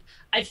growing up.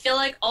 I feel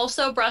like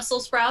also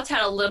Brussels sprouts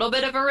had a little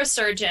bit of a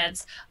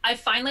resurgence. I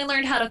finally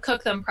learned how to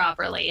cook them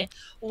properly,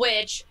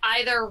 which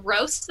either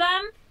roast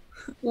them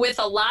with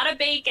a lot of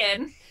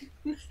bacon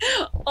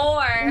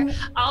or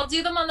I'll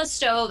do them on the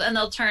stove and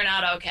they'll turn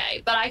out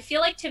okay. But I feel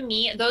like, to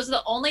me, those are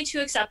the only two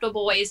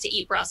acceptable ways to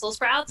eat Brussels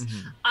sprouts.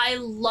 I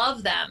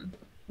love them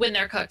when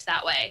they're cooked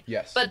that way.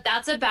 Yes. But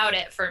that's about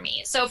it for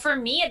me. So for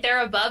me,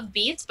 they're above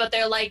beets, but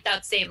they're like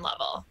that same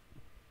level.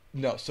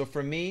 No, so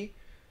for me,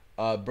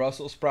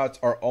 Brussels sprouts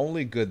are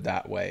only good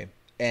that way.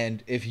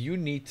 And if you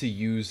need to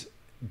use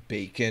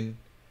bacon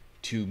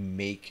to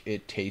make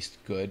it taste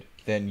good,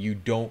 then you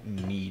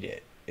don't need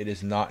it. It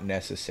is not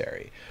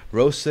necessary.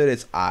 Roasted,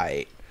 it's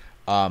aight.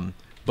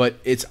 But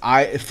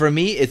for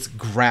me, it's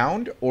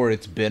ground or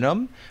it's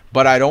Binum.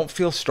 But I don't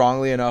feel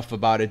strongly enough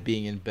about it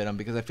being in Binum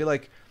because I feel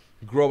like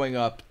growing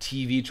up,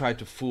 TV tried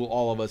to fool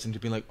all of us into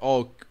being like,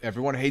 oh,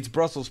 everyone hates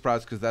Brussels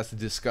sprouts because that's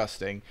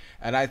disgusting.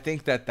 And I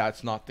think that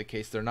that's not the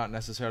case. They're not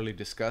necessarily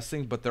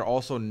disgusting, but they're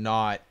also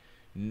not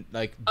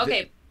like...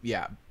 Okay.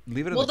 Yeah.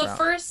 Leave it in the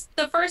ground.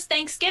 the first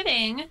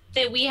Thanksgiving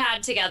that we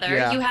had together,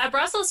 you had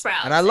Brussels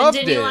sprouts. And I loved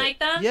it. Didn't you like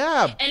them?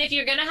 Yeah. And if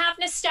you're going to have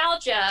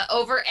nostalgia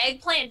over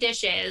eggplant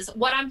dishes,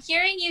 what I'm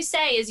hearing you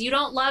say is you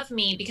don't love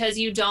me because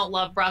you don't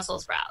love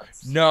Brussels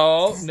sprouts.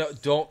 No,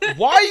 don't.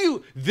 Why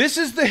you... This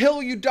is the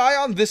hill you die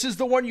on? This is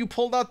the one you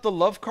pulled out the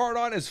love card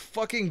on is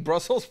fucking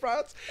Brussels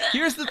sprouts?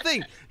 Here's the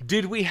thing.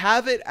 Did we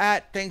have it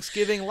at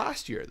Thanksgiving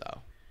last year,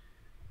 though?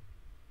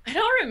 I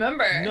don't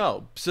remember.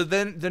 No. So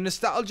then the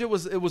nostalgia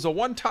was a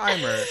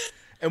one-timer,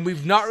 and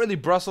we've not really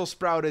Brussels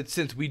sprouted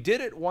since. We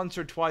did it once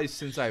or twice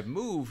since I've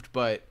moved,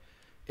 but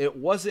it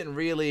wasn't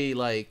really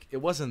like, it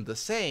wasn't the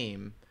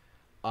same.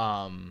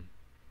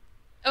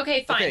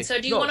 Okay, fine. Okay.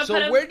 So do you want to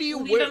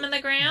leave them in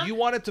the ground? You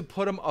wanted to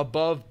put them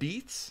above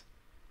beets?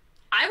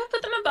 I would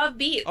put them above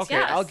beets, okay,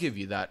 yes. I'll give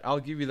you that. I'll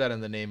give you that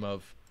in the name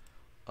of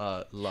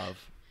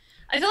love.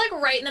 I feel like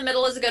right in the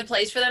middle is a good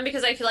place for them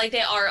because I feel like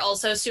they are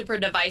also super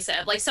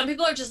divisive. Like, some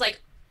people are just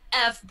like,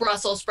 F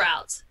Brussels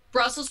sprouts.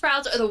 Brussels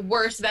sprouts are the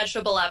worst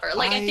vegetable ever.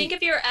 Like, I think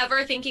if you're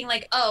ever thinking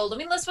like, oh, let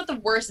me list what the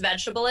worst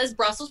vegetable is,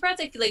 Brussels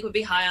sprouts I feel like would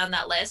be high on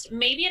that list.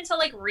 Maybe until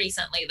like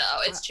recently, though,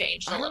 it's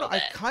changed a little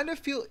bit. I kind of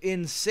feel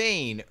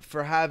insane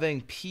for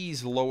having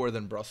peas lower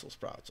than Brussels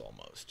sprouts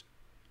almost.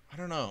 I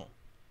don't know.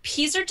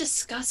 Peas are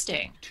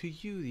disgusting. To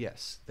you,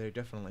 yes. They're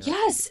definitely...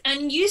 Yes,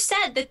 and you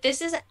said that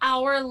this is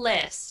our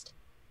list.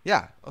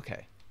 Yeah,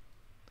 okay.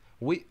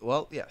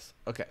 Well, yes,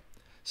 okay.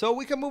 So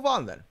we can move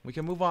on then. We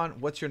can move on.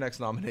 What's your next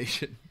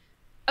nomination?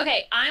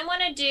 Okay, I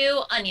want to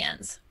do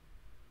onions.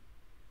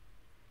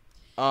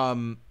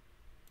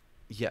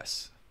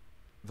 Yes.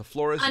 The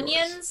floor is yours.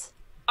 Onions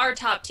are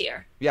top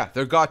tier. Yeah,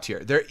 they're God tier.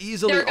 They're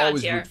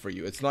always root for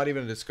you. It's not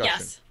even a discussion.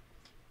 Yes.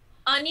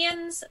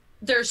 Onions,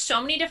 there's so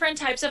many different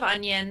types of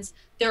onions.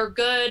 They're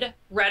good.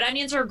 Red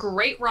onions are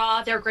great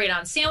raw. They're great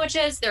on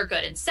sandwiches. They're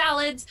good in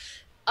salads.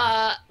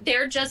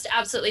 They're just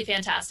absolutely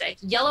fantastic.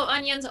 Yellow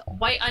onions,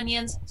 white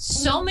onions,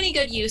 so many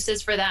good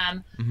uses for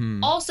them.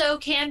 Also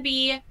can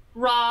be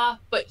raw,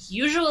 but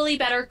usually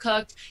better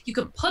cooked. You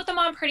can put them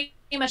on pretty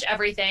much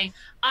everything.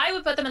 I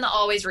would put them in the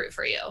always root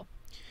for you.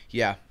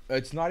 Yeah,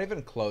 it's not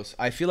even close.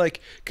 I feel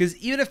like, because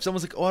even if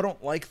someone's like, oh, I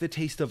don't like the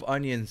taste of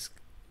onions,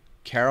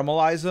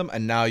 caramelize them,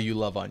 and now you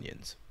love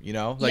onions, you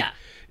know? Like, yeah.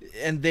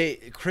 And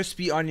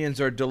crispy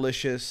onions are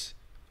delicious.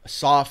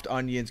 Soft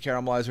onions,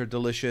 caramelized, are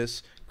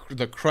delicious.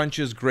 The crunch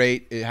is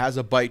great. It has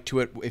a bite to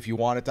it if you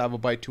want it to have a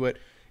bite to it.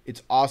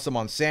 It's awesome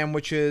on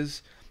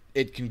sandwiches.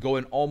 It can go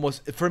in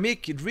almost, for me,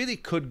 it really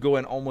could go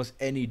in almost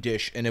any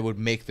dish, and it would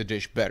make the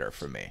dish better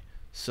for me.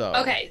 So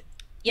okay,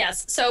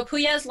 yes. So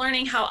Puya is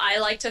learning how I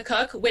like to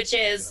cook, which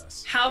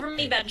is however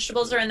many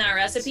vegetables are in that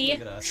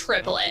recipe,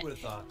 triple it.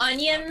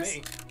 Onions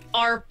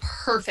are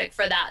perfect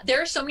for that.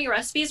 There are so many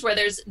recipes where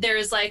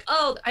there's like,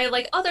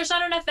 there's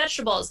not enough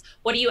vegetables.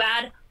 What do you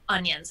add?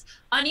 Onions.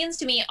 Onions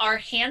to me are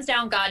hands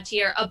down God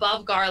tier,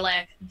 above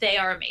garlic. They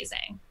are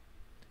amazing.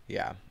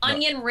 Yeah.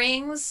 Onion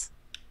rings,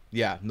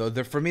 Yeah, no,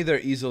 for me, they're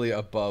easily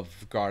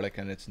above garlic,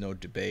 and it's no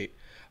debate.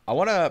 I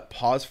want to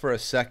pause for a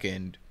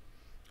second,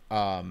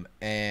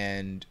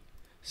 and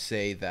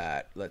say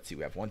that, let's see,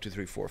 we have 1, 2,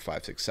 3, 4,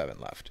 5, 6, 7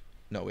 left.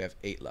 No, we have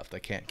 8 left. I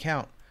can't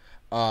count.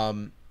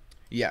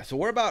 Yeah, so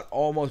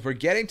we're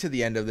getting to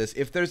the end of this.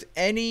 If there's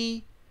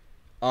any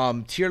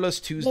tier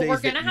list Tuesdays, well, we're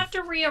gonna have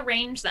to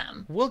rearrange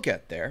them. We'll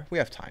get there. We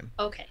have time.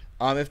 Okay.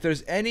 If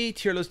there's any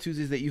tier list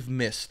Tuesdays that you've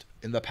missed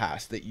in the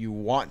past that you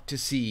want to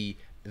see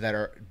that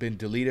are been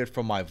deleted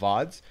from my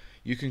VODs,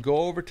 you can go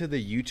over to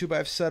the YouTube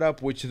I've set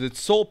up, which the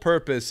sole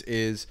purpose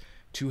is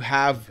to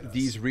have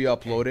these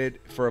re-uploaded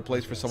for a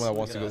place for someone that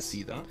wants to go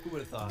see them.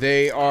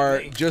 They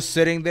are just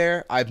sitting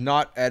there. I've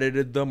not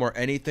edited them or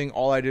anything.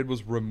 All I did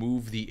was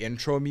remove the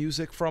intro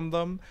music from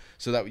them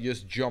so that we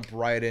just jump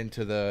right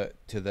into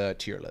the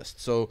tier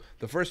list. So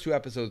the first 2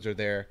 episodes are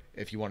there.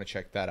 If you want to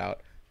check that out,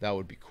 that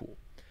would be cool.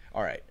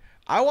 All right.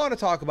 I want to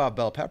talk about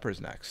bell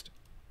peppers next.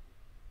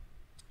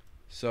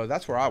 So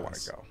that's where I want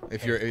to go.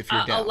 If you're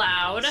down.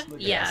 Allowed,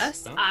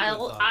 yes.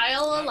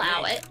 I'll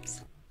allow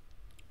it.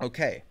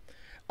 Okay.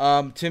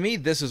 To me,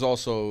 this is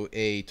also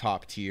a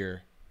top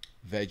tier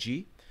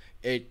veggie.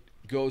 It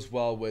goes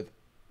well with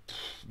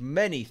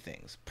many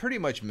things, pretty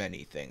much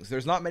many things.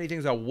 There's not many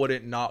things I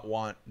wouldn't not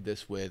want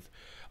this with.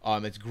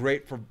 It's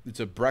great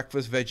it's a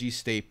breakfast veggie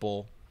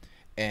staple,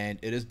 and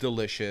it is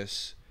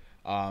delicious.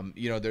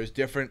 There's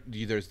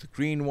there's the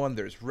green one,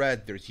 there's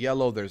red, there's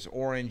yellow, there's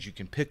orange. You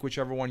can pick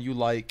whichever one you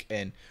like,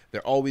 and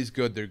they're always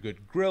good. They're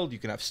good grilled. You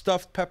can have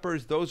stuffed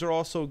peppers. Those are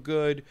also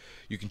good.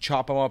 You can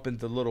chop them up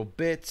into little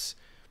bits.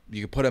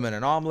 You can put them in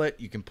an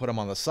omelet. You can put them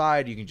on the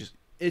side.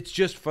 It's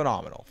just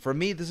phenomenal. For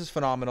me, this is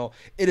phenomenal.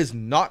 It is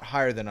not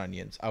higher than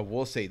onions, I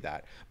will say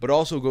that, but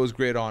also goes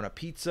great on a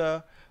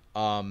pizza.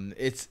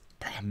 It's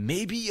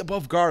maybe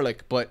above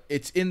garlic, but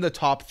it's in the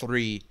top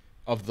 3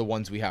 of the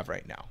ones we have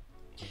right now.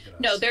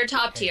 No, they're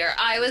top tier.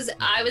 I was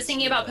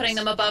thinking about putting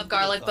them above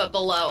garlic, but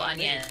below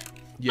onion.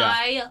 Yeah.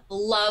 I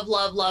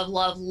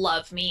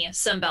love me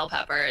some bell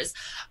peppers.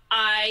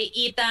 I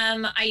eat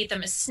them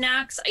as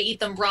snacks. I eat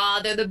them raw.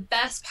 They're the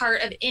best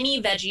part of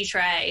any veggie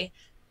tray.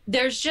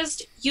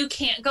 You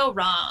can't go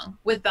wrong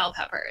with bell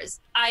peppers.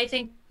 I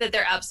think that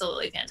they're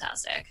absolutely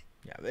fantastic.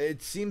 Yeah,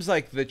 it seems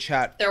like the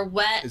chat they're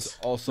wet. Is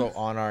also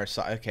on our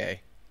side.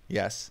 Okay,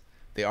 yes,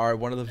 they are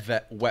one of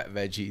the wet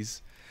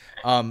veggies.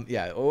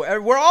 Yeah,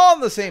 we're all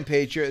on the same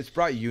page here. It's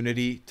brought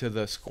unity to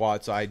the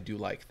squad, so I do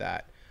like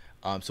that.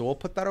 So we'll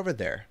put that over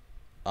there.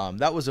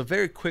 That was a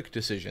very quick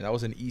decision. That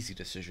was an easy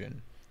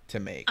decision to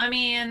make. I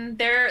mean,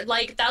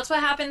 that's what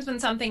happens when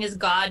something is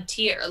god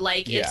tier.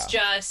 It's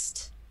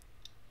just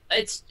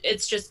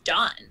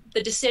done.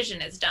 The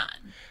decision is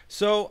done.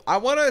 So I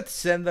want to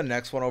send the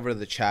next one over to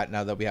the chat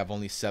now that we have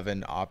only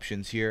 7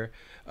 options here.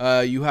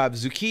 You have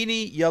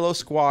zucchini, yellow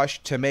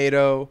squash,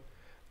 tomato,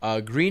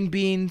 green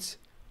beans,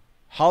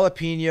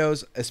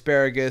 jalapenos,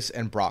 asparagus,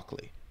 and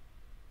broccoli.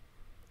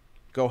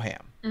 Go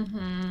ham.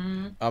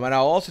 Mm-hmm. And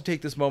I'll also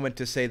take this moment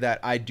to say that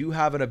I do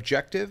have an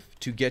objective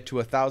to get to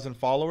 1,000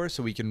 followers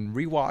so we can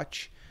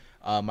rewatch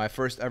my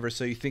first ever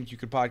So You Think You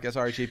Could Podcast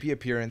RHAP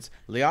appearance.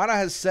 Liana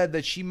has said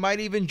that she might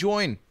even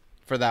join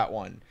for that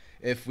one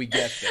if we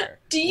get there.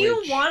 Do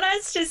you want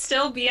us to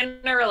still be in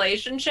a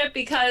relationship?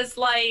 Because,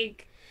 I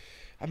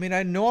mean,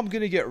 I know I'm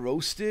going to get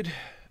roasted.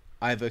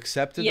 I've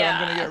accepted that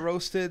I'm going to get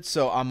roasted,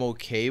 so I'm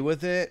okay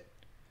with it.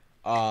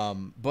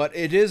 But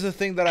it is a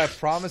thing that I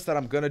promised that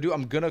I'm going to do.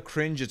 I'm going to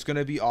cringe. It's going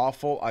to be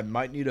awful. I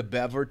might need a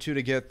bev or 2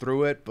 to get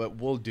through it, but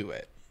we'll do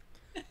it.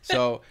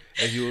 So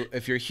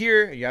if you're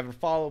here and you haven't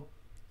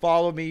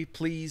follow me,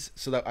 please,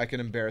 so that I can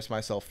embarrass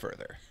myself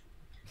further.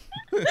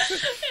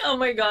 Oh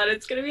my god,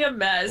 it's gonna be a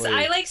mess.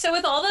 Wait. So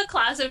with all the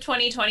class of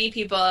 2020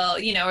 people, are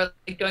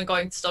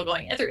still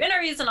going through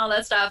interviews and all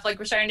that stuff,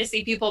 we're starting to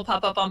see people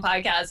pop up on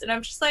podcasts, and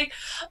I'm just like,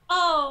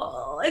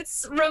 oh, it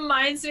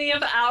reminds me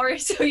of our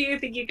So You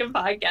Think You Can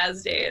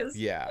Podcast days.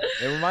 Yeah,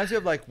 it reminds me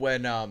of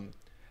when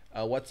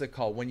what's it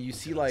called, when you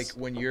see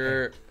when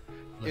you're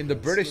in the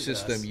British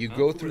system, you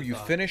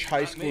finish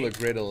high school at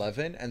grade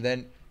 11, and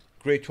then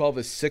grade 12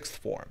 is 6th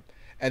form.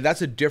 And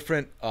that's a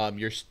different,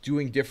 you're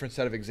doing different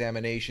set of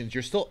examinations.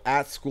 You're still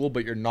at school,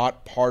 but you're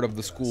not part of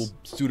the school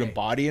student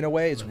body in a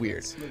way. It's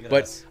weird.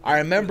 But I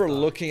remember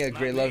looking at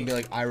grade 11 and being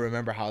like, I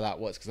remember how that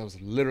was, because that was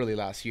literally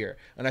last year.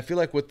 And I feel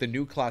like with the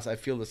new class, I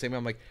feel the same way.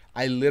 I'm like,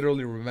 I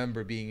literally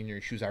remember being in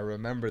your shoes. I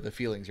remember the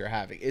feelings you're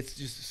having. It's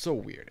just so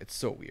weird. It's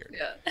so weird.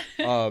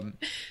 Yeah.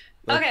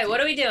 Okay, what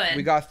are we doing?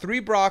 We got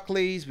 3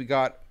 broccolis. We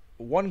got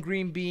 1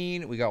 green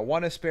bean, we got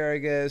 1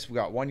 asparagus, we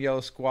got 1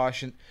 yellow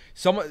squash, and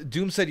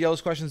Doom said yellow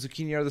squash and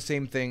zucchini are the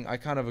same thing. I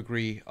kind of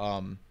agree,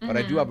 but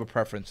I do have a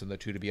preference in the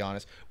 2, to be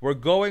honest. We're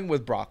going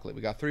with broccoli.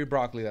 We got 3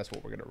 broccoli. That's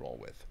what we're gonna roll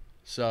with.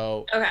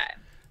 So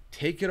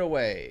take it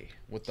away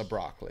with the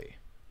broccoli.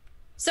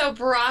 So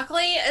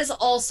broccoli is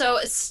also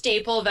a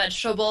staple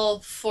vegetable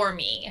for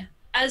me.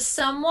 As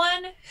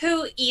someone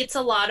who eats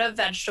a lot of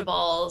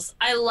vegetables,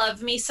 I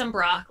love me some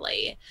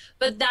broccoli.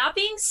 But that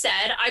being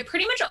said, I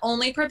pretty much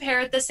only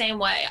prepare it the same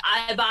way.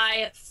 I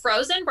buy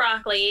frozen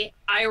broccoli,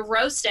 I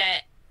roast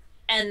it,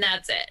 and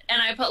that's it.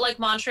 And I put like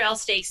Montreal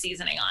steak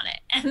seasoning on it,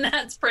 and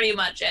that's pretty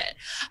much it.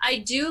 I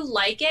do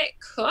like it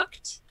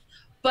cooked,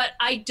 but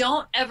I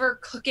don't ever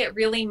cook it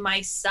really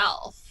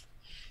myself.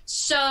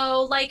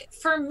 So, like,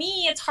 for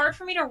me, it's hard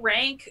for me to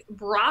rank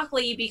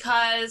broccoli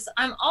because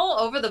I'm all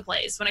over the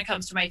place when it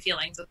comes to my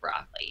feelings with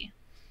broccoli.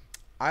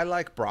 I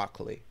like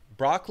broccoli.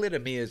 Broccoli to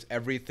me is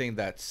everything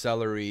that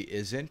celery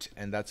isn't,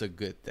 and that's a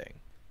good thing.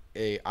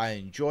 I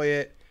enjoy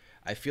it.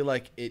 I feel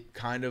like it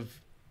kind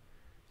of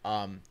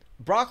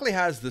broccoli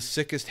has the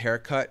sickest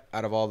haircut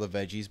out of all the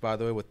veggies, by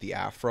the way, with the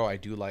afro. I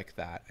do like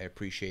that. I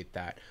appreciate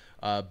that.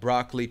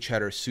 Broccoli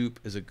cheddar soup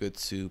is a good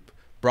soup.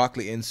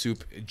 Broccoli in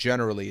soup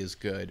generally is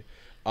good.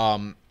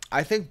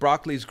 I think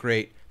broccoli is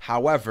great.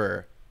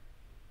 However,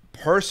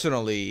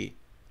 personally,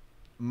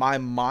 my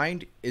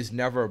mind is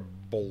never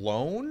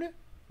blown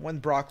when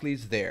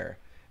broccoli's there,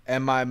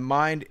 and my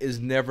mind is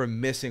never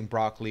missing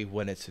broccoli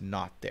when it's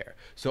not there.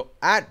 So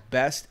at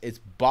best, it's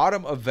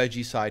bottom of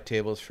veggie side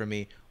tables for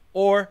me,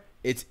 or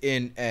it's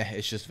in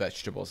it's just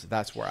vegetables.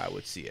 That's where I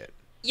would see it.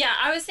 Yeah,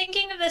 I was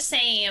thinking of the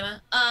same.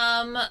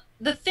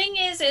 The thing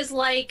is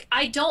like,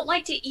 I don't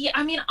like to eat,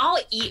 I mean, I'll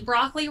eat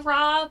broccoli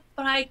raw,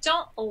 but I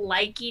don't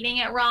like eating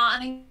it raw.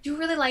 And I do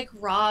really like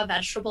raw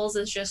vegetables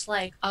as just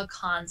like a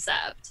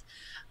concept.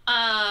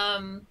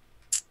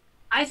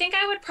 I think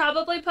I would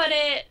probably put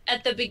it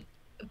at the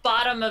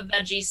bottom of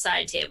veggie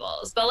side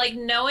tables, but like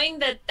knowing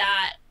that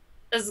that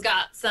has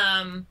got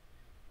some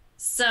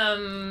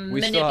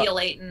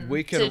manipulating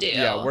to do.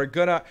 Yeah, we're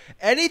gonna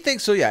anything.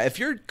 So yeah, if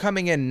you're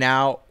coming in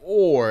now,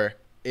 or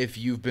if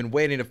you've been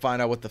waiting to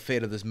find out what the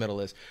fate of this middle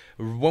is,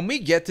 when we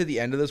get to the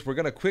end of this, we're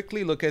gonna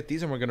quickly look at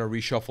these and we're gonna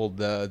reshuffle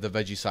the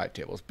veggie side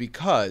tables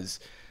because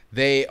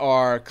they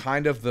are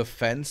kind of the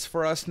fence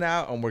for us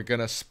now, and we're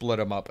gonna split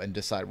them up and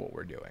decide what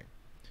we're doing.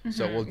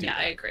 So we'll do. Yeah,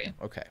 that. I agree.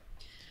 Okay.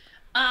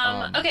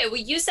 Okay. Well,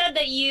 you said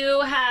that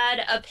you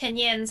had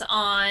opinions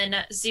on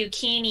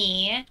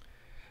zucchini.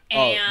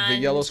 Oh, the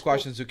yellow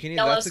squash and zucchini.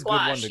 That's a good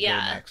one to go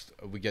yeah. next.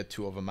 We get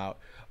two of them out.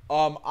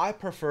 I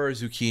prefer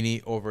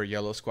zucchini over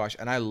yellow squash,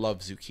 and I love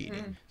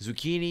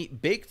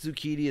zucchini. Baked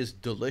zucchini is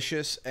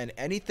delicious, and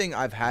anything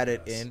I've had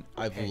it in,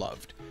 I've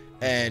loved.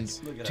 And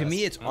to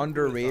me, it's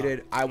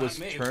underrated. I was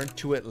turned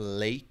to it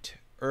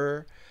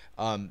later,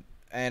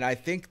 and I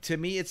think to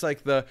me, it's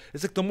like the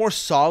more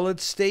solid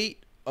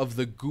state of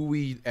the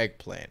gooey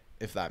eggplant,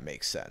 if that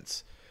makes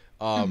sense.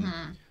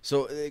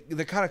 So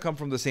they kind of come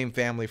from the same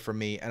family for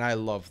me, and I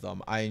love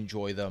them. I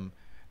enjoy them.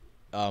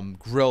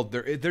 Grilled,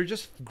 they're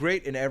just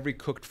great in every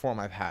cooked form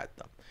I've had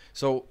them.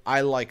 So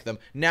I like them.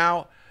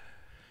 Now,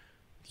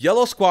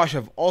 yellow squash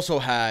I've also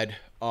had.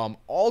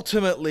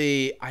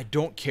 Ultimately, I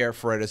don't care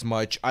for it as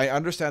much. I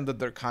understand that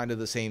they're kind of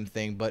the same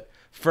thing, but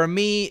for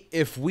me,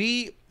 if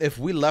we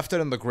left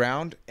it on the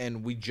ground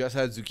and we just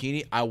had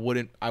zucchini, I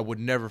would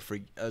never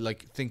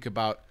think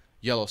about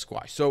yellow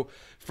squash. So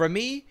for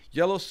me,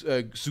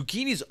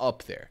 zucchini's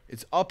up there.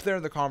 It's up there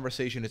in the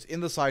conversation. It's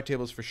in the side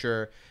tables for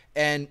sure.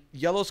 And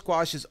yellow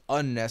squash is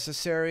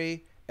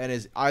unnecessary and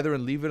is either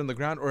in leave it on the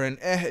ground or in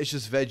it's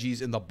just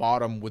veggies in the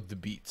bottom with the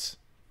beets.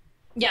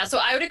 Yeah, so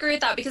I would agree with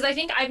that because I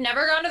think I've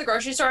never gone to the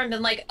grocery store and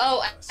been like,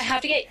 oh, I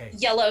have to get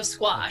yellow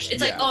squash.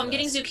 It's like, oh, I'm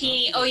getting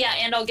zucchini. Oh, yeah,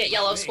 and I'll get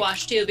yellow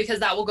squash too because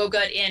that will go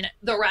good in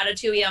the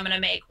ratatouille I'm going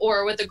to make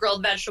or with the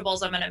grilled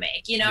vegetables I'm going to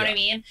make. You know what I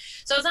mean?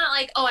 So it's not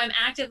like, oh, I'm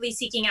actively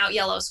seeking out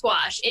yellow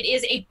squash. It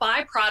is a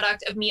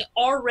byproduct of me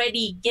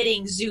already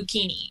getting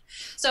zucchini.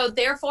 So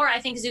therefore, I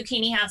think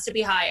zucchini has to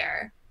be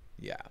higher.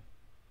 Yeah.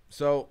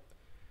 So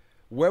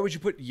where would you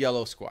put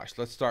yellow squash?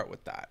 Let's start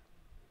with that.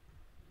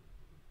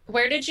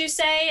 Where did you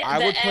say I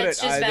would put it's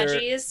it just either,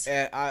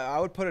 veggies? I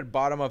would put it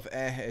bottom of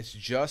it's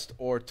just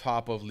or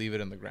top of leave it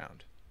in the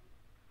ground.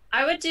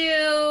 I would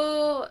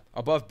do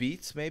above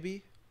beets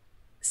maybe.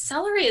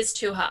 Celery is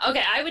too hot.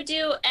 Okay, I would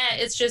do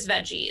it's just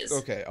veggies.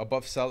 Okay,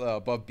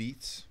 above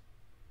beets.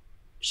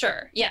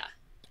 Sure. Yeah.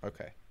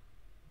 Okay.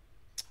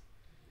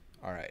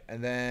 All right,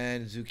 and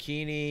then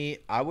zucchini,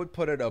 I would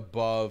put it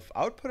above.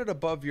 I would put it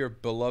above your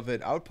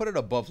beloved. I would put it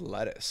above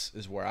lettuce.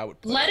 Is where I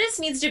would put lettuce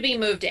needs to be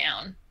moved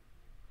down.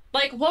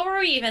 Like, what were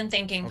we even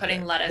thinking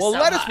putting lettuce well, so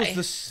lettuce high?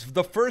 was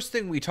the first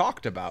thing we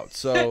talked about,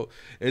 so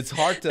it's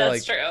hard to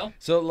That's true.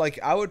 So, like,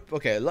 I would...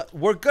 Okay,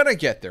 we're gonna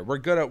get there.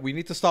 We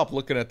need to stop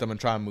looking at them and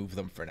try and move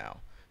them for now.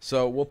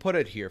 So, we'll put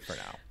it here for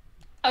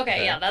now.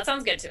 Okay, yeah, that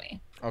sounds good to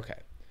me. Okay.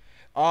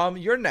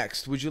 You're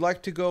next. Would you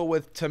like to go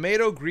with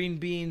tomato, green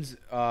beans,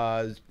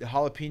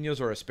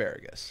 jalapenos, or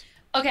asparagus?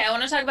 Okay, I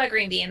want to talk about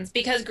green beans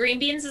because green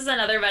beans is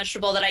another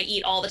vegetable that I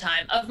eat all the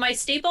time. Of my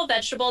staple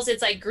vegetables,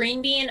 it's like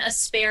green bean,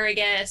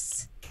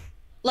 asparagus...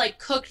 like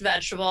cooked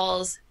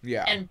vegetables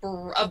and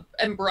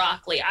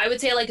broccoli. I would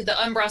say like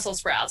and Brussels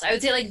sprouts. I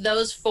would say like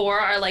those four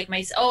are like my,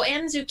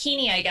 and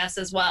zucchini, I guess,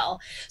 as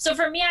well. So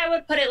for me, I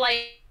would put it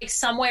like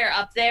somewhere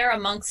up there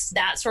amongst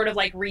that sort of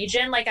like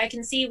region. Like I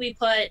can see we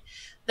put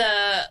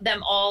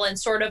them all in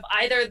sort of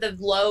either the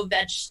low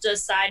veg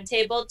side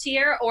table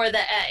tier or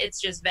the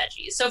it's just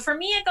veggies. So for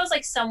me, it goes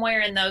like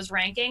somewhere in those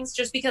rankings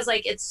just because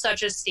like it's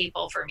such a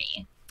staple for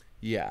me.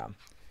 Yeah.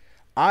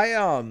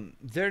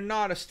 they're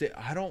not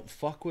I don't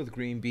fuck with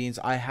green beans.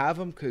 I have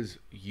them because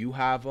you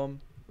have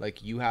them.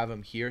 Like, you have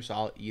them here, so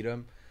I'll eat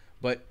them.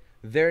 But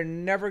they're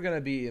never going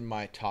to be in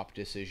my top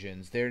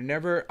decisions. They're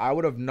never, I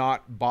would have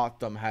not bought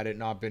them had it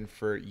not been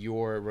for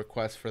your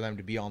request for them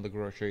to be on the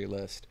grocery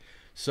list.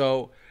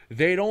 So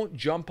they don't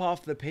jump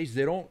off the page.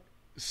 They don't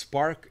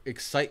spark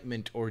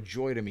excitement or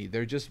joy to me.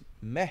 They're just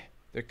meh.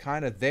 They're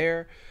kind of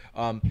there.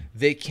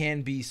 They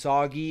can be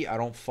soggy. I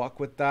don't fuck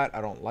with that.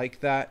 I don't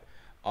like that.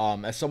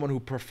 As someone who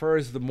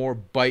prefers the more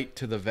bite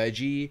to the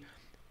veggie,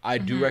 I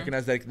do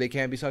recognize that they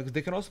can be soggy.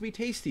 They can also be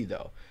tasty,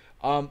 though.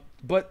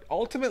 But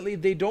ultimately,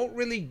 they don't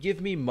really give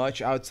me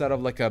much outside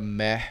of like a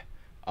meh.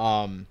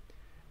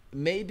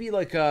 Maybe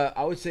like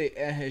I would say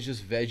it's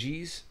just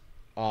veggies.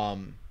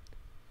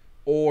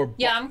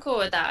 Yeah, I'm cool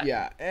with that.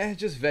 Yeah,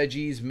 just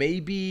veggies.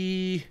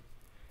 Maybe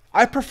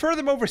I prefer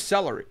them over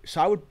celery,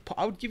 so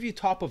I would give you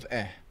top of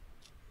eh.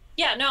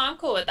 Yeah, no, I'm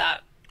cool with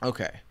that.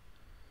 Okay,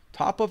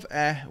 top of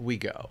eh we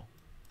go.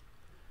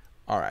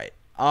 All right.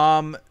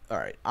 I'm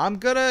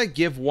gonna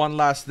give one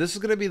last. This is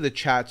gonna be the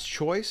chat's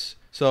choice.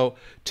 So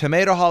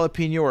tomato,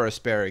 jalapeno, or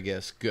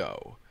asparagus,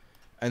 go,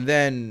 and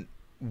then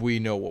we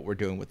know what we're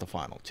doing with the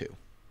final two.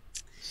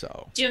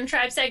 So Doom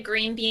Tribe said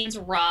green beans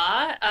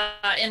raw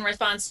in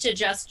response to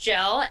Just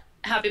Jill.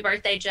 Happy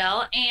birthday,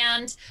 Jill.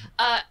 And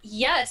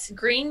yes,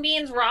 green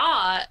beans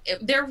raw,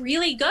 they're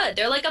really good.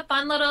 They're like a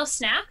fun little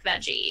snack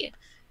veggie.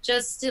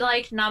 Just to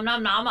like nom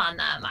nom nom on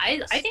them.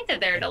 I think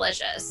that they're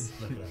delicious.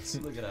 Look at us.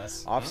 Look at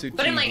us.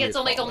 But I'm like, it's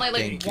only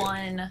like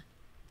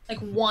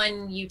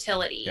one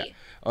utility. Yeah.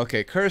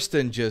 Okay,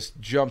 Kirsten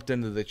just jumped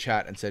into the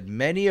chat and said,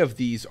 many of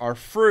these are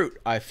fruit.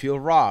 I feel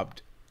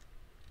robbed.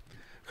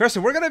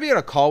 Kirsten, we're going to be on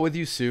a call with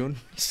you soon,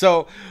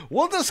 so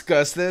we'll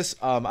discuss this.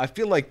 I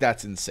feel like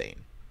that's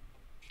insane.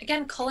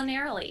 Again,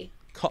 culinarily.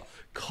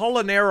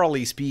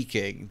 Culinarily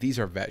speaking, these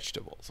are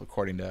vegetables,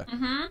 according to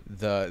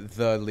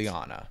the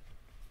Liana.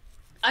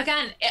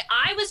 Again,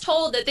 I was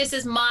told that this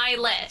is my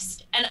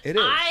list, and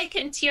I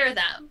can tier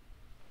them.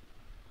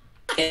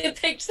 I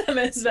picked them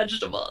as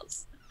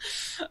vegetables.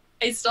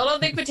 I still don't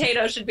think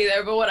potatoes should be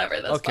there, but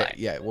whatever. That's fine.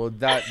 Yeah. Well,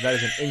 that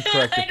is an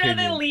incorrect opinion.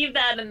 I'd rather leave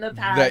that in the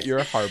past. That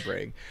you're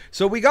harboring.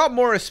 So we got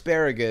more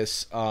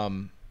asparagus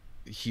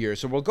here,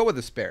 so we'll go with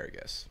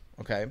asparagus.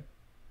 Okay.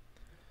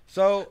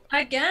 So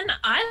again,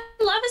 I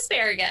love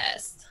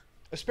asparagus.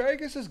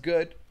 Asparagus is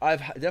good.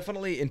 I've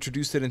definitely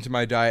introduced it into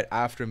my diet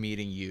after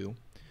meeting you,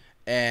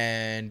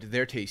 and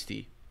they're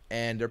tasty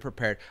and they're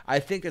prepared. I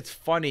think it's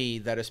funny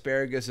that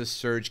asparagus'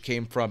 surge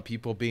came from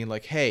people being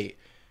like, hey,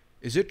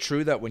 is it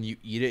true that when you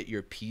eat it,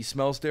 your pee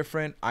smells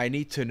different? I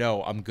need to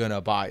know. I'm going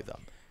to buy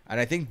them. And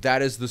I think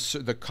that is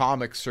the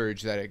comic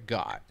surge that it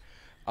got.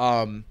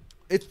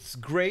 It's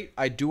great.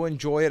 I do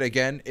enjoy it.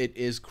 Again, it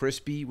is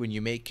crispy when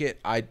you make it.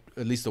 At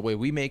least the way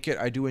we make it,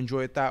 I do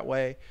enjoy it that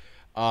way.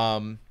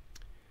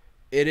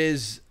 It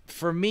is,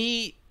 for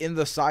me, in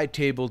the side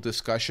table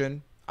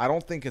discussion, I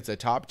don't think it's a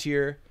top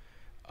tier,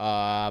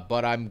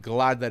 but I'm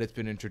glad that it's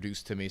been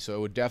introduced to me. So it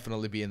would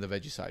definitely be in the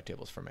veggie side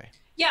tables for me.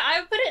 Yeah, I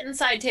would put it in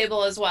side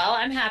table as well.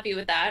 I'm happy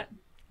with that.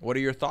 What are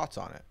your thoughts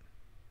on it?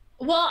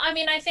 Well, I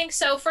mean, I think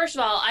so. First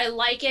of all, I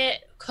like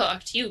it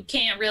cooked. You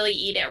can't really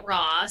eat it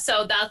raw.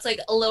 So that's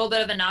like a little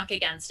bit of a knock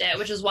against it,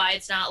 which is why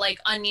it's not like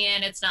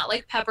onion. It's not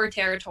like pepper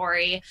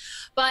territory.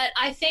 But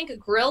I think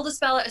grilled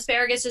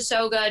asparagus is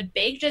so good.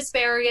 Baked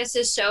asparagus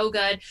is so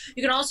good.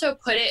 You can also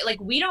put it, like,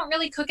 we don't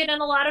really cook it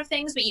in a lot of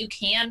things, but you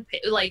can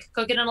like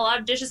cook it in a lot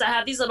of dishes. I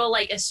have these little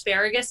like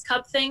asparagus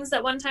cup things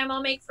that one time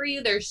I'll make for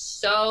you. They're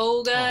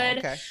so good. Oh,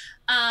 okay.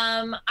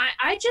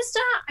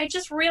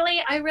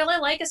 I really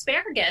like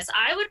asparagus.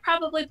 I would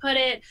probably put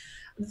it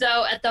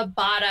though at the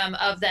bottom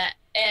of the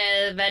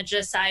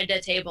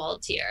vegicide table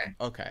tier.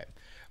 Okay.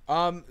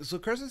 So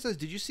Kirsten says,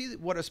 did you see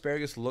what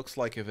asparagus looks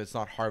like if it's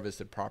not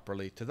harvested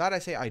properly? To that I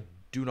say, I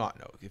do not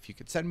know. If you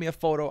could send me a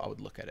photo, I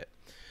would look at it.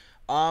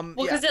 Well,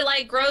 because it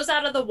like grows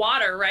out of the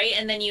water, right?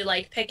 And then you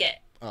like pick it.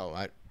 Oh,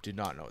 I did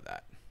not know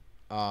that.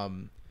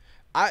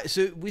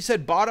 So we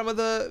said bottom of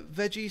the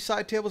veggie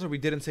side tables, or we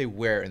didn't say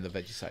where in the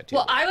veggie side table?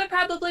 Well, I would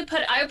probably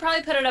put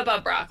it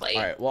above broccoli.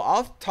 All right. Well,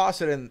 I'll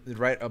toss it in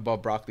right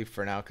above broccoli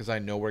for now because I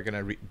know we're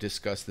gonna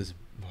discuss this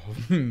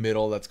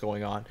middle that's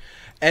going on.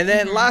 And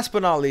then last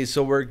but not least,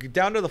 so we're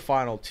down to the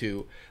final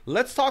two.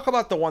 Let's talk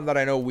about the one that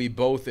I know we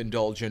both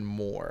indulge in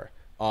more.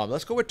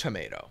 Let's go with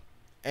tomato.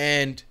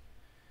 And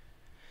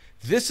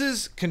this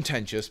is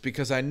contentious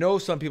because I know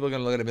some people are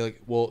gonna look at it and be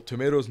like, "Well,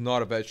 tomato's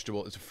not a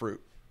vegetable; it's a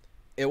fruit."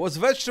 It was a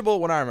vegetable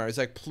when I remember. It's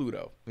like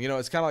Pluto. You know,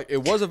 it's kind of like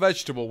it was a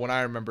vegetable when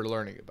I remember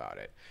learning about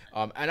it.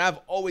 And I've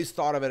always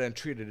thought of it and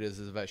treated it as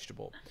a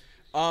vegetable.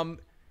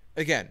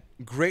 Again,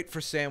 great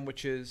for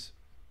sandwiches.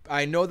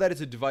 I know that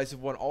it's a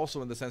divisive one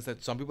also in the sense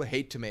that some people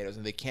hate tomatoes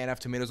and they can't have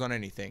tomatoes on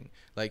anything.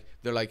 Like,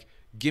 they're like,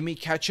 give me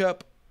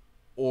ketchup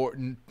or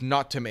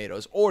not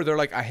tomatoes. Or they're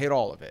like, I hate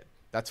all of it.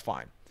 That's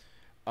fine.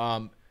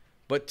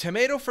 But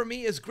tomato for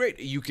me is great.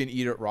 You can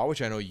eat it raw,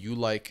 which I know you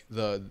like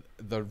the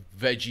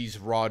veggies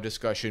raw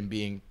discussion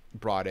being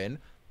brought in.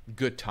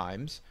 Good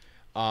times.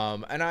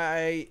 And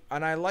I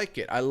like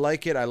it. I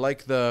like it. I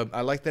like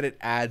that it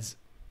adds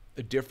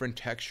a different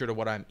texture to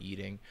what I'm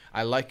eating.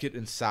 I like it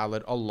in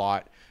salad a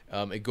lot.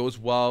 It goes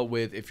well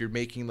with if you're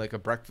making like a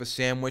breakfast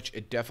sandwich.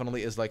 It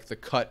definitely is like the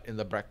cut in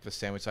the breakfast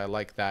sandwich. So I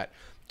like that.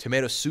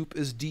 Tomato soup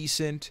is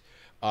decent.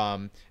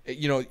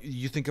 You know,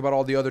 you think about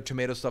all the other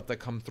tomato stuff that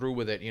come through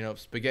with it. You know,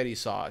 spaghetti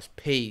sauce,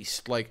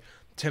 paste. Like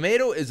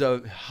tomato is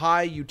a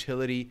high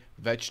utility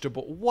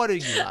vegetable. What are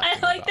you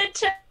laughing I like about?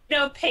 that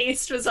tomato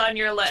paste was on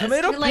your list.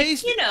 Tomato You're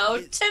paste, like, you know,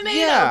 tomato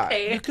yeah,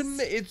 paste. you can.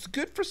 It's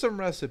good for some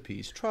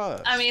recipes.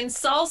 Trust. I mean,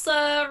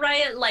 salsa,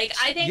 right? Like,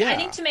 I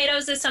think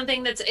tomatoes is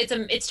something that's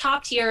it's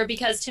top tier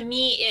because to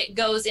me it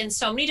goes in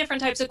so many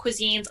different types of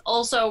cuisines.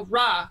 Also,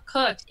 raw,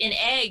 cooked, in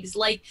eggs.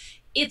 Like,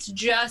 it's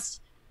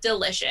just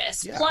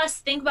delicious. Yeah. Plus,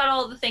 think about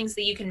all the things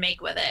that you can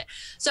make with it.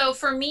 So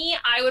for me,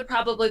 I would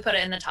probably put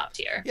it in the top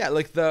tier. Yeah,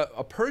 like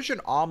a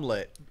Persian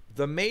omelet.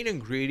 The main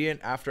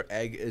ingredient after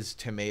egg is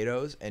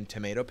tomatoes and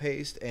tomato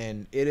paste,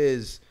 and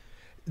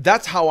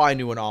that's how I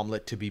knew an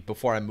omelet to be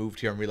before I moved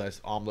here and realized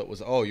omelet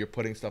was, oh, you're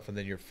putting stuff and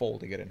then you're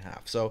folding it in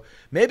half. So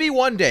maybe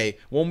one day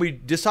when we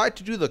decide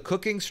to do the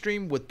cooking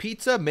stream with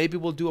pizza, maybe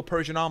we'll do a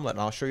Persian omelet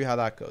and I'll show you how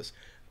that goes.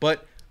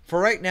 But for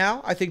right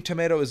now, I think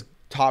tomato is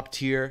top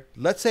tier.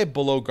 Let's say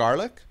below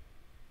garlic.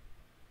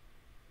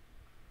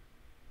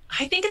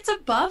 I think it's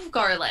above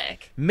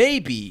garlic.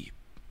 Maybe.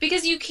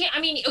 Because you can't,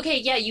 I mean, okay,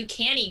 yeah, you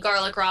can eat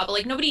garlic raw, but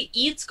like nobody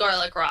eats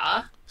garlic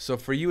raw. So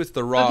for you, it's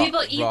the raw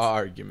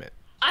argument.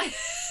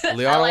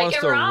 Liana wants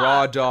to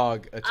raw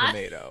dog a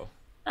tomato.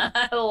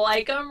 I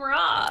like them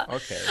raw.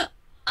 Okay.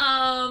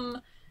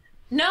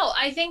 No,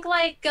 I think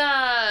like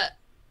I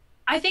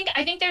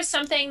think there's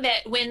something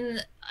that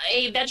when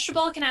a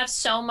vegetable can have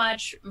so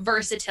much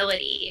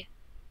versatility,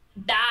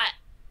 that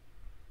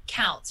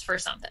counts for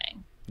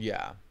something.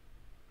 Yeah.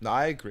 No,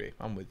 I agree.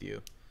 I'm with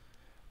you.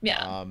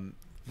 Yeah.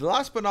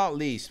 Last but not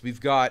least, we've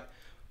got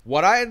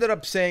what I ended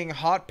up saying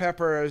hot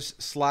peppers /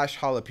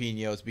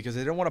 jalapenos because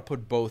I didn't want to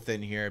put both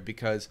in here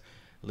because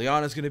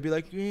Liana's going to be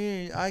like,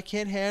 I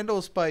can't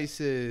handle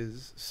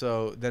spices.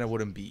 So then it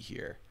wouldn't be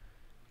here.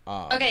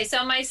 Okay,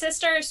 so my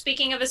sister,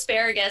 speaking of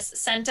asparagus,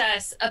 sent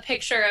us a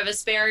picture of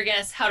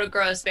asparagus, how to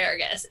grow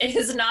asparagus. It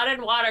is not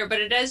in water,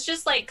 but it does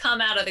just like come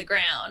out of the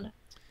ground.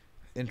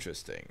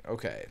 Interesting.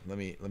 Okay, let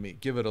me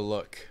give it a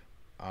look.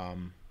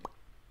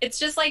 It's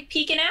just like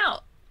peeking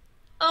out.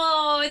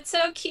 Oh, it's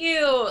so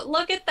cute.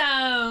 Look at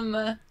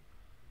them.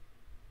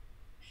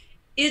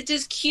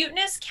 Does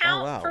cuteness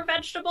count for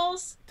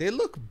vegetables? They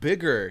look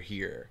bigger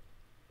here.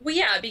 Well,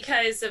 yeah,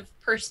 because of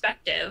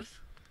perspective.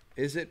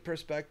 Is it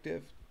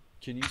perspective?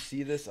 Can you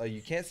see this?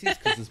 You can't see this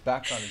because this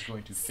background is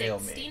going to fail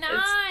me. 69.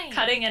 It's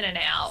cutting in and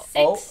out.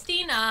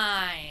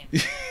 69.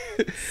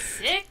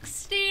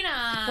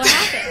 69. What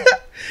happened?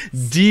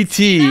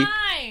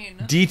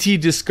 DT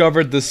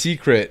discovered the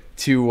secret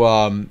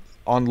to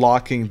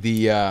unlocking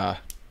the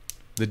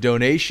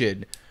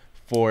donation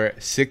for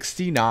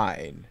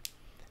 69.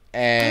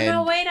 And oh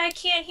no, wait, I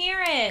can't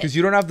hear it. Because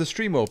you don't have the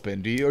stream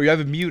open, do you? Or you have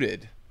it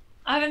muted?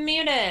 I have it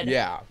muted.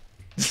 Yeah.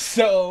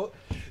 So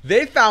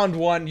they found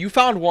one. You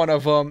found one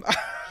of them.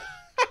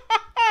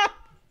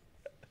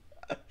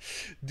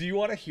 Do you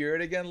want to hear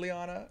it again,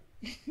 Liana?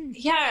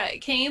 Yeah.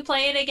 Can you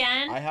play it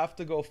again? I have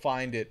to go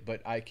find it,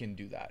 but I can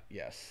do that.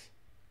 Yes.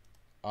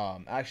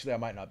 Actually, I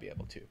might not be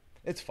able to.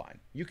 It's fine.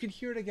 You can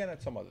hear it again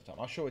at some other time.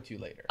 I'll show it to you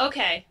later.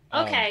 Okay.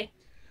 Okay.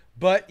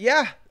 But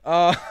yeah,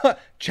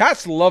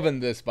 chat's loving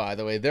this, by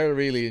the way. They're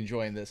really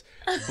enjoying this.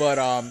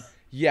 But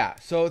yeah,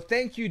 so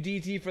thank you,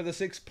 DT, for the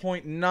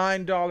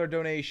 $6.9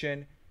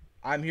 donation.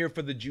 I'm here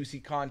for the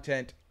juicy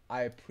content.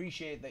 I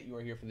appreciate that you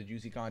are here for the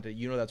juicy content.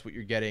 You know that's what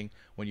you're getting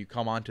when you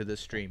come onto this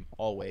stream,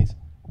 always.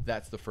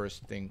 That's the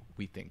first thing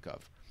we think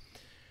of.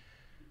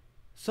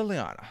 So,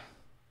 Liana,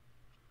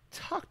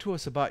 talk to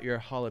us about your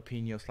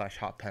jalapeno /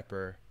 hot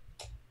pepper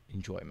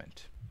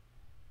enjoyment.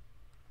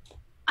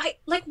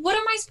 What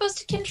am I supposed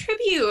to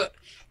contribute?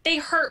 They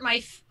hurt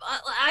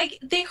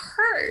they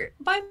hurt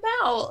my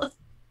mouth.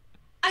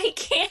 I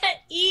can't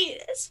eat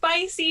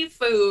spicy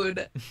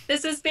food.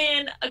 This has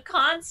been a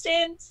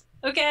constant,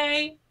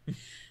 okay?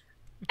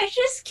 I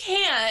just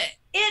can't.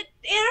 It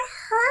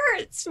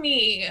hurts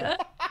me.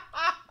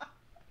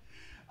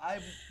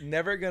 I'm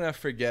never gonna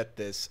forget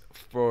this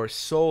for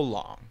so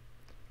long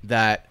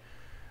that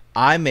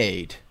I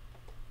made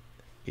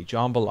a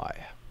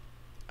jambalaya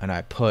and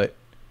I put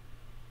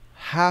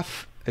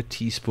half a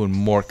teaspoon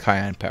more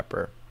cayenne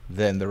pepper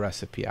than the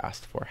recipe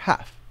asked for.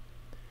 Half.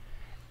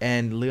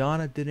 And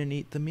Liana didn't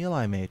eat the meal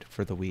I made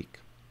for the week.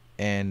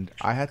 And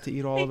I had to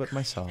eat all of it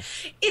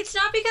myself. It's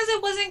not because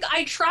it wasn't...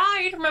 I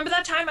tried. Remember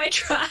that time I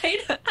tried?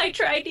 I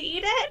tried to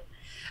eat it?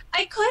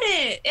 I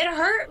couldn't. It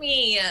hurt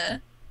me.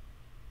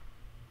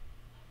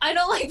 I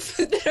don't like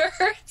food that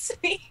hurts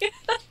me.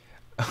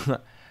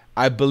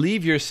 I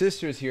believe your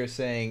sister's here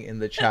saying in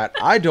the chat,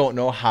 I don't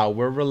know how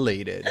we're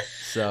related.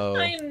 So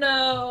I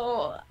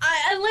know.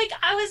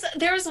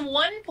 There was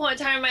one point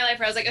in time in my life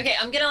where I was like, okay,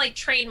 I'm gonna like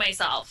train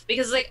myself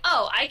because like,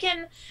 oh, I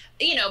can,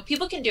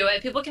 people can do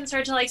it. People can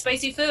start to like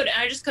spicy food, and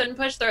I just couldn't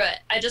push through it.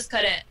 I just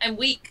couldn't. I'm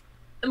weak.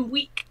 And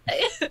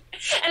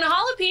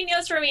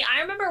jalapenos for me,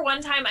 I remember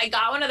one time I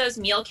got one of those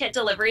meal kit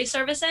delivery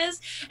services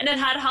and it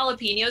had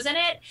jalapenos in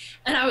it,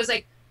 and I was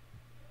like,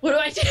 what do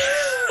I do?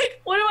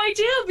 What do I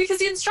do? Because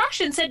the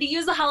instructions said to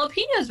use the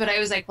jalapenos, but I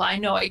was like, well, I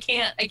know I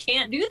can't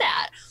do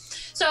that.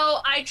 So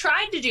I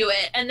tried to do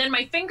it, and then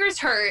my fingers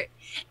hurt,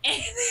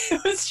 and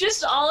it was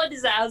just all a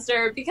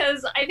disaster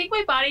because I think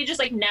my body just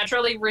like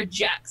naturally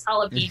rejects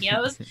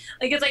jalapenos.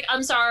 Like it's like,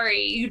 I'm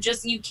sorry, you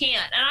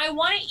can't. And I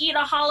want to eat a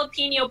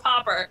jalapeno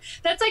popper.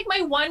 That's like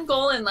my one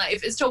goal in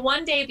life, is to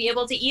one day be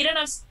able to eat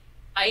enough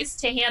spice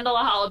to handle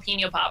a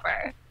jalapeno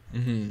popper.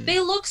 Mm-hmm. They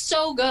look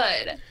so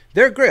good.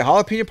 They're great.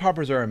 Jalapeno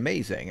poppers are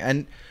amazing.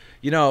 And,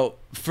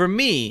 for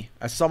me,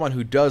 as someone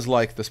who does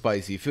like the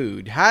spicy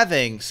food,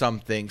 having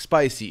something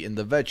spicy in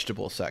the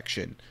vegetable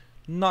section,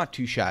 not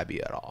too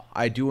shabby at all.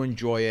 I do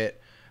enjoy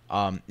it.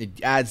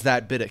 It adds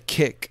that bit of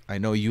kick. I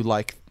know you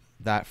like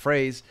that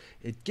phrase.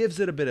 It gives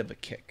it a bit of a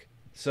kick.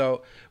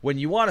 So when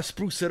you want to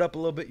spruce it up a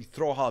little bit, you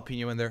throw a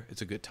jalapeno in there.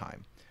 It's a good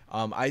time.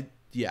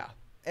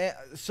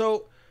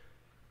 So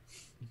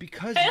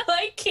because I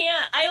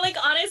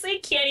honestly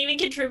can't even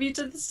contribute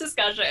to this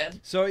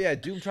discussion. So yeah,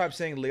 Doom Tribe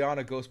saying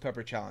Liana Ghost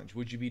Pepper Challenge.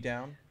 Would you be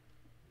down?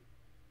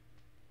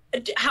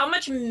 How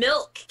much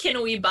milk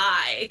can we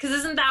buy? Because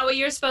isn't that what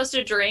you're supposed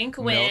to drink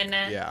when?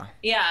 Milk?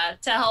 Yeah,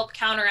 to help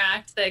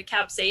counteract the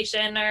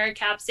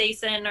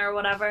capsaicin or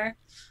whatever.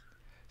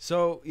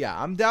 So yeah,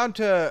 I'm down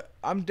to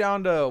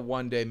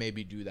one day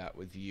maybe do that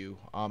with you.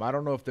 I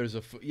don't know if there's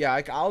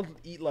I'll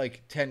eat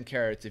like 10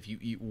 carrots if you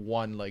eat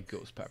one like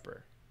ghost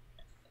pepper.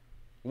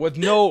 With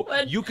no,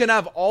 you can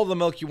have all the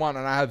milk you want,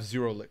 and I have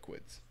 0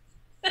 liquids.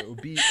 It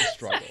would be a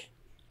struggle.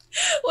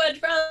 What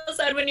Charles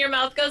said, when your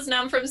mouth goes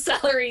numb from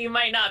celery, you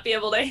might not be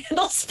able to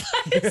handle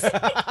spice.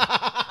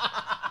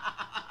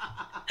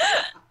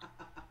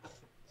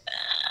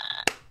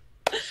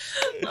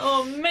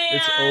 Oh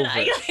man,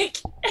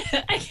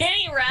 I can't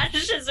eat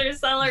radishes or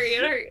celery.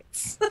 It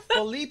hurts.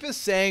 Philippe is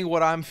saying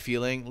what I'm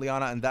feeling,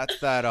 Liana, and that's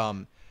that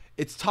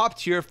it's top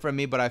tier for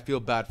me, but I feel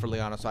bad for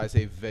Liana, so I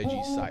say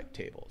veggie side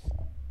tables.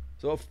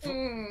 So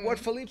what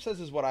Philippe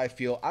says is what I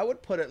feel. I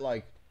would put it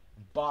like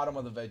bottom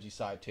of the veggie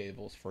side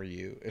tables for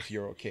you if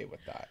you're okay with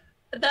that.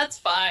 That's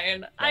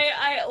fine.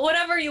 I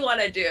whatever you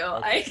want to do,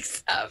 okay. I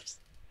accept.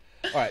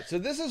 All right, so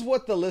this is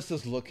what the list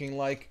is looking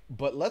like,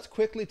 but let's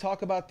quickly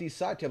talk about these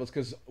side tables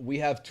because we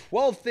have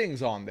 12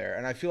 things on there,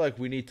 and I feel like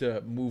we need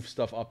to move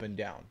stuff up and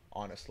down,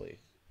 honestly.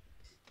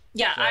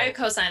 Yeah, so, I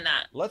co-sign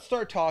that. Let's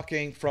start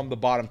talking from the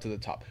bottom to the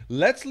top.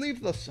 Let's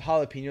leave the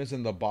jalapenos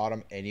in the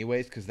bottom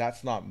anyways, because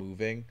that's not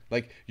moving.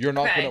 Like we're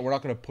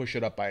not gonna push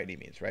it up by any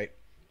means, right?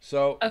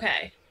 So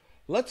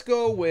let's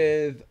go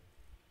with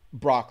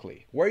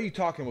broccoli. Where are you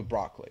talking with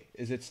broccoli?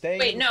 Is it staying?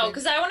 Wait, no,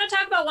 because I want to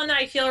talk about one that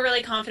I feel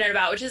really confident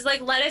about, which is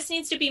like lettuce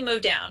needs to be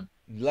moved down.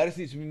 Lettuce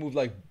needs to be moved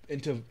like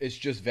into it's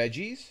just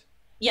veggies?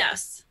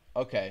 Yes.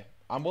 Okay.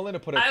 I'm willing to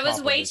put it. I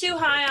was way too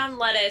high on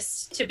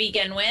lettuce to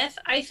begin with,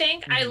 I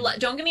think.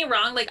 Don't get me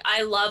wrong, like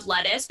I love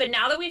lettuce, but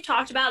now that we've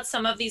talked about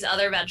some of these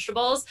other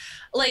vegetables,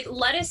 like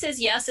lettuce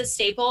is yes a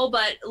staple,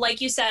 but like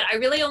you said, I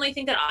really only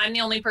think that I'm the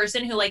only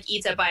person who like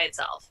eats it by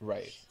itself.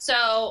 Right.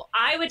 So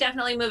I would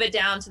definitely move it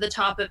down to the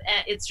top of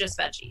it's just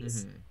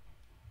veggies. Mm-hmm.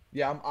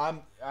 Yeah,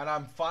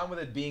 I'm fine with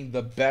it being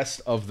the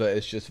best of the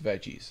it's just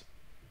veggies.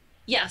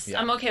 Yes, yeah.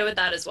 I'm okay with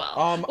that as well.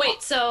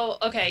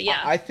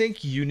 I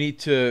think you need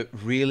to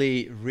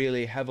really,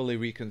 really heavily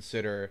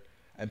reconsider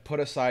and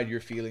put aside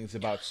your feelings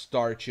about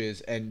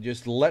starches and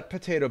just let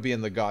potato be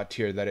in the God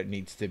tier that it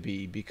needs to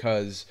be,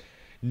 because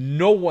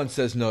no one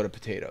says no to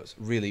potatoes.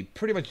 Really,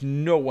 pretty much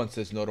no one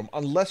says no to them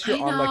unless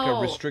you're on like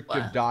a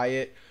restrictive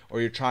diet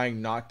or you're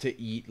trying not to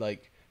eat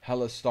like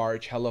hella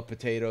starch, hella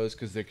potatoes,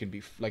 because they can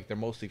be like they're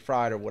mostly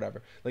fried or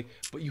whatever. Like,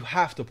 but you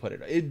have to put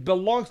it. It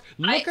belongs.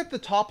 Look at the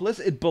top list.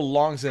 It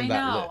belongs in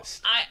that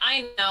list.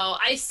 I know.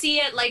 I see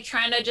it like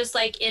trying to just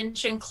like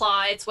inch and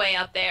claw its way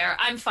up there.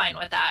 I'm fine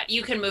with that.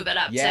 You can move it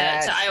up to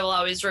I will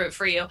always root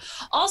for you.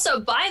 Also,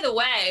 by the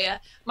way,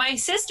 my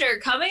sister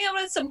coming up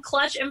with some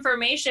clutch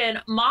information.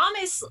 Mom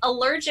is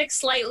allergic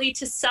slightly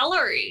to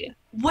celery.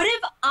 What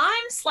if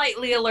I'm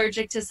slightly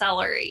allergic to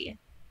celery?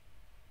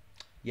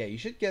 Yeah, you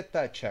should get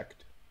that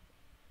checked.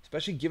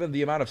 Especially given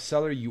the amount of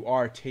celery you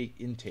are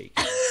intake.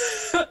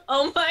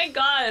 Oh my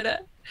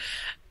god.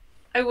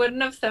 I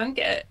wouldn't have thunk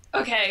it.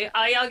 Okay,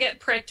 I'll get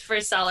pricked for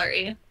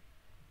celery.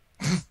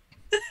 The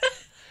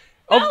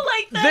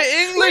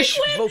English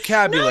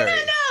vocabulary.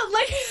 No.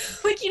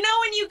 Like you know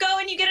when you go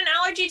and you get an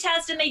allergy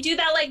test and they do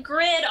that like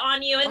grid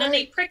on you and then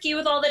they prick you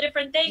with all the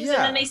different things and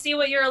then they see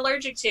what you're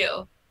allergic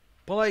to.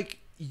 But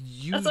like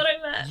that's what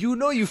I meant. You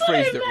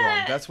phrased it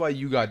wrong. That's why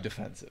you got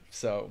defensive.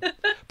 So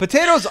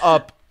potatoes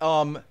up.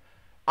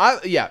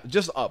 Yeah,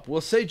 just up.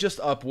 We'll say just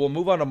up. We'll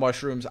move on to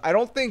mushrooms. I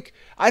think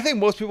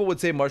most people would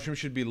say mushrooms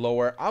should be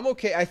lower. I'm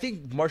okay. I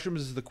think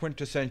mushrooms is the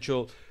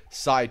quintessential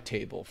side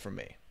table for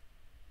me.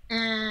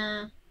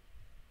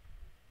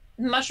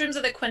 Mushrooms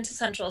are the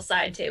quintessential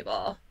side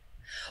table.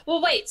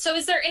 Well, wait. So,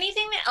 is there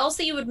anything else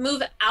that you would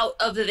move out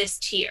of this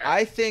tier?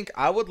 I think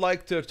I would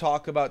like to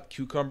talk about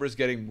cucumbers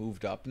getting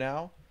moved up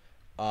now.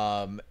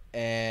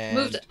 And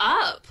moved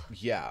up.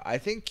 Yeah, I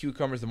think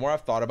cucumbers, the more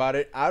I've thought about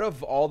it, out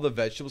of all the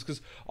vegetables,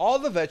 because all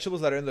the vegetables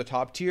that are in the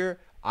top tier,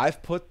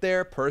 I've put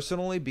there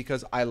personally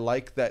because I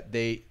like that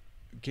they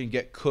can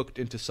get cooked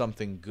into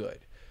something good.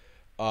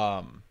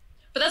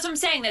 But that's what I'm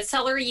saying, that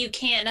celery, you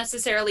can't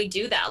necessarily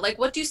do that. Like,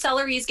 what do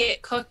celeries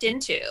get cooked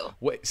into?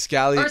 Wait,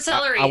 scallion. Or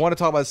celery. I want to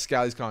talk about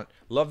Scally's comment.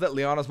 Love that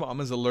Liana's mom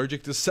is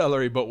allergic to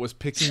celery, but was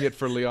picking it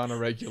for Liana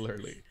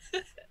regularly.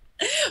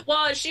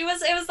 Well, it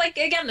was like,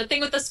 again, the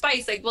thing with the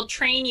spice, like, we'll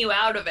train you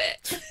out of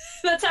it.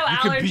 That's how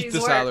allergies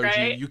work,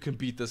 right? You can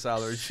beat this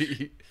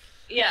allergy.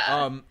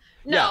 Yeah.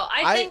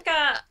 I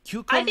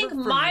think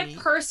my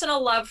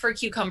personal love for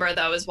cucumber,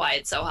 though, is why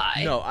it's so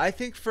high. No, I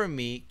think for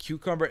me,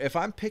 cucumber, if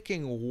I'm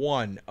picking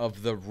one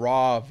of the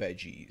raw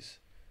veggies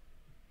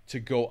to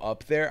go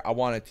up there, I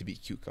want it to be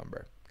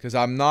cucumber. Because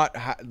I'm not,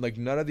 like,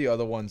 none of the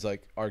other ones,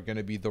 like, are going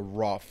to be the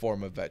raw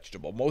form of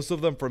vegetable. Most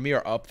of them, for me,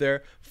 are up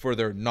there for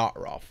their not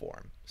raw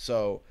form.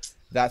 So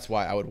that's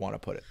why I would want to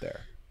put it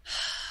there.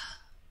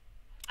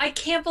 I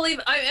can't believe,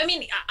 I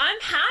mean, I'm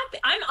happy.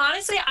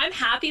 I'm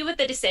happy with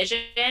the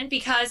decision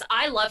because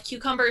I love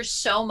cucumbers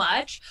so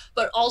much,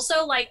 but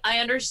also, like, I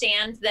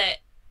understand that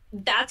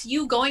that's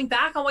you going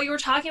back on what you were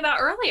talking about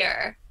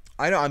earlier.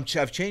 I know,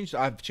 I've changed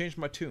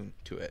my tune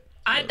to it.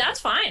 That's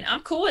fine.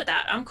 I'm cool with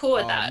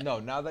that. No,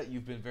 now that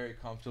you've been very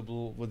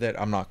comfortable with it,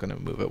 I'm not going to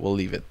move it. We'll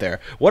leave it there.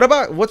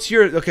 What's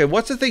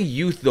the thing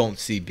you don't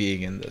see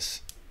being in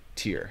this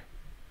tier?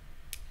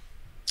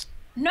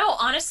 No,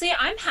 honestly,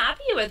 I'm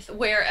happy with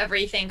where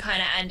everything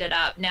kind of ended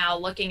up now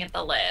looking at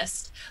the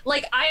list.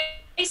 Like, I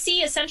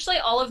see essentially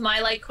all of my,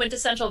 like,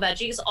 quintessential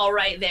veggies all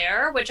right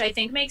there, which I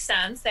think makes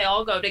sense. They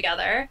all go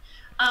together.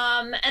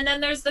 And then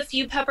there's the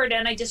few peppered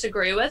in I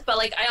disagree with, but,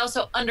 like, I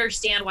also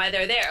understand why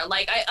they're there.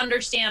 Like, I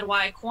understand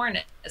why corn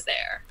is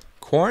there.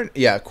 Corn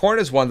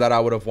is one that I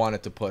would have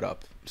wanted to put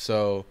up.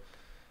 So,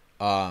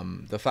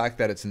 the fact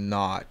that it's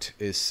not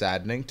is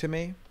saddening to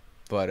me,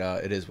 but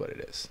it is what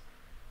it is.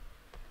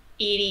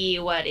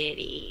 What it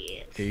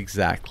is.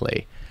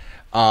 Exactly.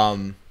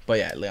 But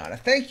yeah, Liana,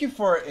 thank you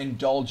for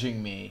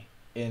indulging me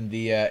in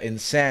the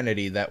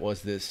insanity that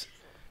was this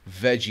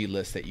veggie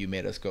list that you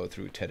made us go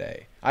through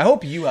today. I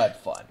hope you had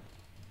fun.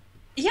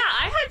 Yeah,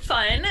 I had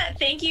fun.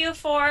 Thank you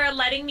for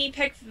letting me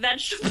pick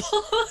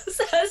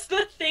vegetables as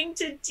the thing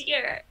to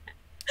tier.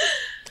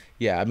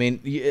 Yeah, I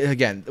mean,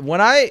 again, when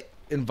I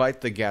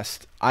invite the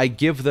guest, I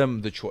give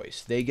them the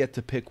choice. They get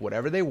to pick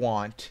whatever they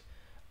want.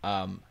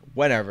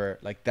 Whenever,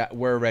 like that,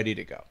 we're ready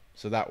to go.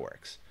 So that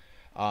works.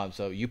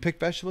 So you picked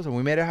vegetables and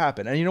we made it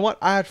happen. And you know what?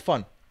 I had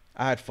fun.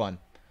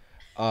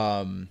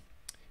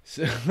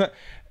 So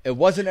it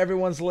wasn't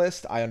everyone's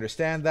list. I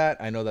understand that.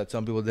 I know that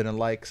some people didn't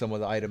like some of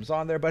the items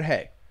on there, but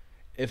hey,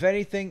 if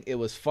anything, it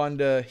was fun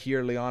to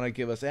hear Liana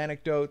give us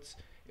anecdotes.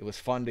 It was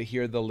fun to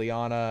hear the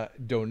Liana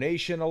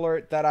donation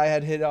alert that I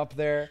had hit up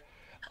there.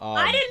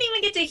 I didn't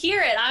even get to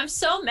hear it. I'm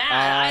so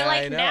mad.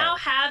 I now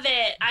have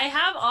it. I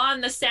have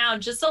on the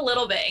sound just a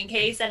little bit in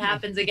case it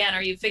happens again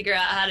or you figure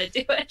out how to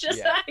do it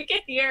so I can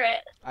hear it.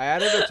 I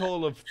added a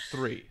total of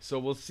 3. So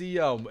we'll see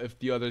if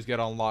the others get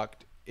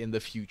unlocked in the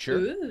future.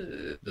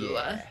 Ooh.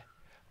 Yeah.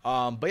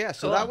 But yeah,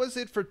 so that was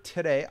it for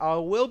today.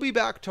 We'll be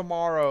back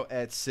tomorrow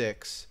at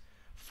 6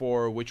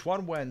 for Which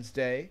One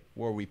Wednesday,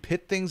 where we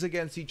pit things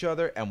against each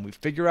other and we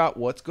figure out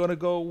what's going to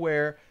go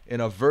where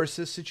in a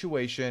versus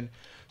situation.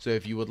 So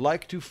if you would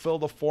like to fill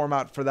the form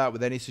out for that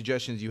with any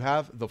suggestions you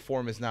have, the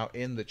form is now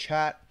in the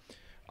chat.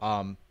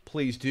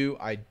 Please do.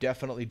 I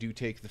definitely do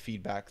take the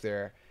feedback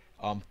there,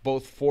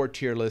 both for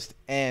tier list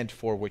and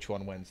for Which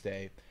One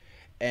Wednesday.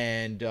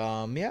 And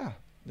yeah.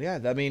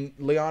 I mean,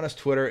 Liana's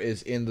Twitter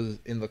is in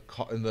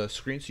the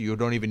screen, so you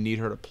don't even need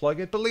her to plug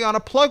it. But Liana,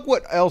 plug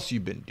what else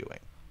you've been doing.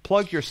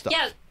 Plug your stuff.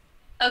 Yeah.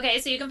 Okay,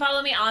 so you can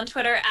follow me on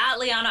Twitter at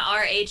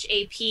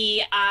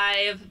LianaRHAP.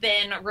 I've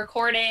been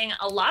recording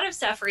a lot of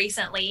stuff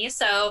recently.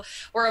 So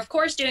we're, of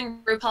course, doing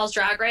RuPaul's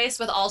Drag Race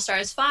with All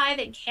Stars 5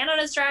 and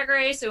Canada's Drag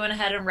Race. We went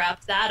ahead and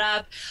wrapped that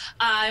up.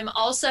 I'm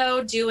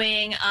also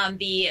doing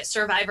the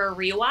Survivor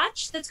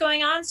rewatch that's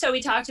going on. So we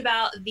talked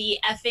about the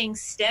effing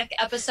stick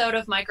episode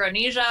of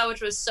Micronesia,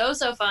 which was so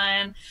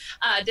fun.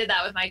 Did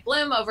that with Mike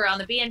Bloom over on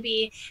the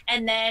BNB.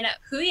 And then,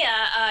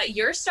 Huya,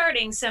 you're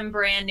starting some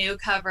brand new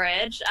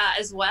coverage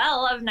as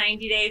well of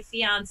 90 Day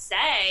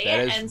Fiancé.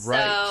 And right.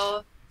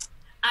 So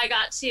I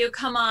got to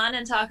come on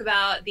and talk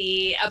about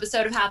the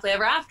episode of Happily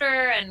Ever After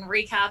and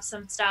recap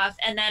some stuff.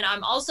 And then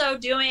I'm also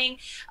doing,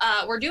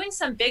 we're doing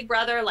some Big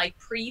Brother like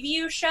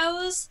preview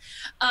shows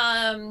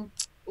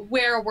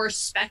where we're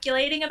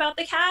speculating about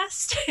the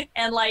cast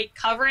and like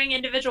covering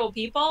individual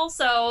people.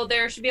 So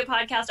there should be a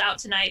podcast out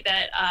tonight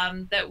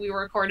that we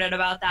recorded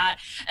about that.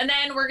 And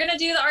then we're gonna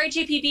do the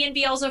RHAP and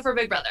B also for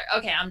Big Brother.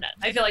 Okay, I'm done.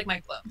 I feel like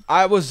Mike Bloom.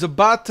 I was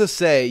about to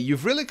say,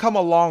 you've really come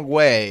a long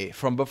way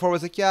from before. I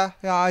was like, yeah,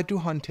 I do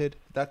Hunted.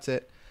 That's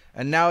it.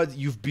 And now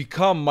you've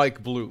become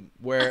Mike Bloom,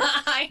 where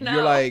I know.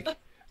 you're like,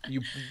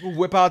 you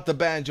whip out the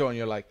banjo and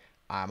you're like,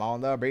 I'm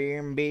on the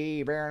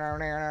B&B,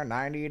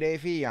 90-day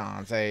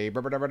fiance.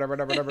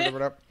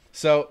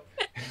 So,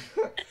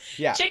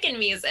 yeah. Chicken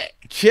music.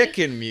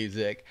 Chicken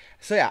music.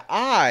 So, yeah,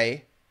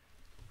 I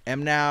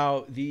am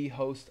now the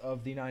host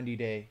of the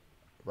 90-day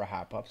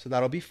wrap up. So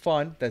that'll be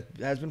fun. That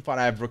has been fun.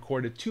 I've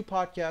recorded 2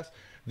 podcasts.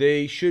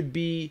 They should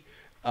be,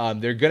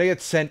 they're going to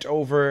get sent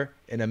over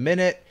in a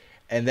minute.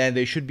 And then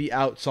they should be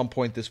out some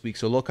point this week.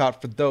 So look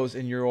out for those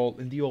in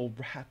the old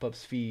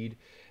wrap-ups feed.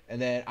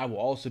 And then I will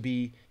also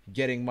be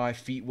getting my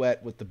feet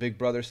wet with the Big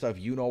Brother stuff.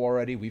 You know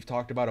already. We've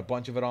talked about a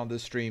bunch of it on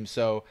this stream.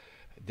 So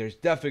there's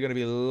definitely going to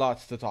be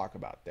lots to talk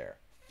about there.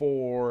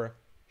 For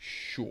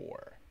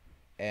sure.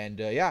 And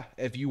yeah,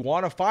 if you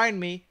want to find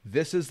me,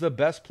 this is the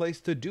best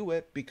place to do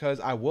it. Because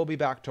I will be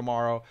back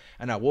tomorrow.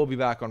 And I will be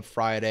back on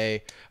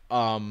Friday.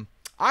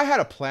 I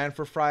had a plan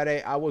for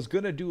Friday. I was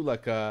going to do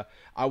like I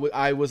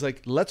was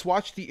like, let's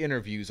watch the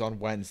interviews on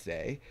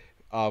Wednesday.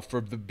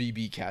 For the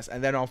BB cast.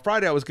 And then on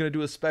Friday, I was going to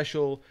do a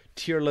special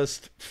tier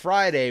list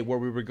Friday where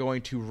we were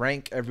going to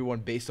rank everyone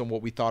based on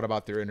what we thought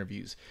about their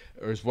interviews,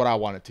 or is what I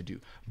wanted to do.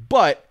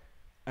 But,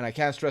 and I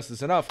can't stress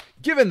this enough,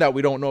 given that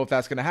we don't know if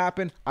that's going to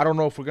happen, I don't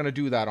know if we're going to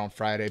do that on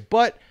Friday.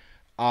 But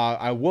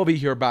I will be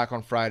here back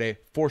on Friday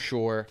for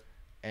sure.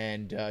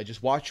 And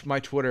just watch my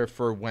Twitter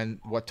for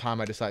what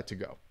time I decide to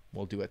go.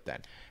 We'll do it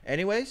then.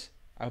 Anyways,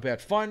 I hope you had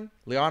fun.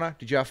 Liana,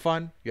 did you have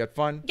fun? You had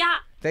fun? Yeah.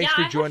 Thanks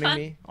for joining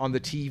me on the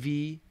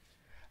TV.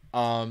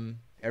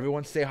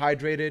 Everyone stay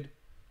hydrated,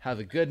 have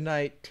a good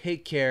night,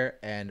 take care,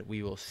 and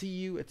we will see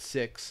you at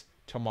 6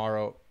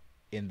 tomorrow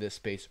in this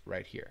space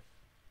right here.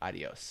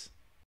 Adios.